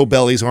muscle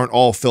bellies aren't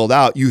all filled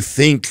out, you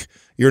think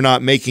you're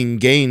not making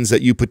gains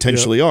that you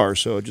potentially are.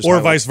 So just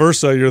vice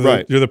versa. You're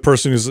the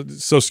person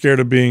who's so scared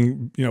of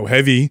being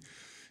heavy.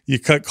 You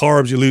cut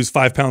carbs, you lose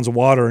 5 pounds of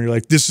water, and you're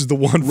like, this is the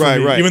one for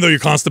me. Even though you're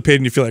constipated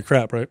and you feel like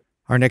crap, right?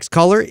 Our next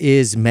caller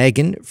is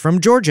Megan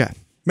from Georgia.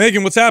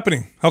 Megan, what's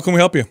happening? How can we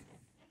help you?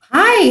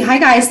 Hi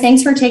guys.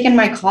 Thanks for taking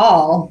my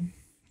call.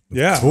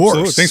 Yeah,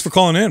 absolutely. Thanks for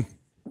calling in.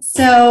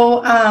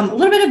 So a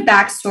little bit of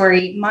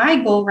backstory. My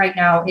goal right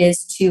now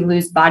is to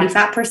lose body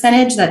fat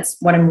percentage. That's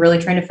what I'm really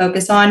trying to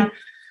focus on.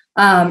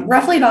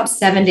 Roughly about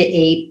 7 to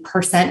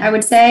 8%, I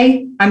would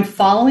say. I'm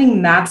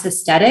following MAPS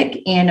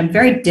aesthetic and I'm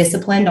very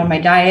disciplined on my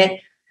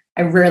diet.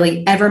 I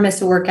rarely ever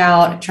miss a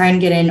workout. I try and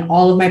get in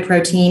all of my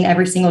protein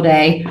every single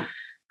day.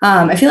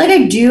 I feel like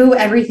I do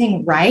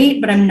everything right,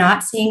 but I'm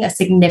not seeing a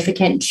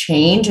significant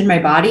change in my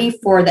body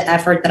for the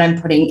effort that I'm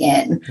putting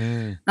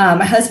in.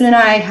 My husband and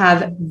I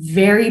have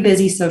very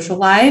busy social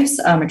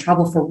lives. I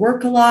travel for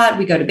work a lot.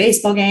 We go to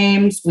baseball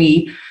games.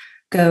 We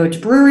go to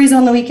breweries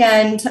on the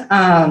weekend.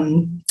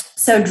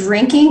 So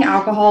drinking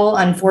alcohol,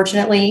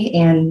 unfortunately,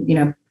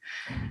 and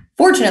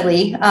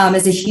fortunately,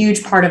 is a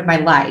huge part of my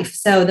life.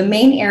 So the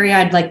main area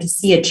I'd like to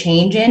see a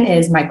change in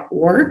is my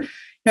core.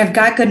 I've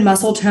got good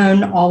muscle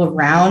tone all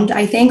around,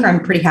 I think, or I'm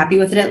pretty happy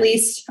with it at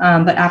least.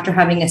 But after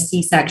having a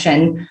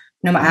C-section,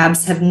 my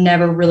abs have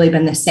never really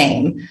been the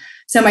same.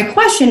 So my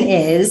question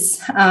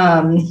is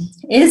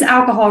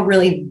alcohol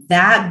really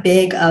that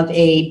big of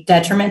a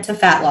detriment to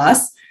fat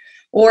loss?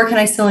 Or can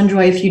I still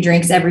enjoy a few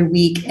drinks every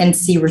week and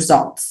see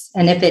results?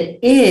 And if it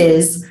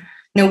is,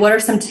 what are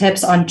some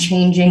tips on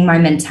changing my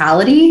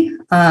mentality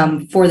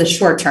for the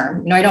short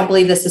term? I don't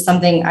believe this is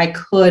something I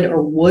could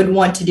or would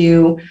want to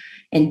do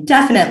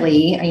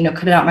indefinitely,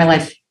 cut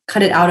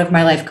it out of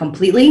my life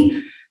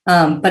completely.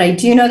 But I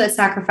do know that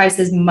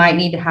sacrifices might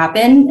need to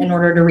happen in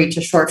order to reach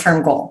a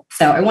short-term goal.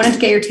 So I wanted to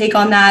get your take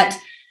on that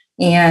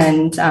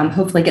and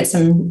hopefully get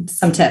some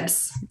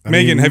tips.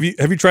 Megan, have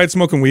you tried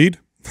smoking weed?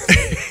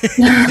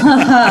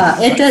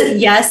 It does,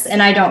 yes,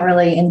 and I don't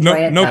really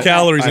enjoy it. No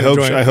calories.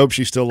 I hope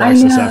she still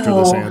likes us after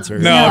this answer.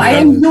 No, I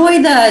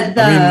enjoy the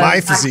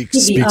my physique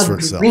speaks for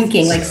itself.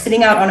 Drinking, like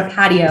sitting out on a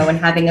patio and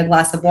having a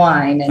glass of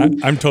wine,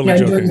 and I'm totally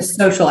joking. Enjoying the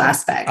social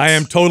aspect. I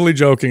am totally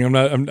joking. I'm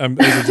not. I'm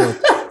a joke.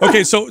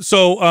 Okay, so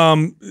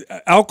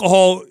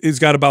alcohol has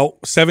got about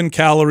 7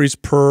 calories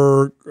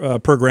per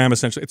gram.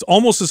 Essentially, it's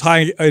almost as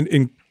high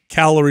in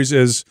calories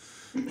as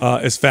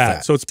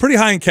fat. So it's pretty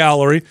high in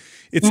calorie.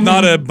 It's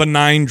not a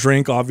benign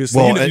drink,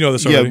 obviously. Well, you know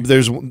this already.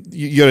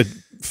 Yeah,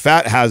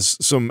 fat has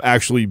some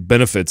actually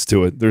benefits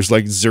to it. There's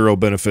like 0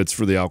 benefits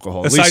for the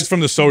alcohol. Aside from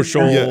the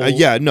social.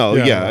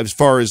 As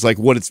far as like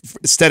what it's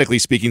aesthetically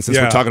speaking, since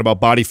we're talking about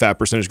body fat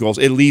percentage goals,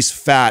 at least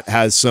fat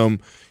has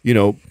some,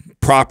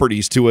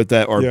 properties to it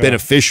that are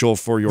beneficial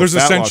for your There's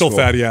fat essential loss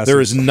goal. There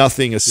There is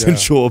nothing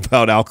essential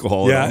about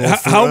alcohol. Yeah. Well,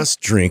 for us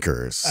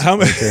drinkers.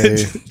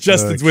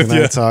 Justin's with can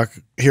you. I talk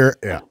here?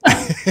 Yeah.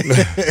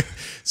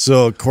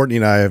 So Courtney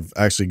and I have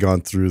actually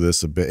gone through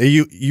this a bit.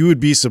 You would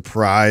be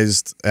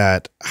surprised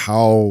at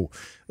how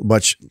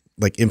much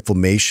like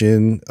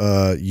inflammation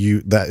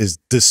that is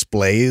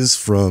displays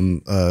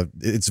from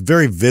it's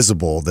very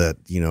visible that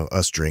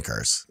us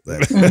drinkers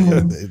that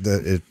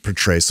that it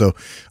portrays. So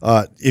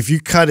if you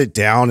cut it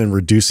down and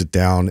reduce it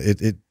down,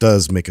 it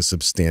does make a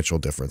substantial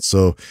difference.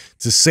 So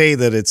to say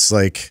that it's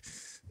like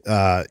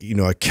a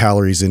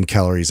calories in,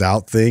 calories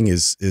out thing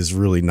is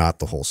really not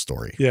the whole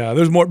story. Yeah,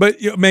 there's more. But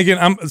Megan,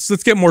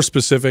 let's get more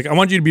specific. I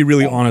want you to be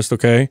really honest,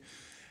 okay?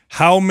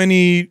 How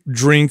many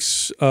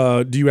drinks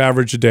do you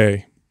average a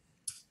day?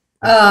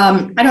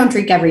 I don't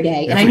drink every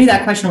day, and I knew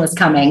that question was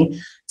coming.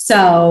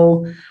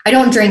 So I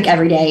don't drink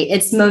every day.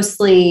 It's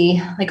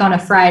mostly like on a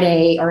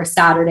Friday or a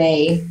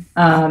Saturday,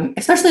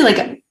 especially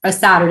like a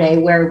Saturday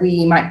where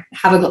we might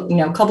have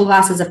a couple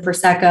glasses of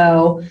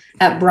Prosecco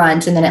at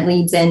brunch, and then it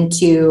leads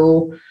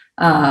into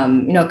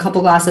a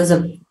couple glasses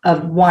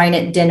of wine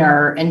at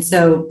dinner. And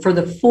so for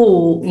the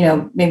full,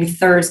 maybe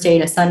Thursday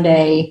to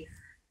Sunday,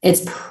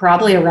 it's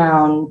probably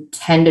around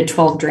 10 to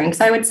 12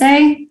 drinks, I would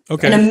say.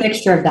 Okay. And a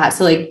mixture of that.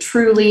 So like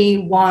Truly,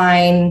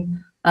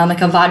 wine,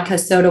 like a vodka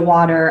soda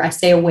water. I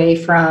stay away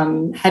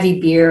from heavy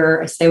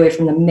beer. I stay away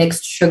from the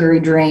mixed sugary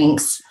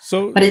drinks.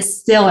 But it's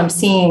still, I'm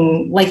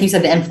seeing, like you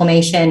said, the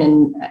inflammation,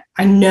 and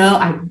I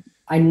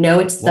know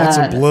it's lots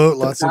of bloat,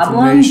 lots of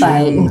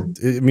inflammation.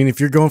 I mean, if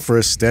you're going for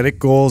aesthetic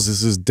goals,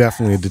 this is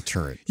definitely a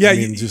deterrent. Yeah,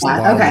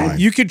 line.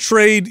 You could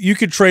trade.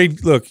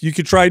 Look, you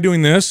could try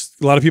doing this.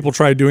 A lot of people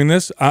try doing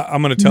this.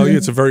 I'm going to tell you,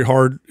 it's a very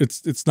hard.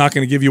 It's not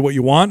going to give you what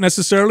you want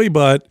necessarily,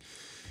 but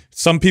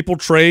some people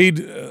trade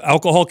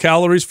alcohol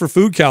calories for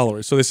food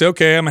calories. So they say,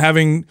 okay, I'm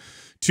having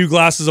 2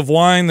 glasses of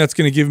wine. That's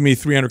going to give me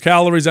 300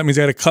 calories. That means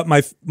I got to cut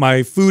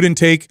my food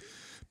intake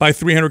by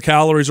 300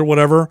 calories or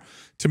whatever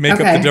to make up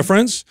the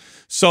difference.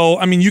 So,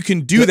 I mean, you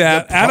can do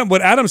that.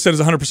 What Adam said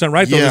is 100%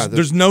 right, though. Yeah,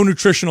 there's no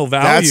nutritional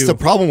value. That's the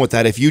problem with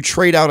that. If you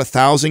trade out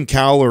 1,000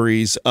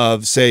 calories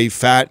of, say,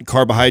 fat,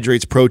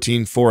 carbohydrates,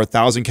 protein for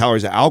 1,000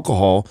 calories of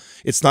alcohol,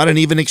 it's not an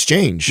even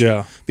exchange.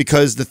 Yeah.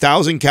 Because the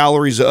 1,000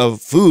 calories of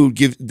food,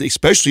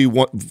 especially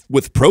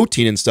with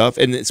protein and stuff,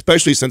 and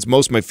especially since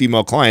most of my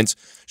female clients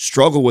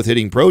struggle with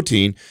hitting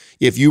protein,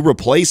 if you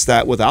replace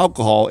that with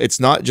alcohol, it's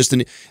not just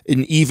an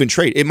even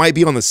trade. It might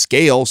be on the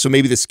scale, so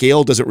maybe the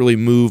scale doesn't really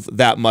move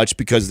that much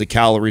because the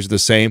calories are the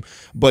same,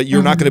 but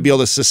you're not going to be able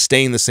to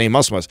sustain the same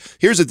muscle mass.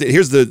 Here's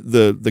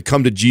the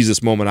come to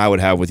Jesus moment I would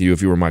have with you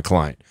if you were my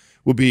client.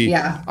 would be.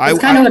 Yeah, that's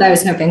kind of what I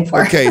was hoping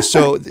for. Okay,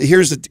 so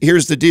here's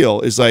the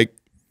deal: is like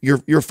you're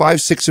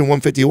 5'6" and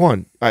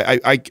 151.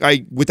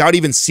 I without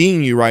even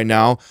seeing you right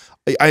now,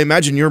 I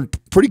imagine you're in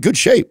pretty good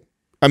shape.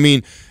 I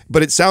mean,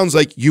 but it sounds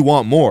like you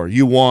want more.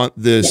 You want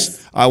this.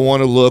 Yes. I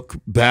want to look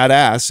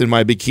badass in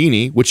my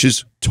bikini, which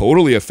is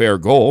totally a fair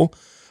goal.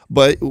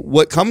 But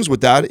what comes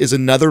with that is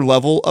another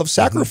level of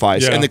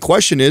sacrifice. Yeah. And the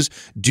question is,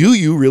 do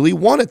you really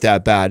want it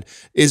that bad?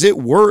 Is it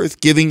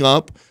worth giving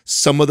up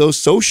some of those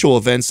social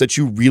events that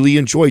you really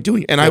enjoy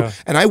doing? And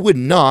I would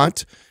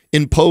not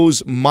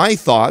impose my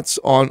thoughts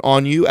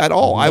on you at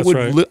all. I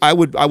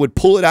would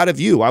pull it out of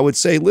you. I would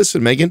say,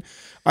 listen, Megan,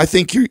 I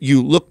think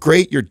you look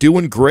great. You're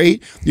doing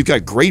great. You've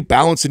got great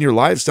balance in your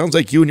life. Sounds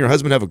like you and your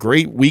husband have a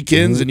great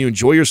weekends and you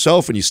enjoy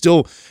yourself and you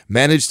still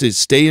manage to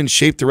stay in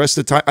shape the rest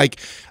of the time. Like,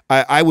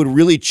 I would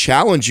really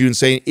challenge you in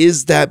saying,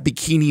 is that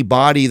bikini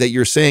body that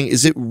you're saying,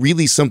 is it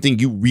really something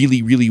you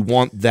really, really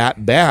want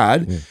that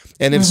bad? Yeah.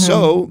 And if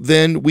so,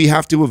 then we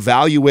have to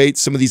evaluate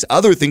some of these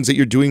other things that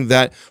you're doing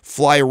that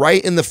fly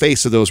right in the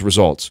face of those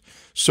results.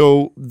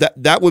 So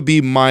that would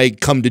be my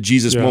come to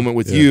Jesus moment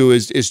with you,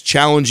 is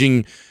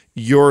challenging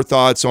your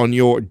thoughts on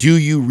do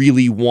you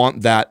really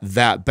want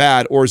that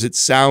bad? Or does it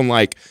sound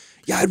like,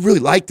 yeah, I'd really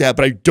like that,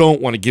 but I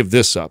don't want to give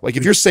this up. Like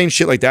if you're saying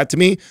shit like that to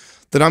me,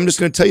 then I'm just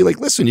going to tell you, like,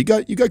 listen, you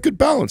got good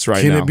balance now.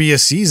 Can it be a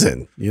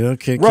season? You know,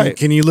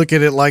 can you look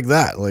at it like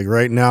that? Like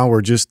right now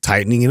we're just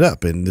tightening it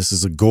up, and this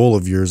is a goal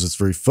of yours that's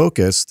very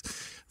focused.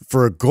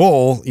 For a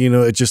goal, you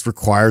know, it just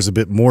requires a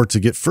bit more to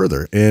get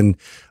further. And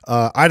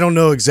I don't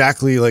know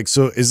exactly, like,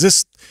 so is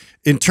this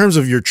in terms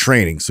of your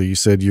training? So you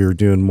said you're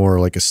doing more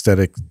like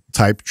aesthetic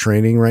type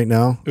training right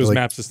now? It was like,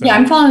 MAPS aesthetic. Yeah,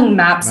 I'm following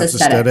MAPS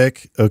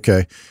aesthetic.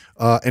 Okay.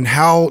 And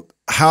how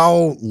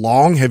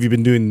long have you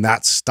been doing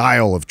that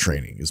style of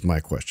training is my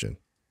question.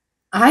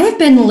 I have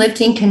been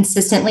lifting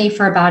consistently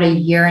for about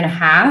 1.5 years.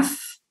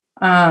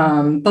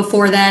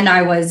 Before then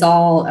I was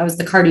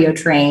the cardio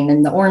train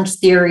and the Orange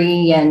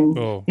Theory and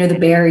the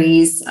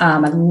berries. I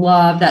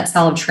love that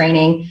style of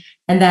training.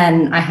 And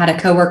then I had a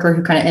coworker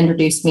who kind of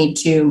introduced me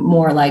to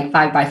more like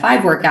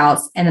 5x5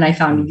 workouts. And then I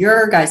found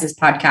your guys'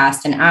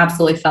 podcast and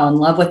absolutely fell in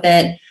love with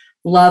it.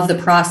 Love the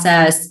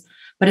process.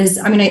 But I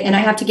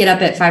have to get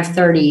up at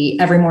 5:30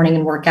 every morning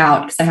and work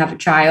out because I have a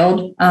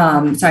child.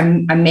 So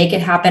I make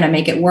it happen. I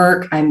make it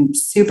work. I'm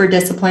super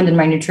disciplined in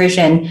my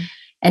nutrition.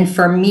 And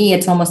for me,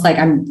 it's almost like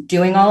I'm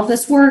doing all of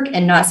this work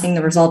and not seeing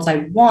the results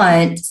I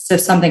want. So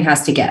something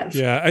has to give.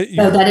 Yeah.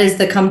 So that is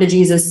the come to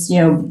Jesus,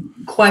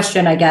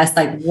 question, I guess,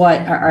 like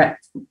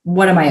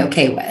what am I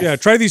okay with? Yeah.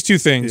 Try these two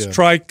things. Yeah.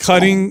 Try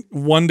cutting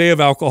 1 day of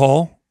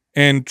alcohol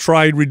and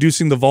try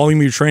reducing the volume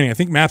of your training. I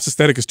think MAPS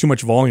aesthetic is too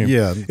much volume.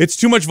 Yeah. It's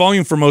too much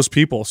volume for most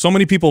people. So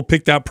many people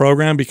pick that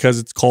program because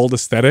it's called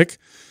aesthetic.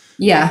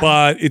 Yeah.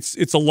 But it's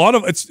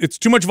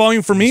too much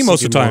volume for me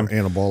most of the time.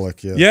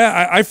 Anabolic, yeah.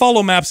 Yeah, I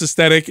follow MAPS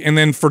aesthetic, and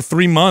then for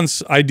 3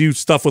 months I do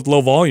stuff with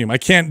low volume. I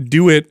can't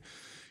do it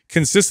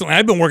consistently.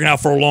 I've been working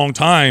out for a long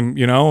time,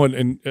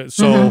 and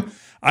so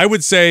I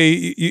would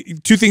say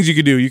two things you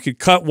could do. You could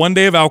cut 1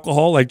 day of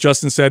alcohol, like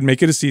Justin said,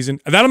 make it a season.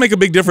 That'll make a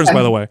big difference,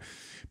 by the way.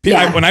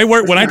 Yeah, when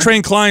I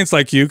train clients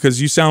like you,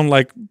 because you sound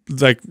like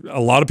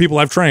a lot of people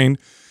I've trained,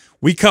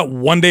 we cut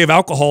 1 day of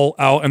alcohol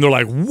out and they're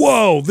like,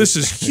 whoa, this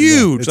is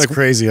huge. It's like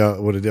crazy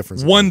what a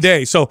difference. 1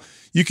 day. So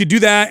you could do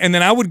that. And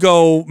then I would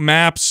go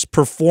MAPS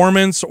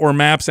performance or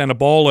MAPS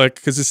anabolic,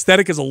 because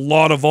aesthetic is a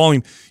lot of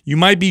volume. You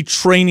might be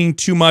training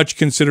too much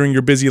considering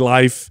your busy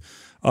life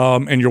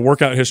and your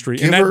workout history.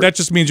 And that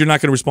just means you're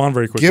not going to respond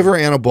very quickly. Give her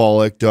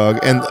anabolic, Doug.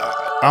 And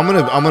I'm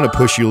gonna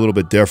push you a little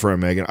bit different,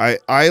 Megan.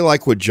 I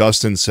like what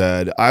Justin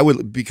said. I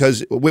would,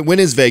 because when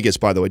is Vegas,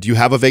 by the way? Do you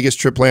have a Vegas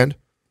trip planned?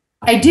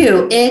 I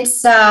do.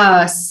 It's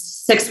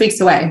 6 weeks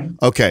away.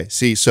 Okay.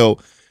 See, so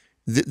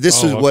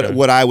this is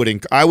what I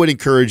would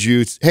encourage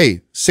you.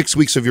 Hey, 6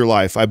 weeks of your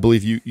life, I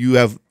believe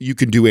you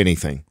can do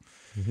anything.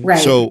 Right.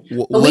 So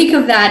the week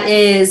of that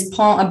is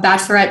a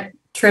bachelorette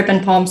trip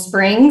in Palm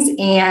Springs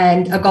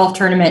and a golf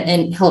tournament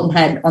in Hilton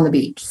Head on the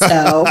beach.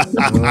 So,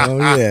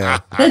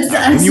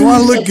 and you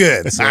want to look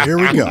good. So here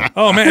we go.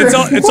 Oh man, it's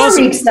also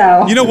weeks,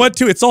 though. You know what?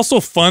 Too, it's also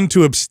fun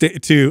to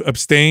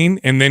abstain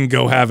and then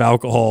go have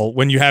alcohol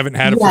when you haven't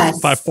had it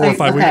for 4 or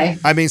 5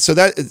 weeks. I mean, so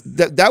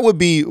that would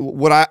be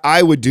what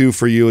I would do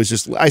for you. Is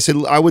just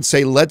I would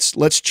say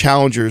let's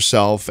challenge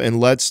yourself and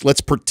let's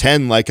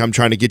pretend like I'm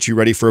trying to get you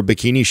ready for a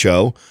bikini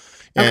show.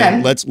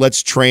 And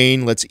let's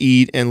train, let's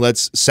eat, and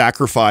let's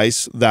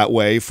sacrifice that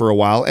way for a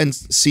while and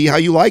see how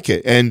you like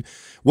it. And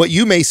what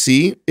you may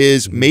see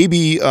is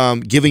maybe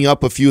giving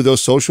up a few of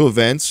those social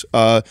events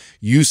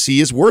you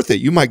see is worth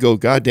it. You might go,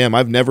 God damn,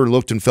 I've never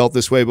looked and felt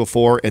this way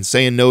before, and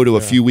saying no to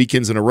a few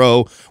weekends in a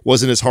row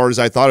wasn't as hard as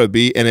I thought it would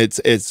be, and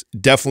it's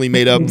definitely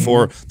made up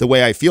for the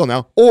way I feel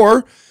now.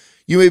 Or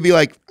You may be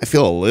like, I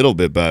feel a little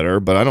bit better,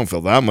 but I don't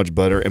feel that much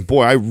better. And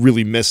boy, I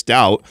really missed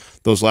out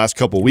those last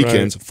couple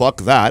weekends. Right.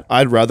 Fuck that.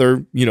 I'd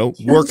rather, you know,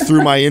 work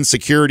through my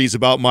insecurities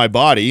about my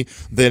body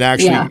than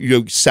actually, you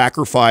know,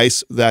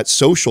 sacrifice that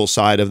social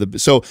side of the.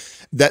 So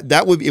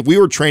that would, if we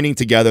were training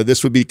together,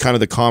 this would be kind of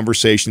the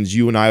conversations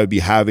you and I would be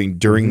having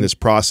during this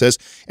process.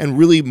 And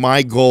really,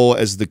 my goal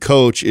as the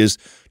coach is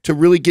to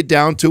really get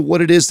down to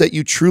what it is that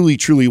you truly,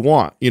 truly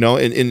want. You know,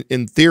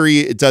 in theory,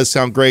 it does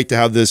sound great to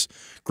have this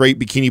great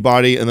bikini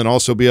body and then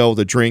also be able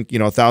to drink, you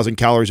know, 1,000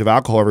 calories of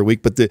alcohol every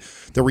week. But the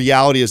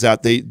reality is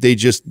that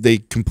they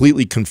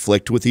completely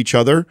conflict with each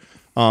other.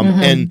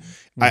 And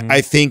I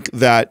think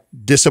that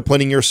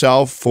disciplining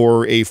yourself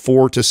for a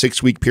 4 to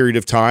 6 week period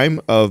of time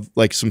of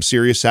like some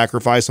serious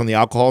sacrifice on the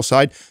alcohol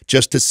side,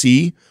 just to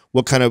see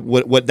what kind of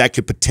what that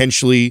could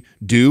potentially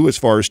do as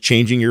far as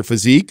changing your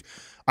physique.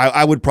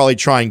 I would probably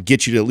try and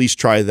get you to at least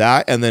try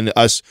that, and then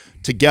us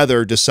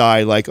together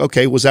decide like,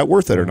 okay, was that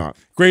worth it or not?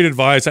 Great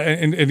advice.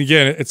 And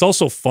again, it's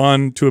also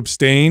fun to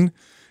abstain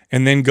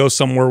and then go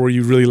somewhere where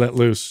you really let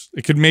loose.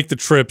 It could make the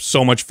trip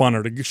so much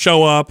funner to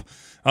show up.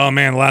 Oh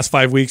man, the last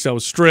 5 weeks I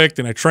was strict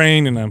and I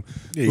trained and I'm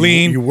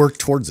lean. You work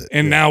towards it.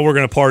 And now we're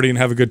going to party and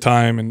have a good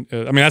time. And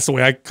I mean, that's the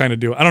way I kind of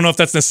do it. I don't know if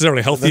that's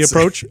necessarily a healthy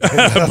approach,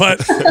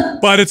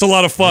 but it's a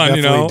lot of fun,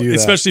 you know,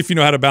 especially if you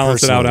know how to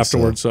balance it out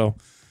afterwards. So.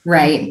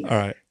 Right. All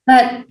right.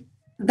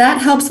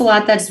 That helps a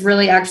lot. That's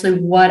really actually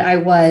what I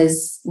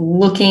was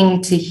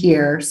looking to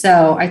hear.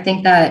 So I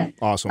think that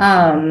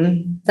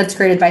that's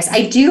great advice.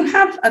 I do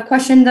have a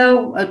question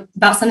though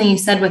about something you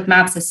said with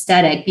MAPS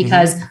Aesthetic,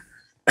 because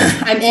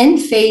I'm in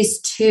phase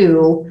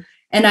 2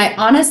 and I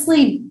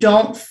honestly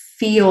don't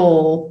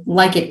feel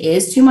like it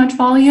is too much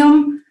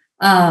volume.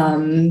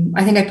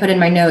 I think I put in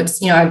my notes,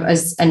 you know, I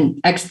was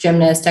an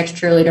ex-gymnast,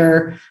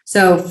 ex-cheerleader.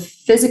 So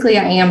physically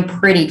I am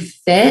pretty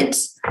fit.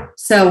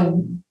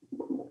 So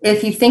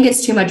if you think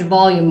it's too much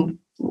volume,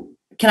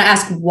 can I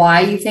ask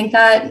why you think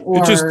that?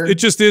 Or? It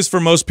just is for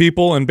most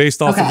people and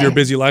based off of your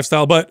busy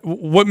lifestyle. But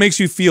what makes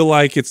you feel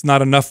like it's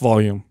not enough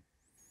volume?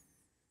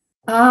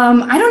 I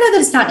don't know that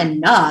it's not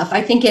enough.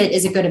 I think it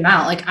is a good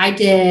amount. Like I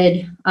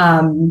did I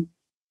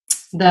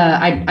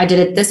did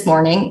it this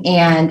morning,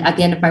 and at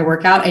the end of my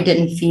workout, I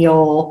didn't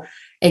feel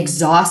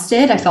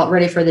exhausted. I felt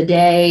ready for the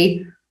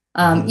day.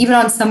 Even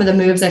on some of the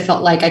moves, I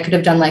felt like I could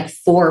have done like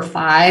 4 or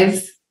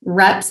 5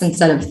 reps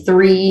instead of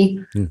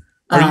 3.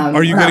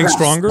 Are you getting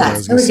stronger? I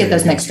would get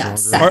those mixed up.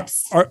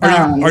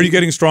 Are you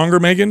getting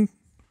stronger, Megan?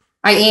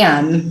 I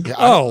am. Yeah,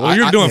 well,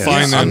 you're doing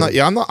fine then.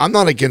 I'm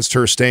not against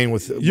her staying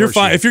with. You're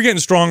fine. If you're getting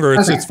stronger,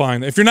 it's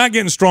fine. If you're not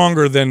getting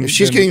stronger, then if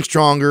she's getting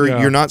stronger,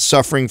 you're not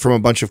suffering from a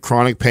bunch of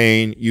chronic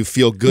pain. You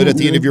feel good at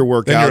the end of your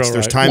workouts.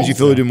 There's times you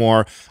feel to do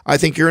more. I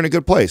think you're in a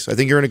good place. I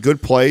think you're in a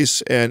good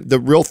place. And the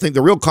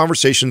real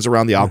conversation's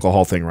around the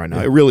alcohol thing right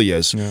now. It really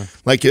is. Yeah.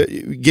 Like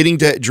getting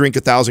to drink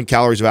 1,000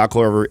 calories of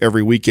alcohol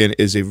every weekend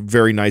is a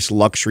very nice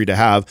luxury to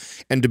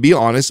have. And to be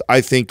honest, I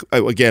think,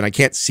 again, I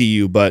can't see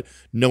you, but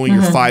knowing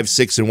you're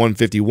 5'6" and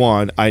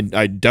 151,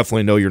 I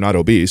definitely know you're not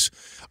obese.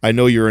 I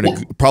know you're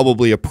in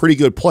probably a pretty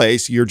good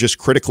place. You're just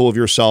critical of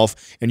yourself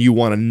and you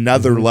want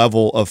another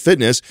level of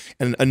fitness,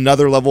 and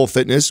another level of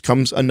fitness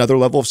comes another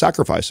level of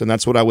sacrifice. And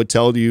that's what I would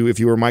tell you if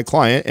you were my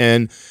client.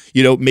 And,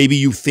 you know, maybe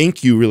you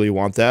think you really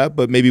want that,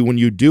 but maybe when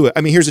you do it,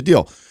 I mean, here's the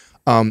deal.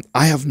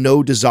 I have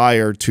no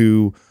desire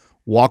to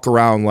walk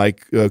around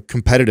like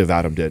competitive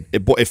Adam did.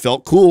 It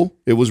felt cool.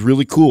 It was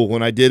really cool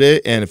when I did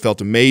it, and it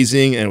felt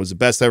amazing, and it was the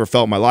best I ever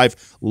felt in my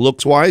life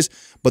looks-wise.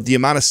 But the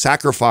amount of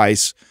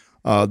sacrifice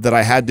that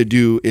I had to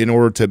do in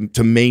order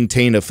to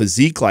maintain a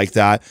physique like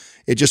that,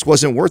 it just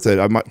wasn't worth it.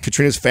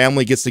 Katrina's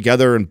family gets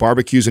together and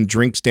barbecues and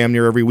drinks damn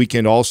near every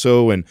weekend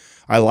also, and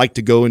I like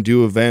to go and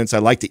do events. I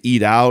like to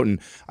eat out, and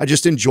I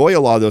just enjoy a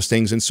lot of those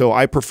things. And so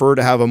I prefer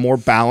to have a more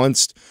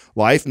balanced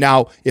life.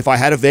 Now, if I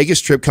had a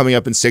Vegas trip coming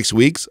up in 6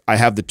 weeks, I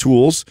have the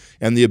tools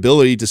and the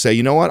ability to say,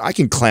 you know what, I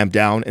can clamp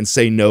down and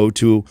say no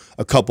to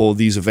a couple of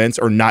these events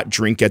or not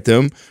drink at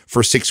them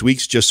for 6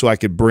 weeks just so I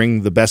could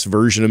bring the best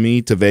version of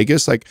me to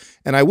Vegas.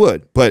 And I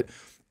would. But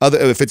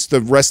if it's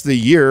the rest of the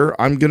year,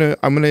 I'm gonna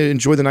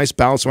enjoy the nice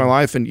balance of my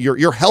life, and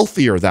you're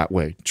healthier that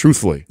way.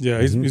 Truthfully, yeah,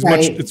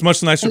 it's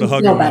much nicer to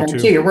hug him better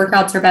too. Your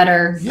workouts are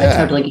better. Yeah. I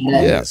totally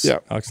get it. Yeah,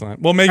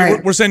 excellent. Well,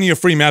 Megan, we're sending you a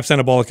free MAPS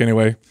anabolic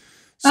anyway.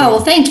 So,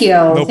 well, thank you.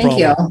 Thank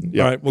you.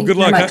 All right. Well, good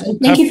luck.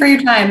 Thank you for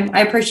your time.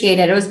 I appreciate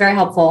it. It was very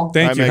helpful.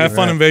 Thank you. Have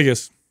fun in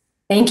Vegas.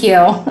 Thank you.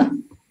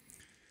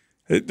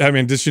 I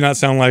mean, does she not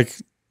sound like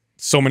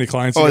so many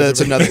clients? Oh,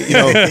 that's another. You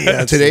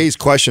know, today's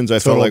questions I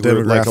felt like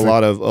were like a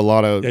lot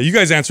of. Yeah, you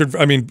guys answered.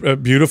 I mean,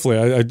 beautifully.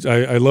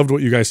 I loved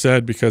what you guys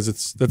said, because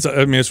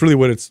it's really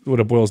what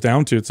it boils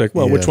down to. It's like,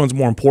 well, which one's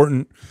more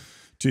important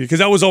to you, because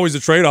that was always a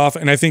trade-off,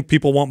 and I think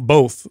people want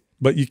both,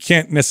 but you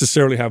can't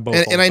necessarily have both.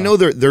 And I know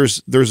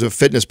there's a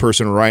fitness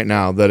person right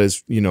now that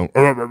is, you know,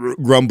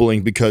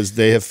 grumbling because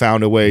they have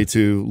found a way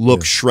to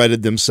look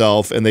shredded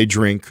themselves, and they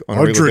drink on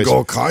a regular basis.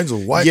 All kinds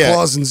of White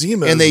Claws and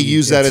Zimas. And they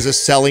use that as a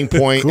selling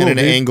point and an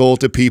angle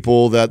to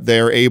people that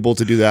they're able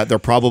to do that. They're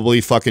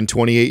probably fucking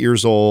 28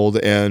 years old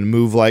and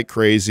move like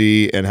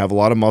crazy and have a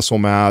lot of muscle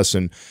mass.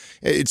 And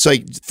it's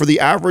like, for the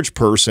average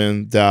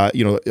person that,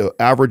 you know,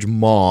 average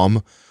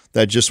mom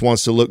that just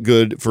wants to look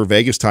good for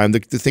Vegas time, the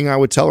thing I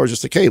would tell her is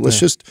just like, hey, let's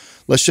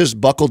just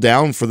buckle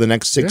down for the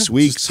next 6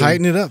 weeks. Just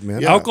tighten it up,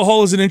 man.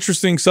 Alcohol is an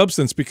interesting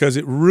substance because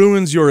it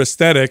ruins your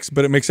aesthetics,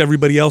 but it makes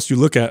everybody else you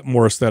look at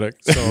more aesthetic.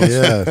 So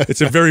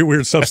it's a very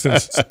weird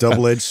substance. It's a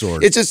double-edged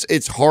sword.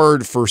 It's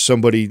hard for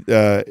somebody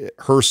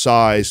her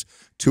size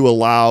to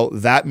allow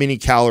that many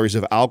calories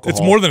of alcohol.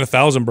 It's more than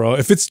 1,000, bro.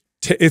 If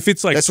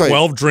it's like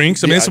 12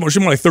 drinks, I mean, it's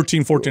more like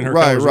 13, 1400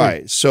 calories.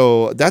 Right.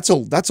 So that's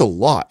a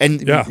lot.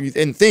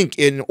 And think,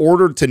 in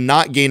order to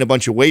not gain a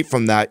bunch of weight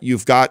from that,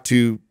 you've got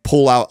to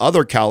pull out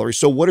other calories.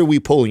 So what are we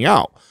pulling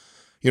out?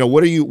 You know,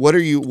 what are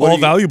you all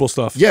valuable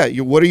stuff. Yeah,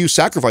 what are you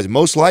sacrificing?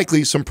 Most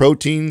likely some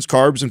proteins,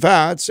 carbs, and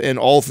fats, and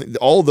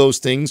all those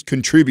things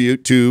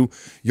contribute to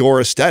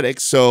your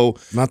aesthetics. So,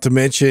 not to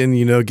mention,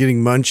 you know,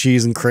 getting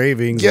munchies and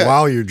cravings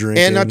while you're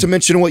drinking, and not to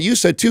mention what you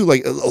said too.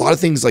 Like a lot of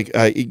things, like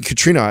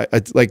Katrina,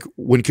 like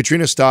when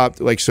Katrina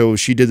stopped, like so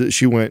she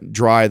went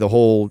dry the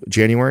whole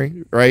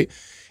January, right?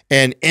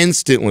 And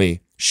instantly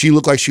she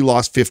looked like she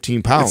lost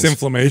 15 pounds. It's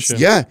inflammation.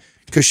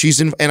 Because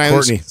she's in, and I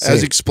was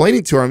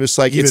explaining to her, I'm just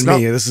like, it's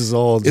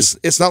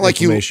not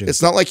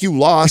like you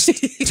lost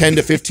 10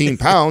 to 15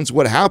 pounds.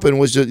 What happened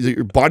was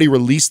your body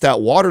released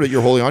that water that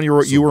you're holding on.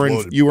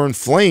 You were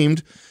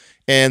inflamed,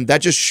 and that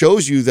just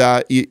shows you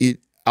that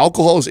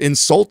alcohol is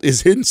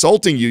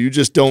insulting you. You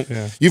just don't.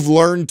 You've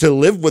learned to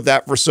live with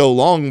that for so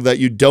long that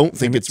you don't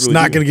think it's really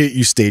not going to get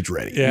you stage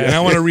ready. Yeah, and I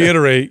want to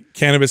reiterate,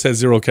 cannabis has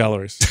 0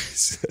 calories.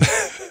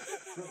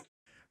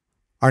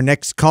 Our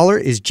next caller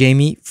is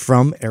Jamie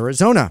from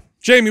Arizona.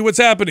 Jamie, what's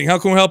happening? How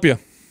can we help you?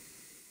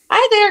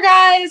 Hi there,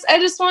 guys. I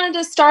just wanted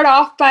to start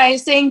off by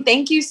saying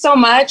thank you so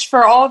much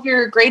for all of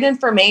your great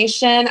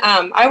information.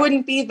 I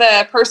wouldn't be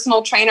the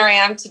personal trainer I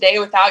am today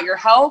without your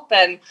help,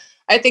 and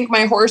I think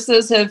my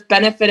horses have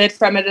benefited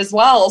from it as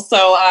well.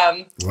 So,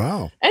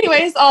 wow.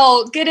 Anyways,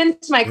 I'll get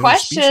into my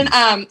question.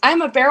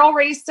 I'm a barrel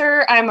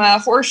racer, I'm a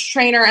horse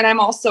trainer, and I'm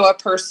also a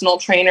personal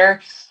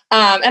trainer.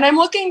 And I'm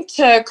looking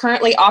to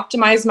currently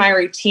optimize my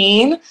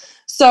routine.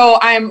 So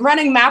I'm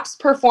running MAPS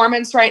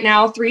Performance right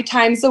now 3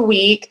 times a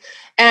week.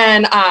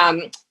 And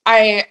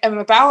I am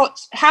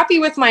about happy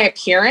with my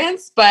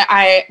appearance, but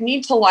I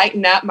need to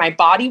lighten up my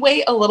body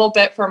weight a little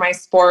bit for my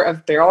sport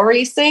of barrel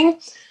racing.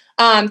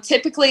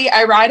 Typically,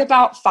 I ride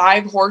about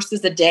 5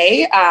 horses a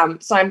day.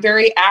 So I'm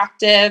very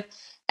active.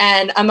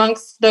 And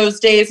amongst those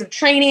days of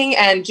training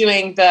and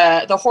doing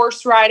the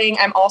horse riding,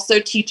 I'm also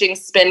teaching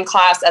spin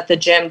class at the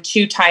gym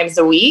 2 times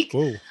a week.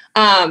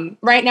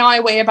 Right now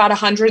I weigh about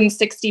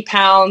 160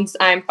 pounds.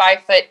 I'm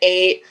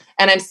 5'8",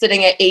 and I'm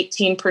sitting at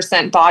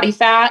 18% body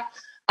fat.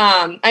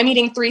 I'm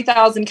eating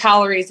 3,000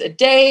 calories a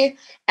day,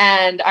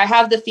 and I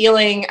have the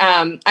feeling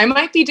I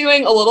might be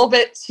doing a little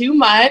bit too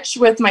much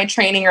with my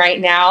training right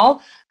now.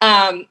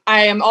 I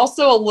am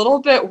also a little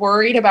bit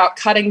worried about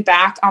cutting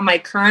back on my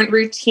current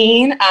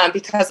routine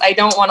because I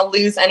don't want to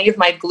lose any of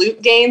my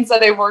glute gains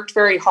that I worked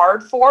very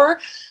hard for.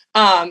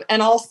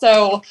 And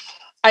also,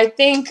 I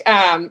think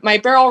my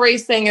barrel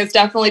racing is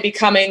definitely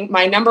becoming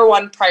my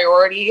 #1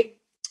 priority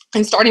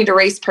and starting to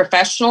race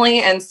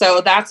professionally. And so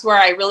that's where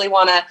I really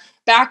want to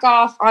back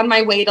off on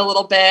my weight a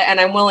little bit. And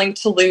I'm willing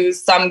to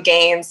lose some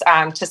gains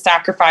to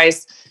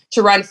sacrifice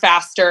to run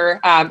faster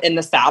in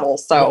the saddle.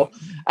 So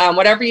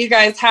whatever you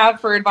guys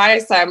have for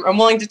advice, I'm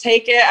willing to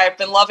take it. I've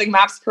been loving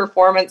MAPS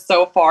Performance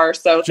so far.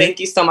 So thank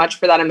you so much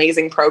for that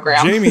amazing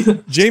program.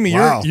 Jamie,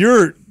 wow.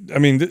 you're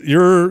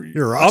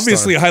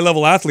obviously a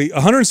high-level athlete.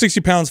 160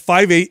 pounds,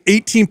 5'8",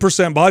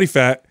 18% body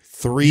fat.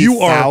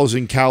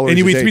 3,000 calories. And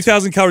you eat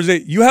 3,000 calories a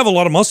day. You have a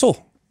lot of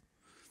muscle.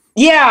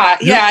 Yeah.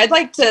 I'd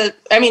like to.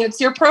 I mean, it's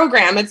your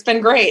program. It's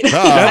been great.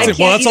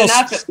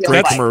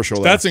 Great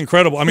commercial. That's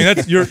incredible. I mean,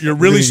 you're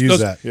really use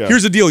that. Yeah.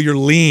 Here's the deal: you're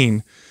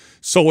lean.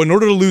 So in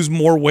order to lose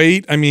more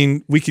weight, I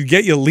mean, we could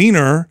get you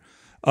leaner,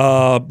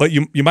 but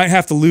you might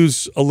have to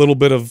lose a little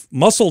bit of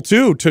muscle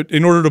too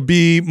in order to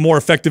be more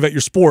effective at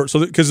your sport.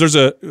 So because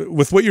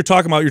with what you're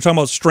talking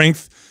about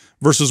strength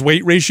versus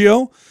weight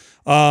ratio.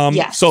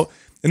 Yes. So.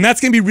 And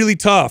that's going to be really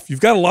tough. You've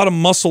got a lot of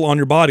muscle on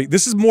your body.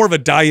 This is more of a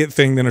diet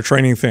thing than a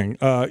training thing.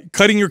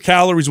 Cutting your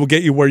calories will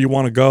get you where you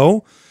want to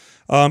go.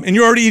 And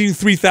you're already eating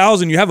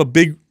 3,000. You have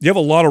a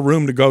lot of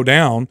room to go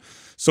down.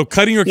 So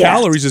cutting your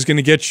calories is going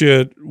to get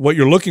you what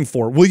you're looking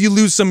for. Will you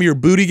lose some of your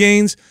booty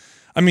gains?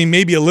 I mean,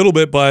 maybe a little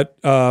bit, but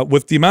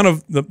with the amount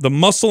of the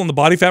muscle and the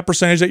body fat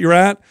percentage that you're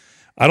at,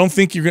 I don't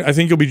think you're. I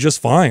think you'll be just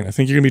fine. I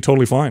think you're gonna be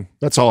totally fine.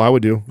 That's all I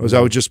would do. I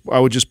would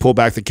just pull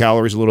back the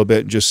calories a little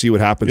bit and just see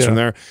what happens from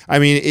there. I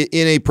mean,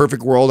 in a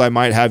perfect world,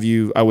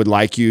 I would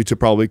like you to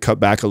probably cut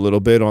back a little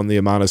bit on the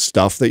amount of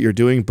stuff that you're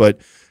doing, but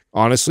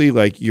honestly,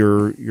 like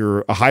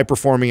you're a high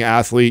performing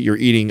athlete. You're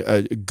eating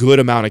a good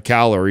amount of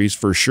calories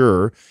for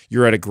sure.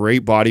 You're at a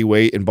great body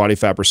weight and body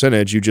fat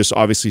percentage. You just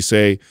obviously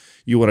say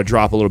you want to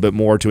drop a little bit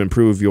more to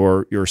improve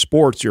your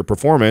sports, your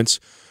performance.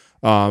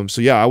 So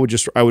yeah, I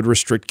would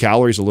restrict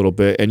calories a little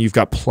bit, and you've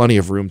got plenty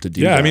of room to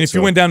do that. Yeah, I mean, if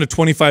you went down to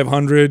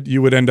 2,500,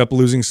 you would end up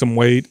losing some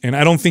weight, and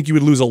I don't think you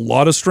would lose a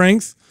lot of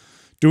strength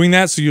doing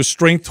that. So your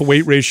strength to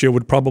weight ratio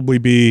would probably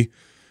be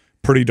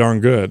pretty darn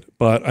good.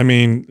 But I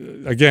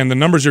mean, again, the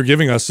numbers you're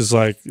giving us is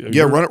like,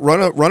 yeah,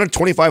 run a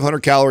 2,500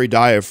 calorie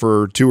diet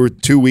for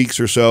 2 weeks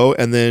or so,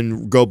 and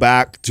then go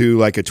back to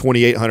like a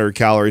 2,800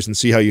 calories and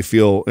see how you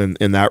feel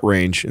in that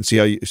range, and see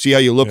how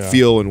you look,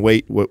 feel, and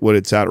weight what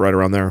it's at right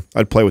around there.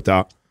 I'd play with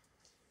that.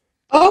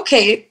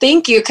 Okay,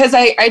 thank you. Because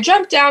I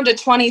jumped down to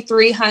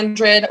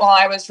 2,300 while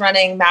I was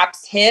running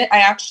MAPS HIT.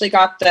 I actually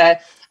got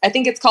I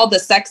think it's called the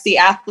Sexy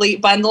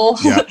Athlete Bundle.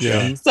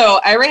 Yeah. So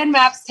I ran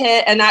MAPS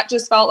HIT, and that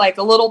just felt like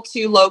a little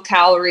too low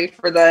calorie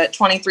for the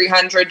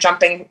 2,300,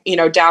 jumping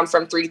down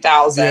from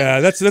 3,000. Yeah,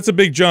 that's a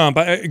big jump.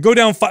 I go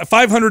down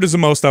 500 is the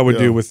most I would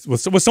do with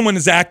someone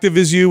as active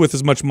as you, with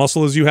as much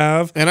muscle as you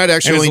have, and I'd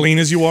actually as lean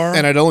as you are.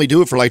 And I'd only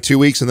do it for like 2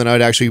 weeks, and then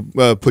I'd actually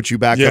put you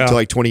back up to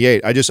like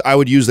 28. I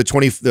would use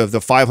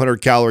the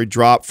 500 calorie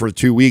drop for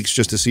 2 weeks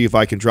just to see if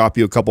I can drop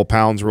you a couple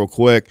pounds real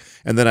quick,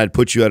 and then I'd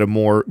put you at a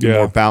more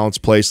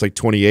balanced place like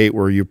 28.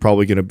 Where you're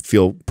probably going to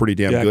feel pretty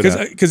damn good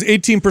at. Because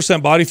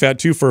 18% body fat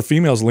too for a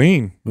female's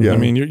lean. I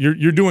mean,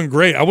 you're doing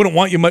great. I wouldn't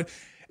want you much.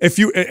 If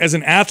you, as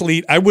an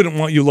athlete, I wouldn't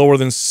want you lower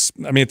than,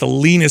 I mean, at the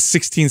leanest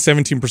 16,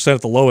 17%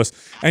 at the lowest.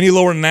 Any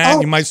lower than that,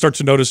 you might start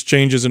to notice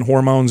changes in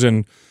hormones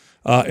and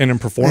in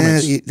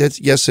performance. That's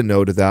yes and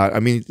no to that. I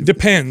mean,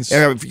 depends.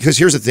 Because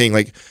here's the thing,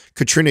 like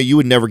Katrina, you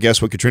would never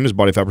guess what Katrina's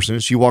body fat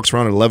percentage. She walks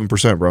around at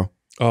 11%, bro.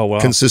 Oh, wow.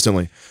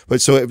 Consistently.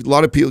 But so a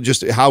lot of people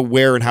just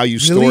where and how you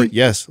store it.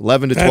 Yes,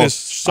 11 to 12.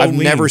 So I've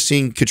lean. never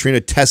seen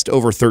Katrina test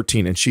over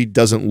 13, and she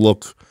doesn't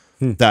look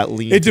that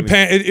lean. It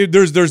depends.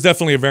 There's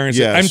definitely a variance.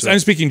 Yeah, I'm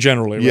speaking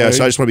generally. Right? Yeah,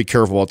 so I just want to be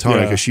careful while telling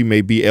her, because she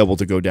may be able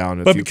to go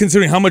down. But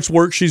considering how much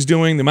work she's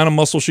doing, the amount of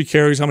muscle she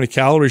carries, how many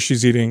calories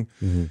she's eating,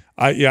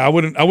 I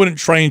wouldn't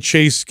try and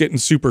chase getting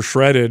super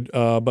shredded.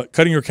 But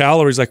cutting your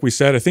calories, like we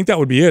said, I think that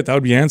would be it. That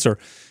would be the answer.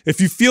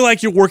 If you feel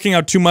like you're working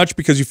out too much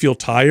because you feel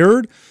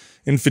tired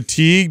and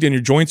fatigued and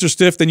your joints are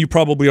stiff, then you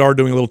probably are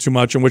doing a little too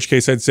much, in which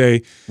case I'd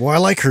say, well, I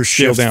like her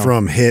shift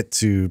from HIT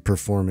to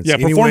performance. Yeah,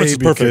 performance is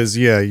perfect. Because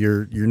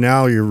you're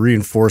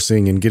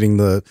reinforcing and getting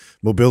the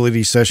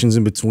mobility sessions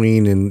in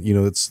between, and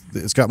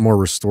it's got more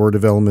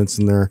restorative elements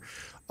in there.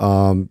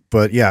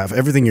 But yeah, if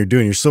everything you're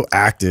doing, you're so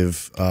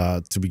active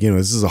to begin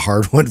with. This is a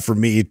hard one for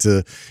me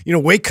to,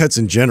 weight cuts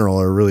in general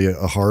are really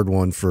a hard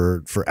one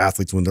for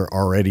athletes when they're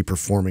already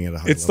performing at a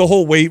high level. It's the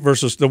whole weight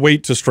versus the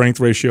weight to strength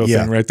ratio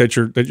thing, right? That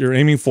you're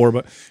aiming for.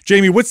 But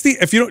Jamie,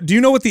 do you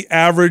know what the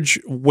average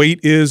weight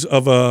is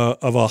of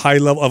a high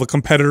level, of a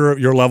competitor at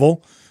your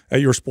level? At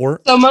your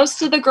sport? So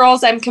most of the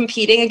girls I'm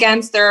competing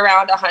against, they're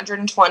around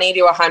 120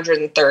 to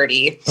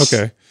 130.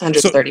 Okay.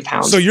 130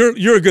 pounds. So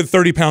you're a good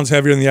 30 pounds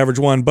heavier than the average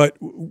one, but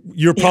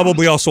you're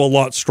probably also a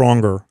lot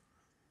stronger.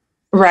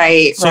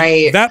 Right,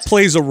 right. That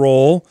plays a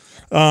role.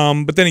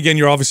 But then again,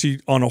 you're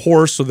obviously on a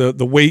horse, so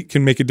the weight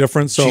can make a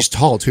difference. So she's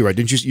tall too, right?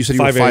 Didn't you said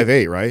you were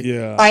 5'8", right?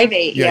 Yeah.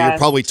 5'8", yeah. You're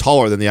probably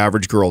taller than the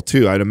average girl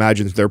too. I'd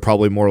imagine they're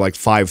probably more like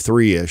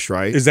 5'3"-ish,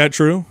 right? Is that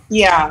true?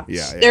 Yeah.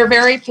 They're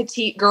very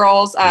petite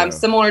girls,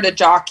 similar to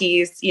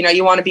jockeys.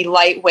 You want to be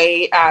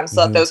lightweight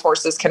so that those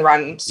horses can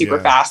run super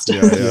fast.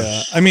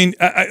 Yeah. I mean,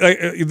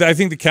 I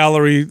think the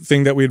calorie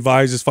thing that we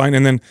advise is fine.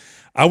 And then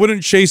I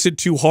wouldn't chase it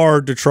too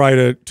hard to try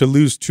to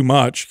lose too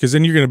much, because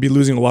then you're going to be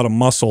losing a lot of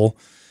muscle.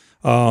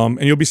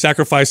 And you'll be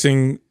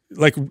sacrificing,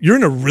 like, you're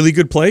in a really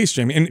good place,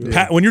 Jamie. And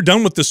Pat, when you're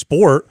done with the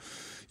sport,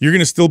 you're going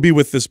to still be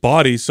with this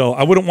body. So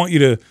I wouldn't want you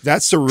to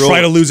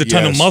try to lose a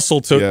ton of muscle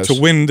to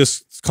win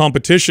this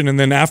competition, and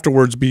then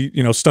afterwards be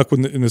stuck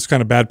in this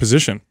kind of bad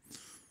position.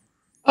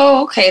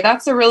 Oh, okay.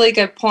 That's a really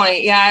good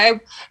point. Yeah,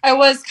 I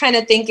was kind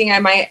of thinking I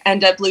might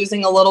end up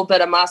losing a little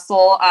bit of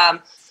muscle.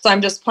 So I'm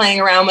just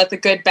playing around with a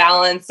good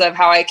balance of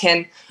how I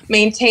can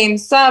maintain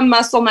some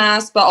muscle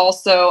mass, but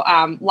also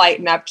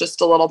lighten up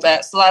just a little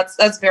bit. So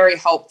that's very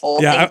helpful.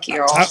 Yeah, Thank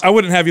you. I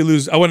wouldn't have you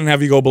lose. I wouldn't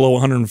have you go below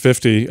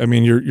 150. I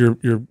mean,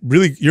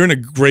 you're in a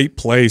great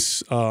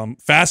place.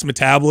 Fast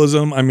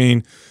metabolism. I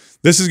mean,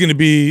 this is going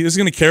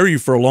to carry you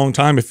for a long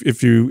time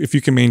if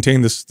you can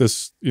maintain this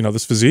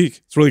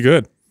physique. It's really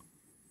good.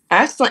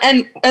 Excellent.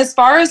 And as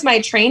far as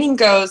my training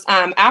goes,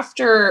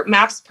 after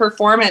MAPS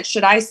performance,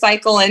 should I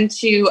cycle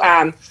into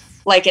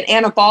like an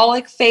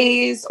anabolic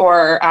phase,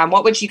 or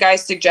what would you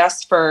guys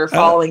suggest for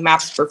following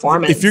MAPS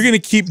performance? If you're going to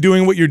keep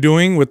doing what you're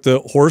doing with the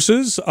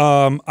horses,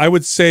 I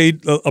would say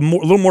a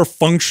little more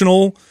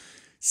functional,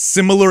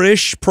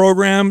 similar-ish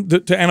program to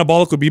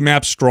anabolic would be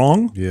MAPS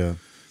Strong. Yeah.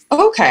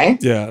 Okay.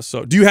 Yeah.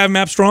 So do you have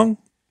MAPS Strong?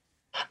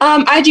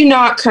 I do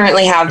not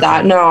currently have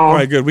that. No. All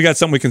right, good. We got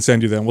something we can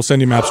send you then. We'll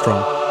send you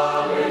MapStrong.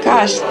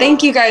 Gosh,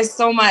 thank you guys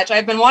so much.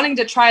 I've been wanting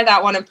to try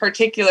that one in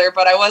particular,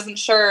 but I wasn't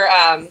sure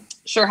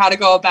how to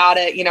go about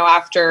it, you know,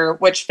 after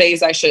which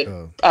phase I should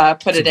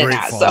put it in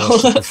at.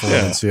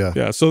 So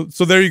yeah. So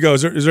there you go.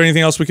 Is there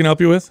anything else we can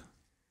help you with?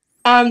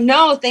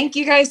 No, thank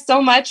you guys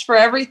so much for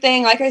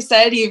everything. Like I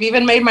said, you've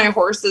even made my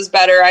horses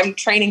better. I'm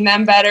training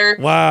them better.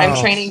 Wow. I'm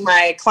training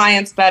my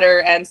clients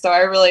better. And so I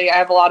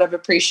have a lot of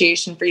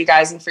appreciation for you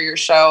guys and for your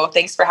show.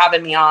 Thanks for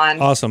having me on.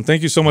 Awesome.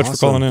 Thank you so much for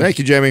calling in. Thank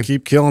you, Jamie.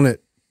 Keep killing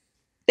it.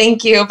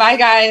 Thank you. Bye,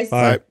 guys.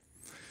 Bye.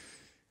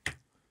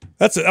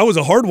 That was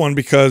a hard one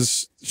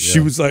because she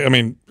was like, I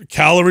mean,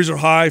 calories are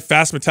high,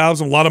 fast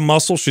metabolism, a lot of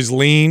muscle. She's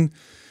lean.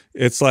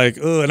 It's like,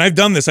 ugh. And I've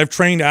done this. I've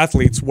trained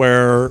athletes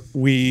where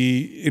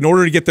in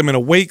order to get them in a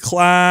weight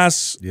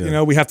class, you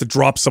know, we have to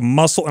drop some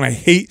muscle. And I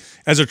hate,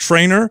 as a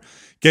trainer,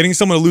 getting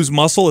someone to lose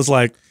muscle is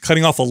like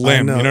cutting off a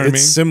limb. You know what I mean?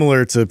 It's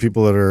similar to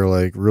people that are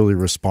like really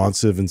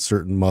responsive in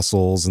certain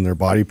muscles and their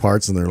body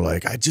parts, and they're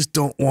like, I just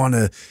don't want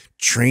to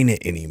train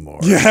it anymore.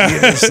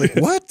 It's like,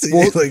 what?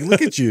 Well, like,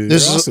 look at you.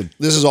 This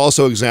is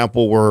also an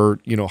example where,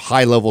 you know,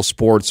 high level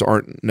sports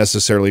aren't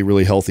necessarily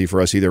really healthy for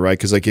us either, right?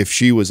 Because like if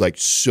she was like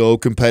so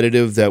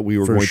competitive that we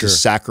were going to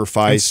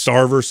sacrifice, and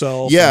starve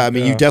herself. Yeah, I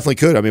mean, you definitely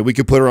could. I mean, we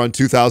could put her on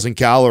 2,000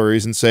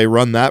 calories and say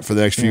run that for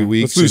the next few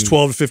weeks. Let's lose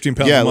 12 to 15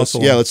 pounds of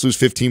muscle. Let's lose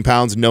 15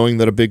 pounds, knowing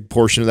that a big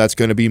portion of that's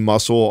going to be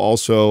muscle.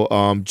 Also,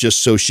 just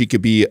so she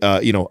could be,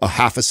 you know, a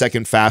half a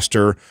second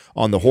faster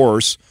on the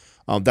horse.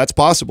 That's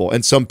possible,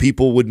 and some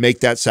people would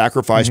make that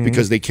sacrifice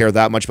because they care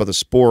that much about the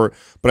sport.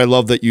 But I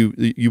love that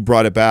you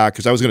brought it back,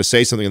 because I was going to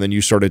say something, and then you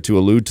started to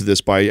allude to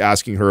this by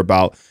asking her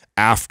about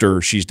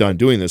after she's done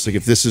doing this. Like,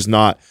 if this is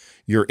not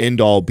your end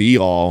all be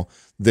all,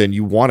 then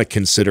you want to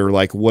consider,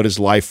 like, what does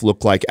life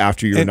look like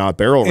after you're not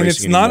barrel racing And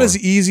it's not anymore. as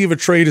easy of a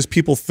trade as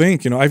people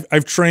think. You know,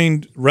 I've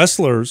trained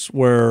wrestlers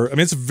where, I mean,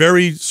 it's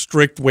very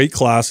strict weight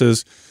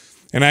classes,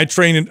 and I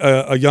trained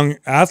a young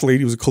athlete.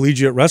 He was a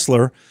collegiate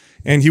wrestler,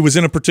 and he was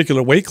in a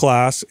particular weight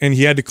class, and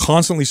he had to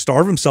constantly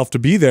starve himself to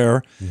be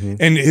there.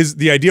 And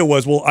the idea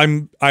was, well,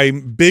 I'm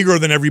bigger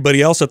than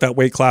everybody else at that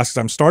weight class because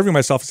I'm starving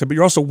myself. I said, but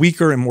you're also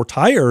weaker and more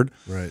tired.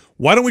 Right.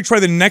 Why don't we try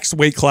the next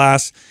weight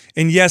class?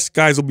 And yes,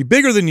 guys will be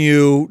bigger than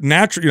you.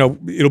 Natural, you know,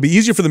 it'll be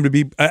easier for them to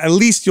be. At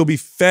least you'll be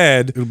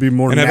fed. It'll be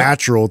more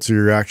natural to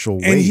your actual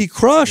weight. And he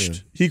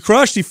crushed. He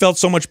crushed. He felt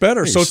so much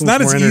better. So it's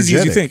not as easy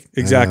as you think.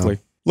 Exactly.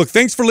 Look,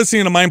 thanks for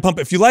listening to Mind Pump.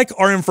 If you like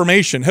our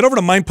information, head over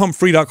to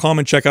mindpumpfree.com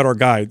and check out our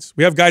guides.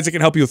 We have guides that can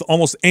help you with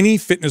almost any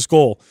fitness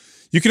goal.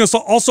 You can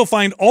also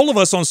find all of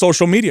us on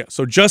social media.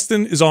 So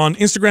Justin is on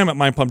Instagram at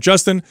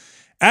mindpumpjustin.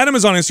 Adam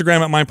is on Instagram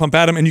at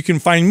mindpumpadim. And you can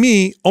find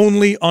me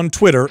only on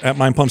Twitter at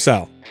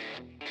mindpumpsal.